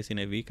 5 days in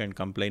a week and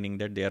complaining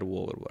that they are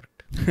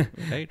overworked,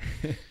 right?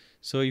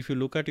 So if you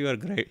look at your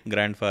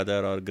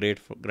grandfather or great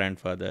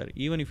grandfather,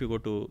 even if you go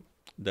to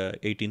the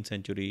 18th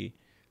century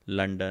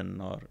London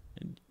or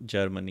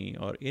Germany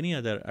or any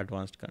other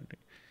advanced country,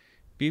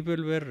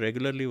 people were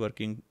regularly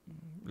working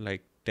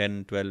like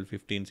 10, 12,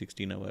 15,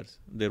 16 hours.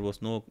 There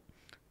was no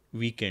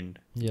weekend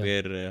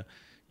where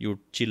you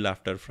chill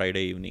after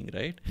Friday evening,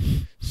 right?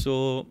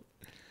 So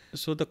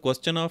the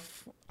question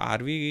of, are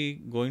we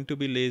going to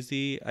be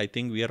lazy? I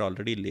think we are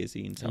already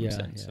lazy in some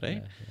sense,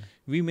 right? Yeah.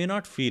 We may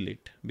not feel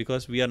it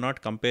because we are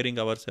not comparing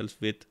ourselves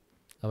with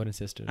our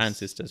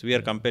ancestors. We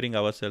are comparing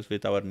ourselves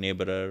with our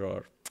neighbor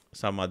or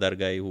some other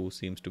guy who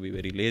seems to be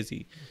very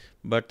lazy.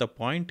 But the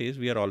point is,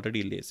 we are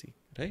already lazy,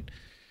 right?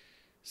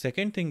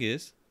 Second thing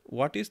is,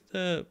 what is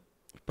the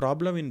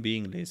problem in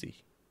being lazy?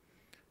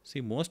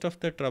 See, most of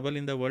the trouble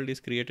in the world is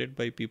created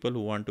by people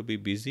who want to be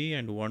busy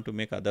and who want to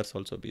make others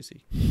also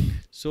busy.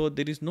 So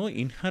there is no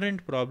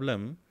inherent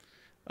problem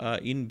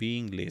in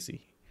being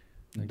lazy.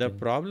 Okay. The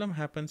problem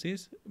happens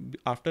is,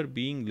 after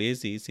being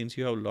lazy, since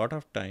you have a lot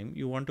of time,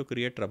 you want to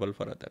create trouble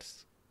for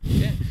others.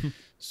 Okay?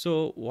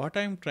 So what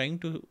I'm trying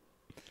to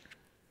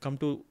come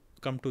to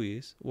come to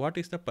is, what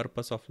is the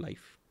purpose of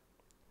life,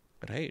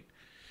 right?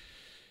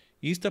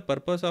 Is the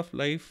purpose of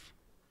life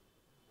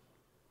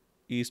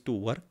is to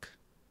work?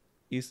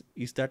 Is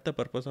that the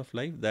purpose of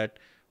life, that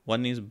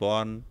one is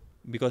born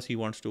because he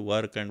wants to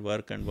work and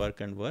work and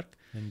work and work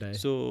And die.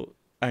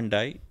 and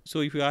die?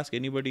 So if you ask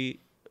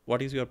anybody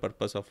what is your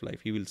purpose of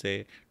life, he will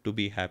say to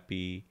be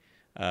happy,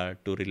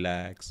 to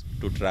relax,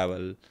 to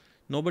travel.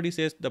 Nobody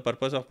says the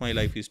purpose of my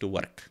life is to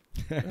work,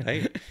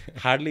 right?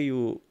 Hardly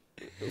you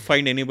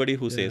find anybody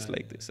who says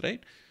like this,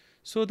 right?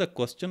 So the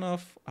question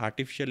of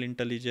artificial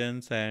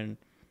intelligence and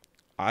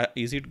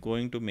is it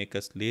going to make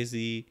us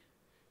lazy?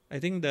 I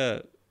think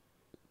the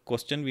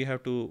question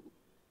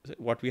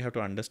what we have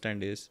to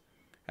understand is,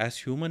 as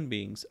human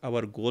beings,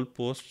 our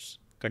goalposts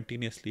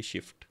continuously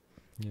shift.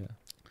 Yeah.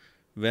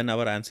 When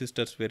our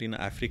ancestors were in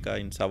Africa,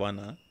 in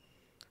savannah,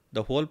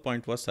 the whole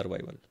point was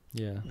survival,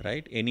 Yeah.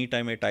 right?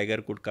 Anytime a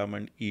tiger could come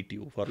and eat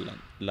you for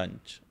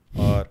lunch,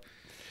 or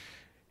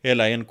a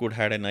lion could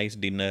had a nice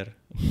dinner,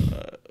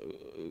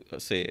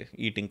 say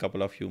eating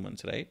couple of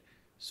humans, right?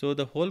 So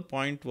the whole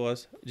point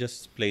was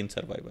just plain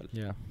survival.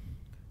 Yeah.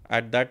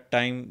 At that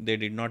time, they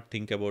did not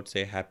think about,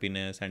 say,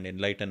 happiness and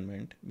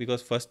enlightenment,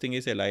 because first thing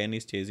is, a lion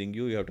is chasing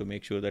you. You have to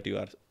make sure that you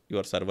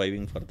are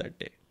surviving for that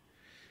day.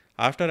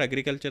 After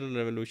agricultural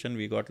revolution,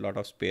 we got a lot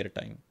of spare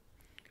time.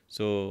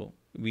 So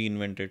we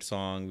invented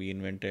song, we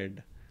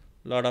invented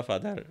a lot of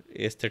other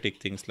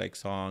aesthetic things like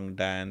song,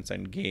 dance,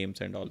 and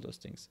games and all those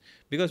things,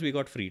 because we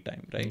got free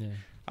time, right? Yeah.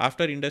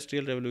 After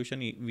industrial revolution,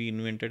 we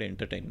invented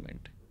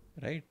entertainment,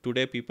 right?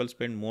 Today, people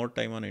spend more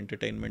time on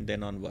entertainment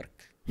than on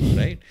work,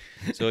 right?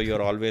 So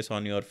you're always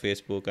on your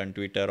Facebook and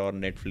Twitter or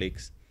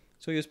Netflix.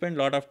 So you spend a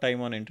lot of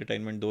time on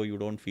entertainment, though you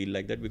don't feel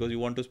like that, because you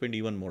want to spend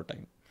even more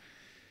time.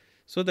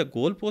 So the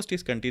goalpost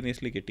is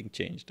continuously getting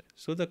changed.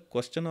 So the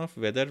question of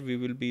whether we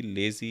will be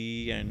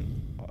lazy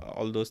and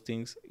all those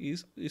things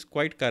is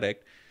quite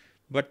correct.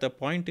 But the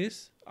point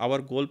is, our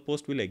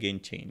goalpost will again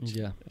change,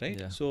 Yeah. right?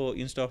 Yeah. So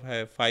instead of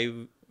a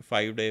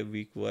five-day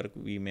week work,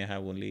 we may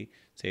have only,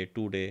 say,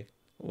 2-day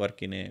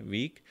work in a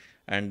week,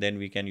 and then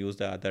we can use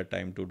the other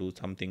time to do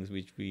some things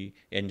which we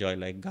enjoy,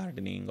 like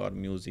gardening or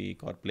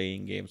music or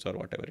playing games or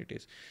whatever it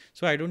is.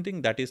 So I don't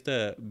think that is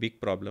the big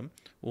problem.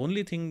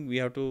 Only thing we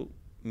have to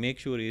make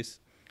sure is,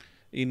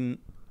 in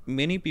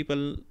many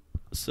people's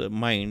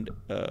mind,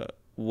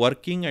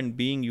 working and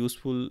being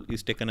useful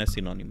is taken as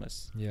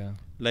synonymous. Yeah.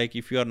 Like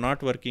if you are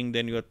not working,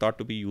 then you are thought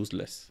to be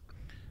useless.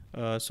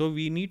 So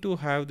we need to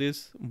have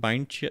this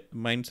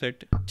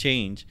mindset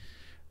change,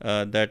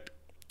 that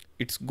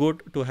it's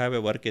good to have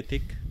a work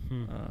ethic.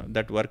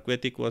 That work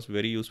ethic was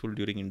very useful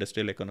during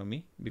industrial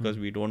economy, because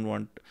we don't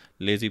want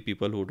lazy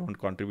people who don't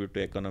contribute to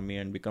economy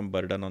and become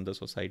burden on the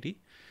society.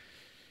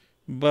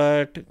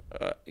 But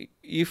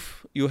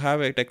if you have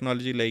a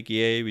technology like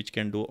AI which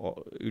can do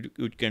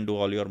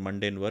all your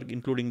mundane work,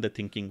 including the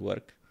thinking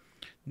work,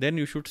 then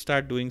you should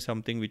start doing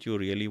something which you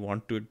really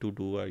want to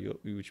do, or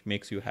which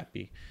makes you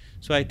happy.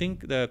 So I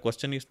think the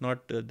question is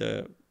not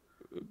the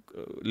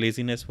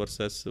laziness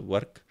versus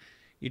work.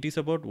 It is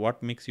about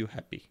what makes you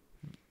happy.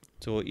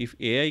 So if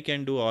AI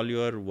can do all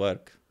your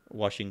work,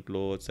 washing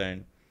clothes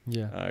and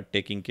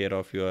taking care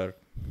of your,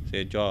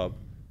 say, job,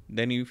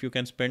 then if you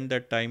can spend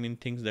that time in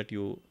things that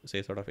you,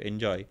 say, sort of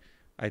enjoy,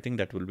 I think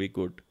that will be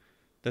good.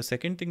 The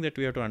second thing that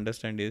we have to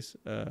understand is,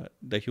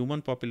 the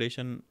human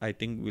population, I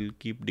think, will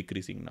keep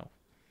decreasing now,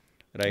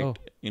 right? Oh.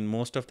 In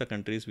most of the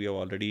countries, we are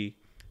already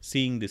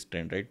seeing this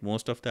trend, right?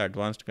 Most of the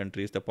advanced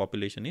countries, the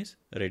population is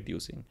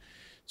reducing.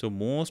 So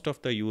most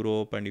of the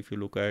Europe, and if you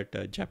look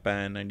at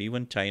Japan and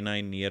even China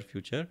in near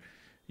future,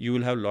 you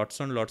will have lots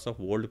and lots of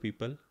old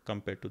people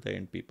compared to the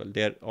young people.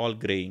 They are all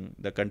graying.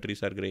 The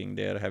countries are graying.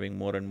 They are having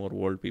more and more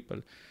old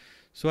people.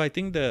 So I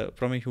think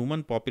from a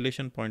human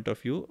population point of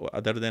view,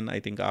 other than I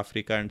think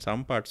Africa and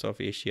some parts of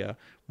Asia,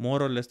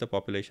 more or less the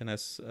population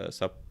has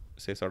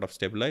sort of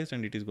stabilized,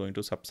 and it is going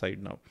to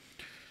subside now.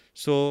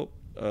 So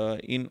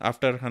in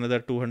after another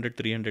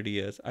 200-300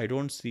 years, I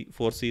don't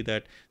foresee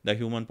that the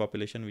human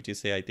population, which is,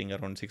 say, I think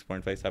around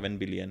 6.57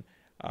 billion,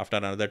 after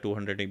another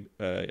 200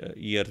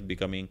 years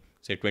becoming,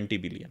 say, 20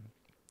 billion.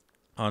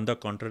 On the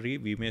contrary,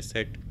 we may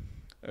set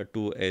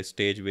to a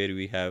stage where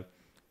we have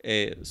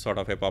a sort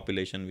of a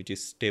population which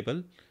is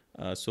stable,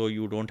 so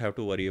you don't have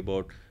to worry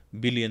about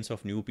billions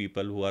of new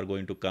people who are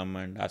going to come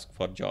and ask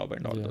for job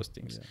and all those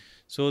things.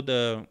 So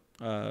the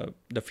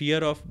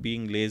fear of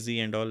being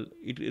lazy and all,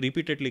 it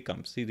repeatedly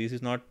comes. See, this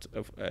is not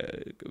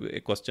a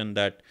question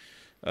that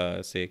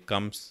say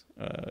comes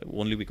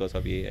only because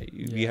of AI.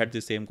 We had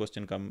the same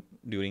question come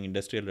during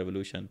Industrial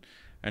Revolution,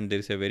 and there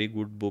is a very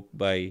good book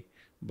by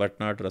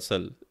Bertrand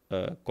Russell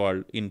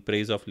called In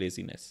Praise of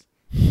Laziness.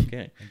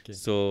 Okay.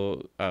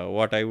 So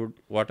what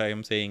I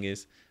am saying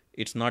is,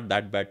 it's not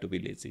that bad to be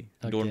lazy.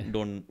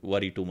 Don't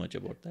worry too much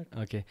about that.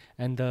 Okay.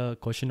 And the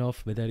question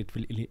of whether it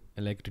will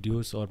like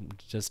reduce or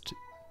just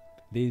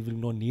there will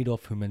no need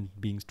of human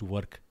beings to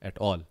work at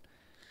all.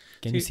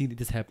 Can you see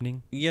this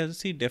happening? Yeah,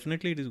 see,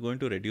 definitely it is going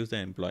to reduce the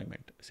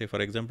employment. say for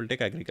example,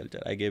 take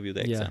agriculture. I gave you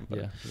the example.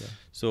 Yeah.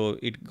 So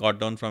it got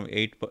down from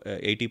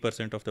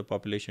 80% of the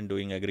population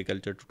doing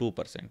agriculture to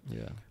 2%.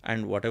 Yeah.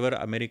 And whatever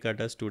America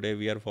does today,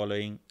 we are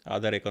following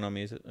other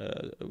economies,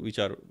 which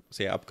are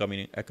say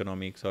upcoming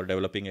economics or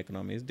developing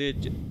economies. They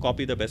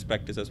copy the best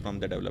practices from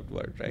the developed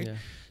world, right? Yeah.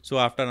 So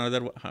after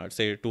another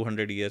say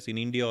 200 years, in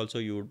India also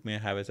you may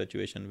have a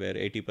situation where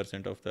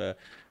 80% of the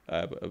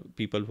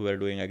people who are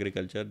doing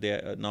agriculture, they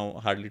are now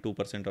hardly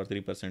 2% or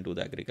 3% do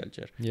the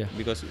agriculture. Yeah.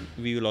 Because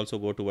we will also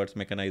go towards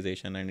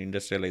mechanization and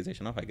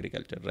industrialization of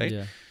agriculture, right?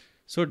 Yeah.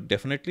 So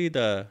definitely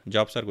the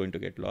jobs are going to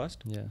get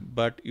lost, Yeah.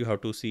 but you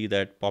have to see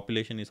that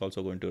population is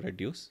also going to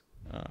reduce.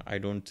 I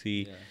don't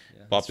see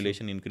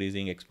population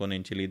increasing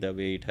exponentially the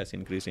way it has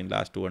increased in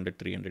last 200,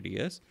 300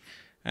 years.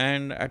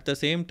 And at the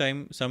same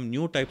time, some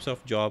new types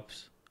of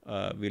jobs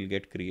will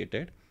get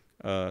created.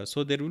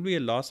 So there will be a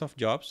loss of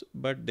jobs,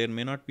 but there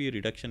may not be a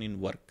reduction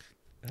in work,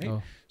 right?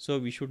 Oh. So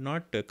we should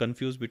not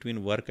confuse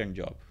between work and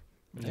job,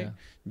 right? Yeah.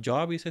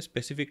 Job is a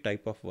specific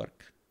type of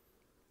work,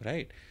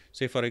 right?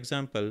 Say for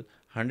example,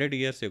 100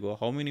 years ago,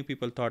 how many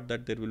people thought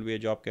that there will be a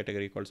job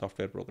category called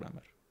software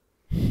programmer,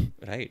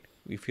 right?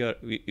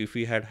 If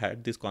we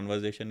had this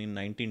conversation in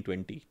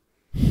 1920,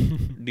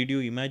 did you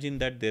imagine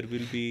that there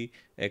will be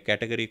a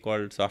category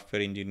called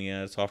software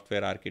engineer,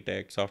 software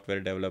architect, software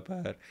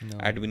developer,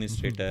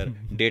 administrator,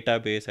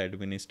 database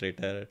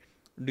administrator?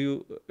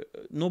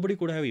 Nobody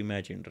could have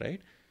imagined,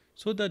 right?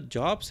 So the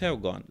jobs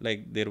have gone.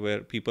 Like there were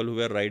people who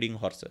were riding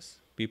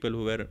horses, people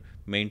who were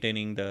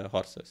maintaining the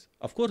horses.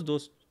 Of course,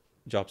 those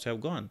jobs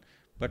have gone,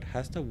 but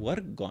has the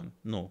work gone?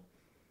 No.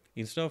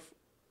 Instead of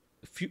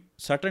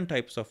certain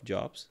types of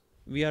jobs,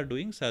 we are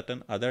doing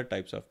certain other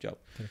types of job.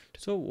 Correct.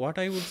 So what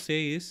I would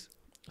say is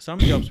some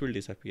jobs will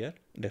disappear,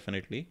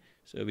 definitely,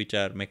 so which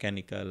are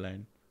mechanical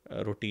and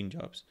routine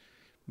jobs.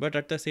 But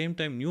at the same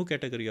time, new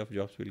category of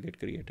jobs will get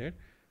created.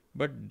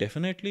 But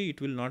definitely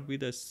it will not be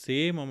the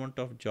same amount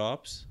of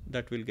jobs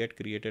that will get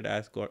created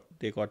as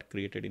they got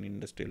created in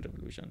Industrial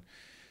Revolution.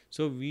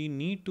 So we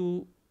need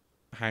to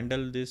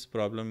handle this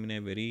problem in a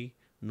very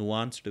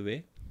nuanced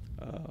way.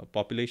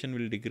 Population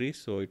will decrease,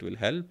 so it will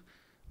help.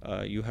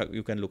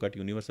 You can look at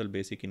universal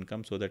basic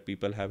income so that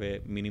people have a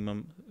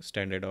minimum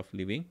standard of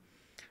living,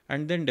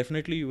 and then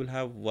definitely you will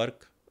have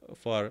work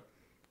for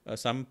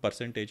some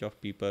percentage of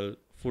people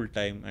full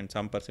time and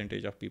some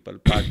percentage of people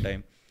part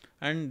time,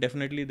 and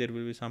definitely there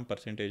will be some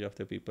percentage of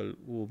the people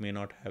who may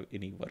not have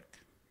any work,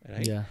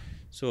 right? Yeah.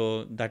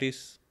 So that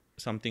is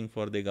something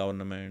for the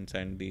governments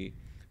and the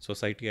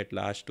society at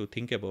large to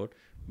think about.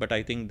 But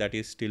I think that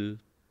is still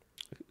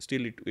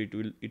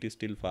it is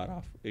still far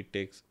off.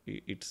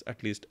 It's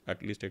at least a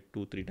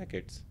 2-3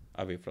 decades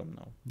away from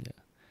now. Yeah.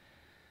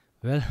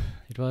 Well,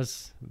 it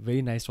was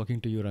very nice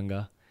talking to you,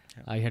 Ranga.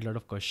 Yeah. I had a lot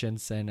of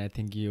questions, and I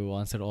think you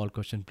answered all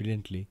questions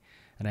brilliantly.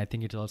 And I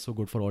think it's also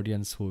good for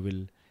audience who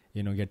will,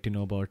 get to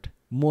know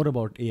more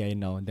about AI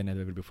now than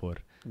ever before.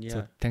 Yeah.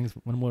 So thanks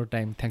one more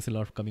time. Thanks a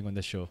lot for coming on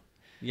the show.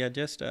 Yeah,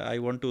 just I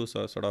want to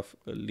sort of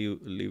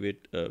leave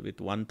it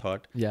with one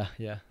thought. Yeah.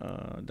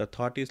 The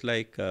thought is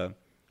like,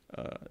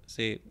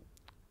 say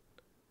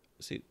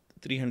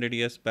 300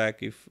 years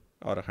back,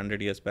 or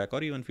 100 years back,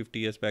 or even 50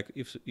 years back,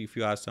 if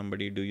you ask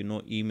somebody, do you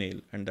know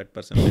email, and that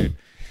person said,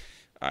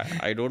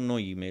 I don't know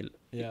email.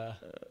 Yeah.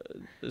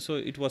 So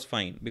it was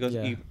fine because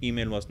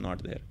email was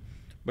not there.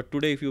 But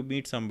today, if you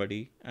meet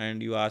somebody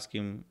and you ask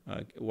him,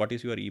 what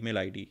is your email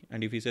ID?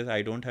 And if he says,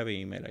 I don't have an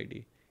email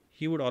ID,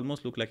 he would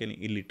almost look like an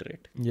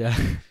illiterate. Yeah.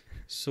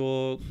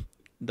 So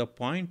the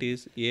point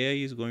is, AI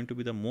is going to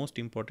be the most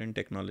important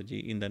technology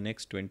in the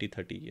next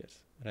 20-30 years,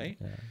 right?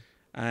 Yeah.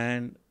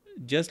 And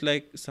just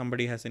like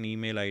somebody has an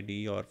email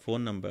ID or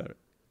phone number,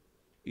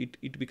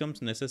 it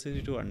becomes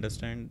necessary to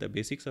understand the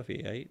basics of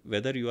AI,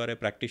 whether you are a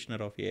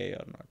practitioner of AI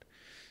or not.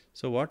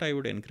 So what I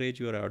would encourage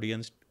your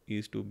audience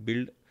is to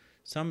build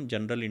some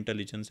general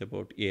intelligence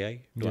about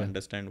AI to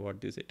understand what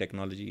this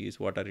technology is,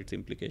 what are its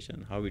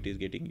implications, how it is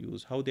getting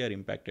used, how they are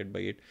impacted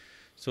by it,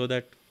 so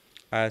that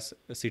as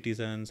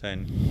citizens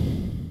and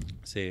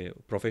say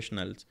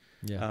professionals,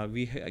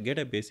 we get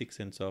a basic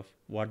sense of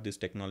what this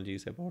technology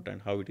is about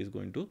and how it is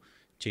going to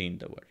change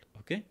the world.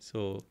 Okay,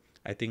 so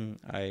I think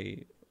I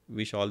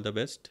wish all the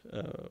best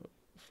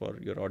for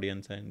your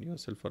audience and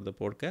yourself for the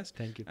podcast.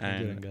 Thank you,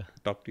 and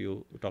talk to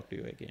you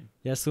again.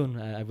 Yeah, soon.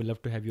 I would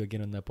love to have you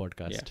again on the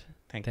podcast. Yeah.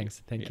 Thank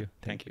you.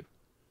 Thank you.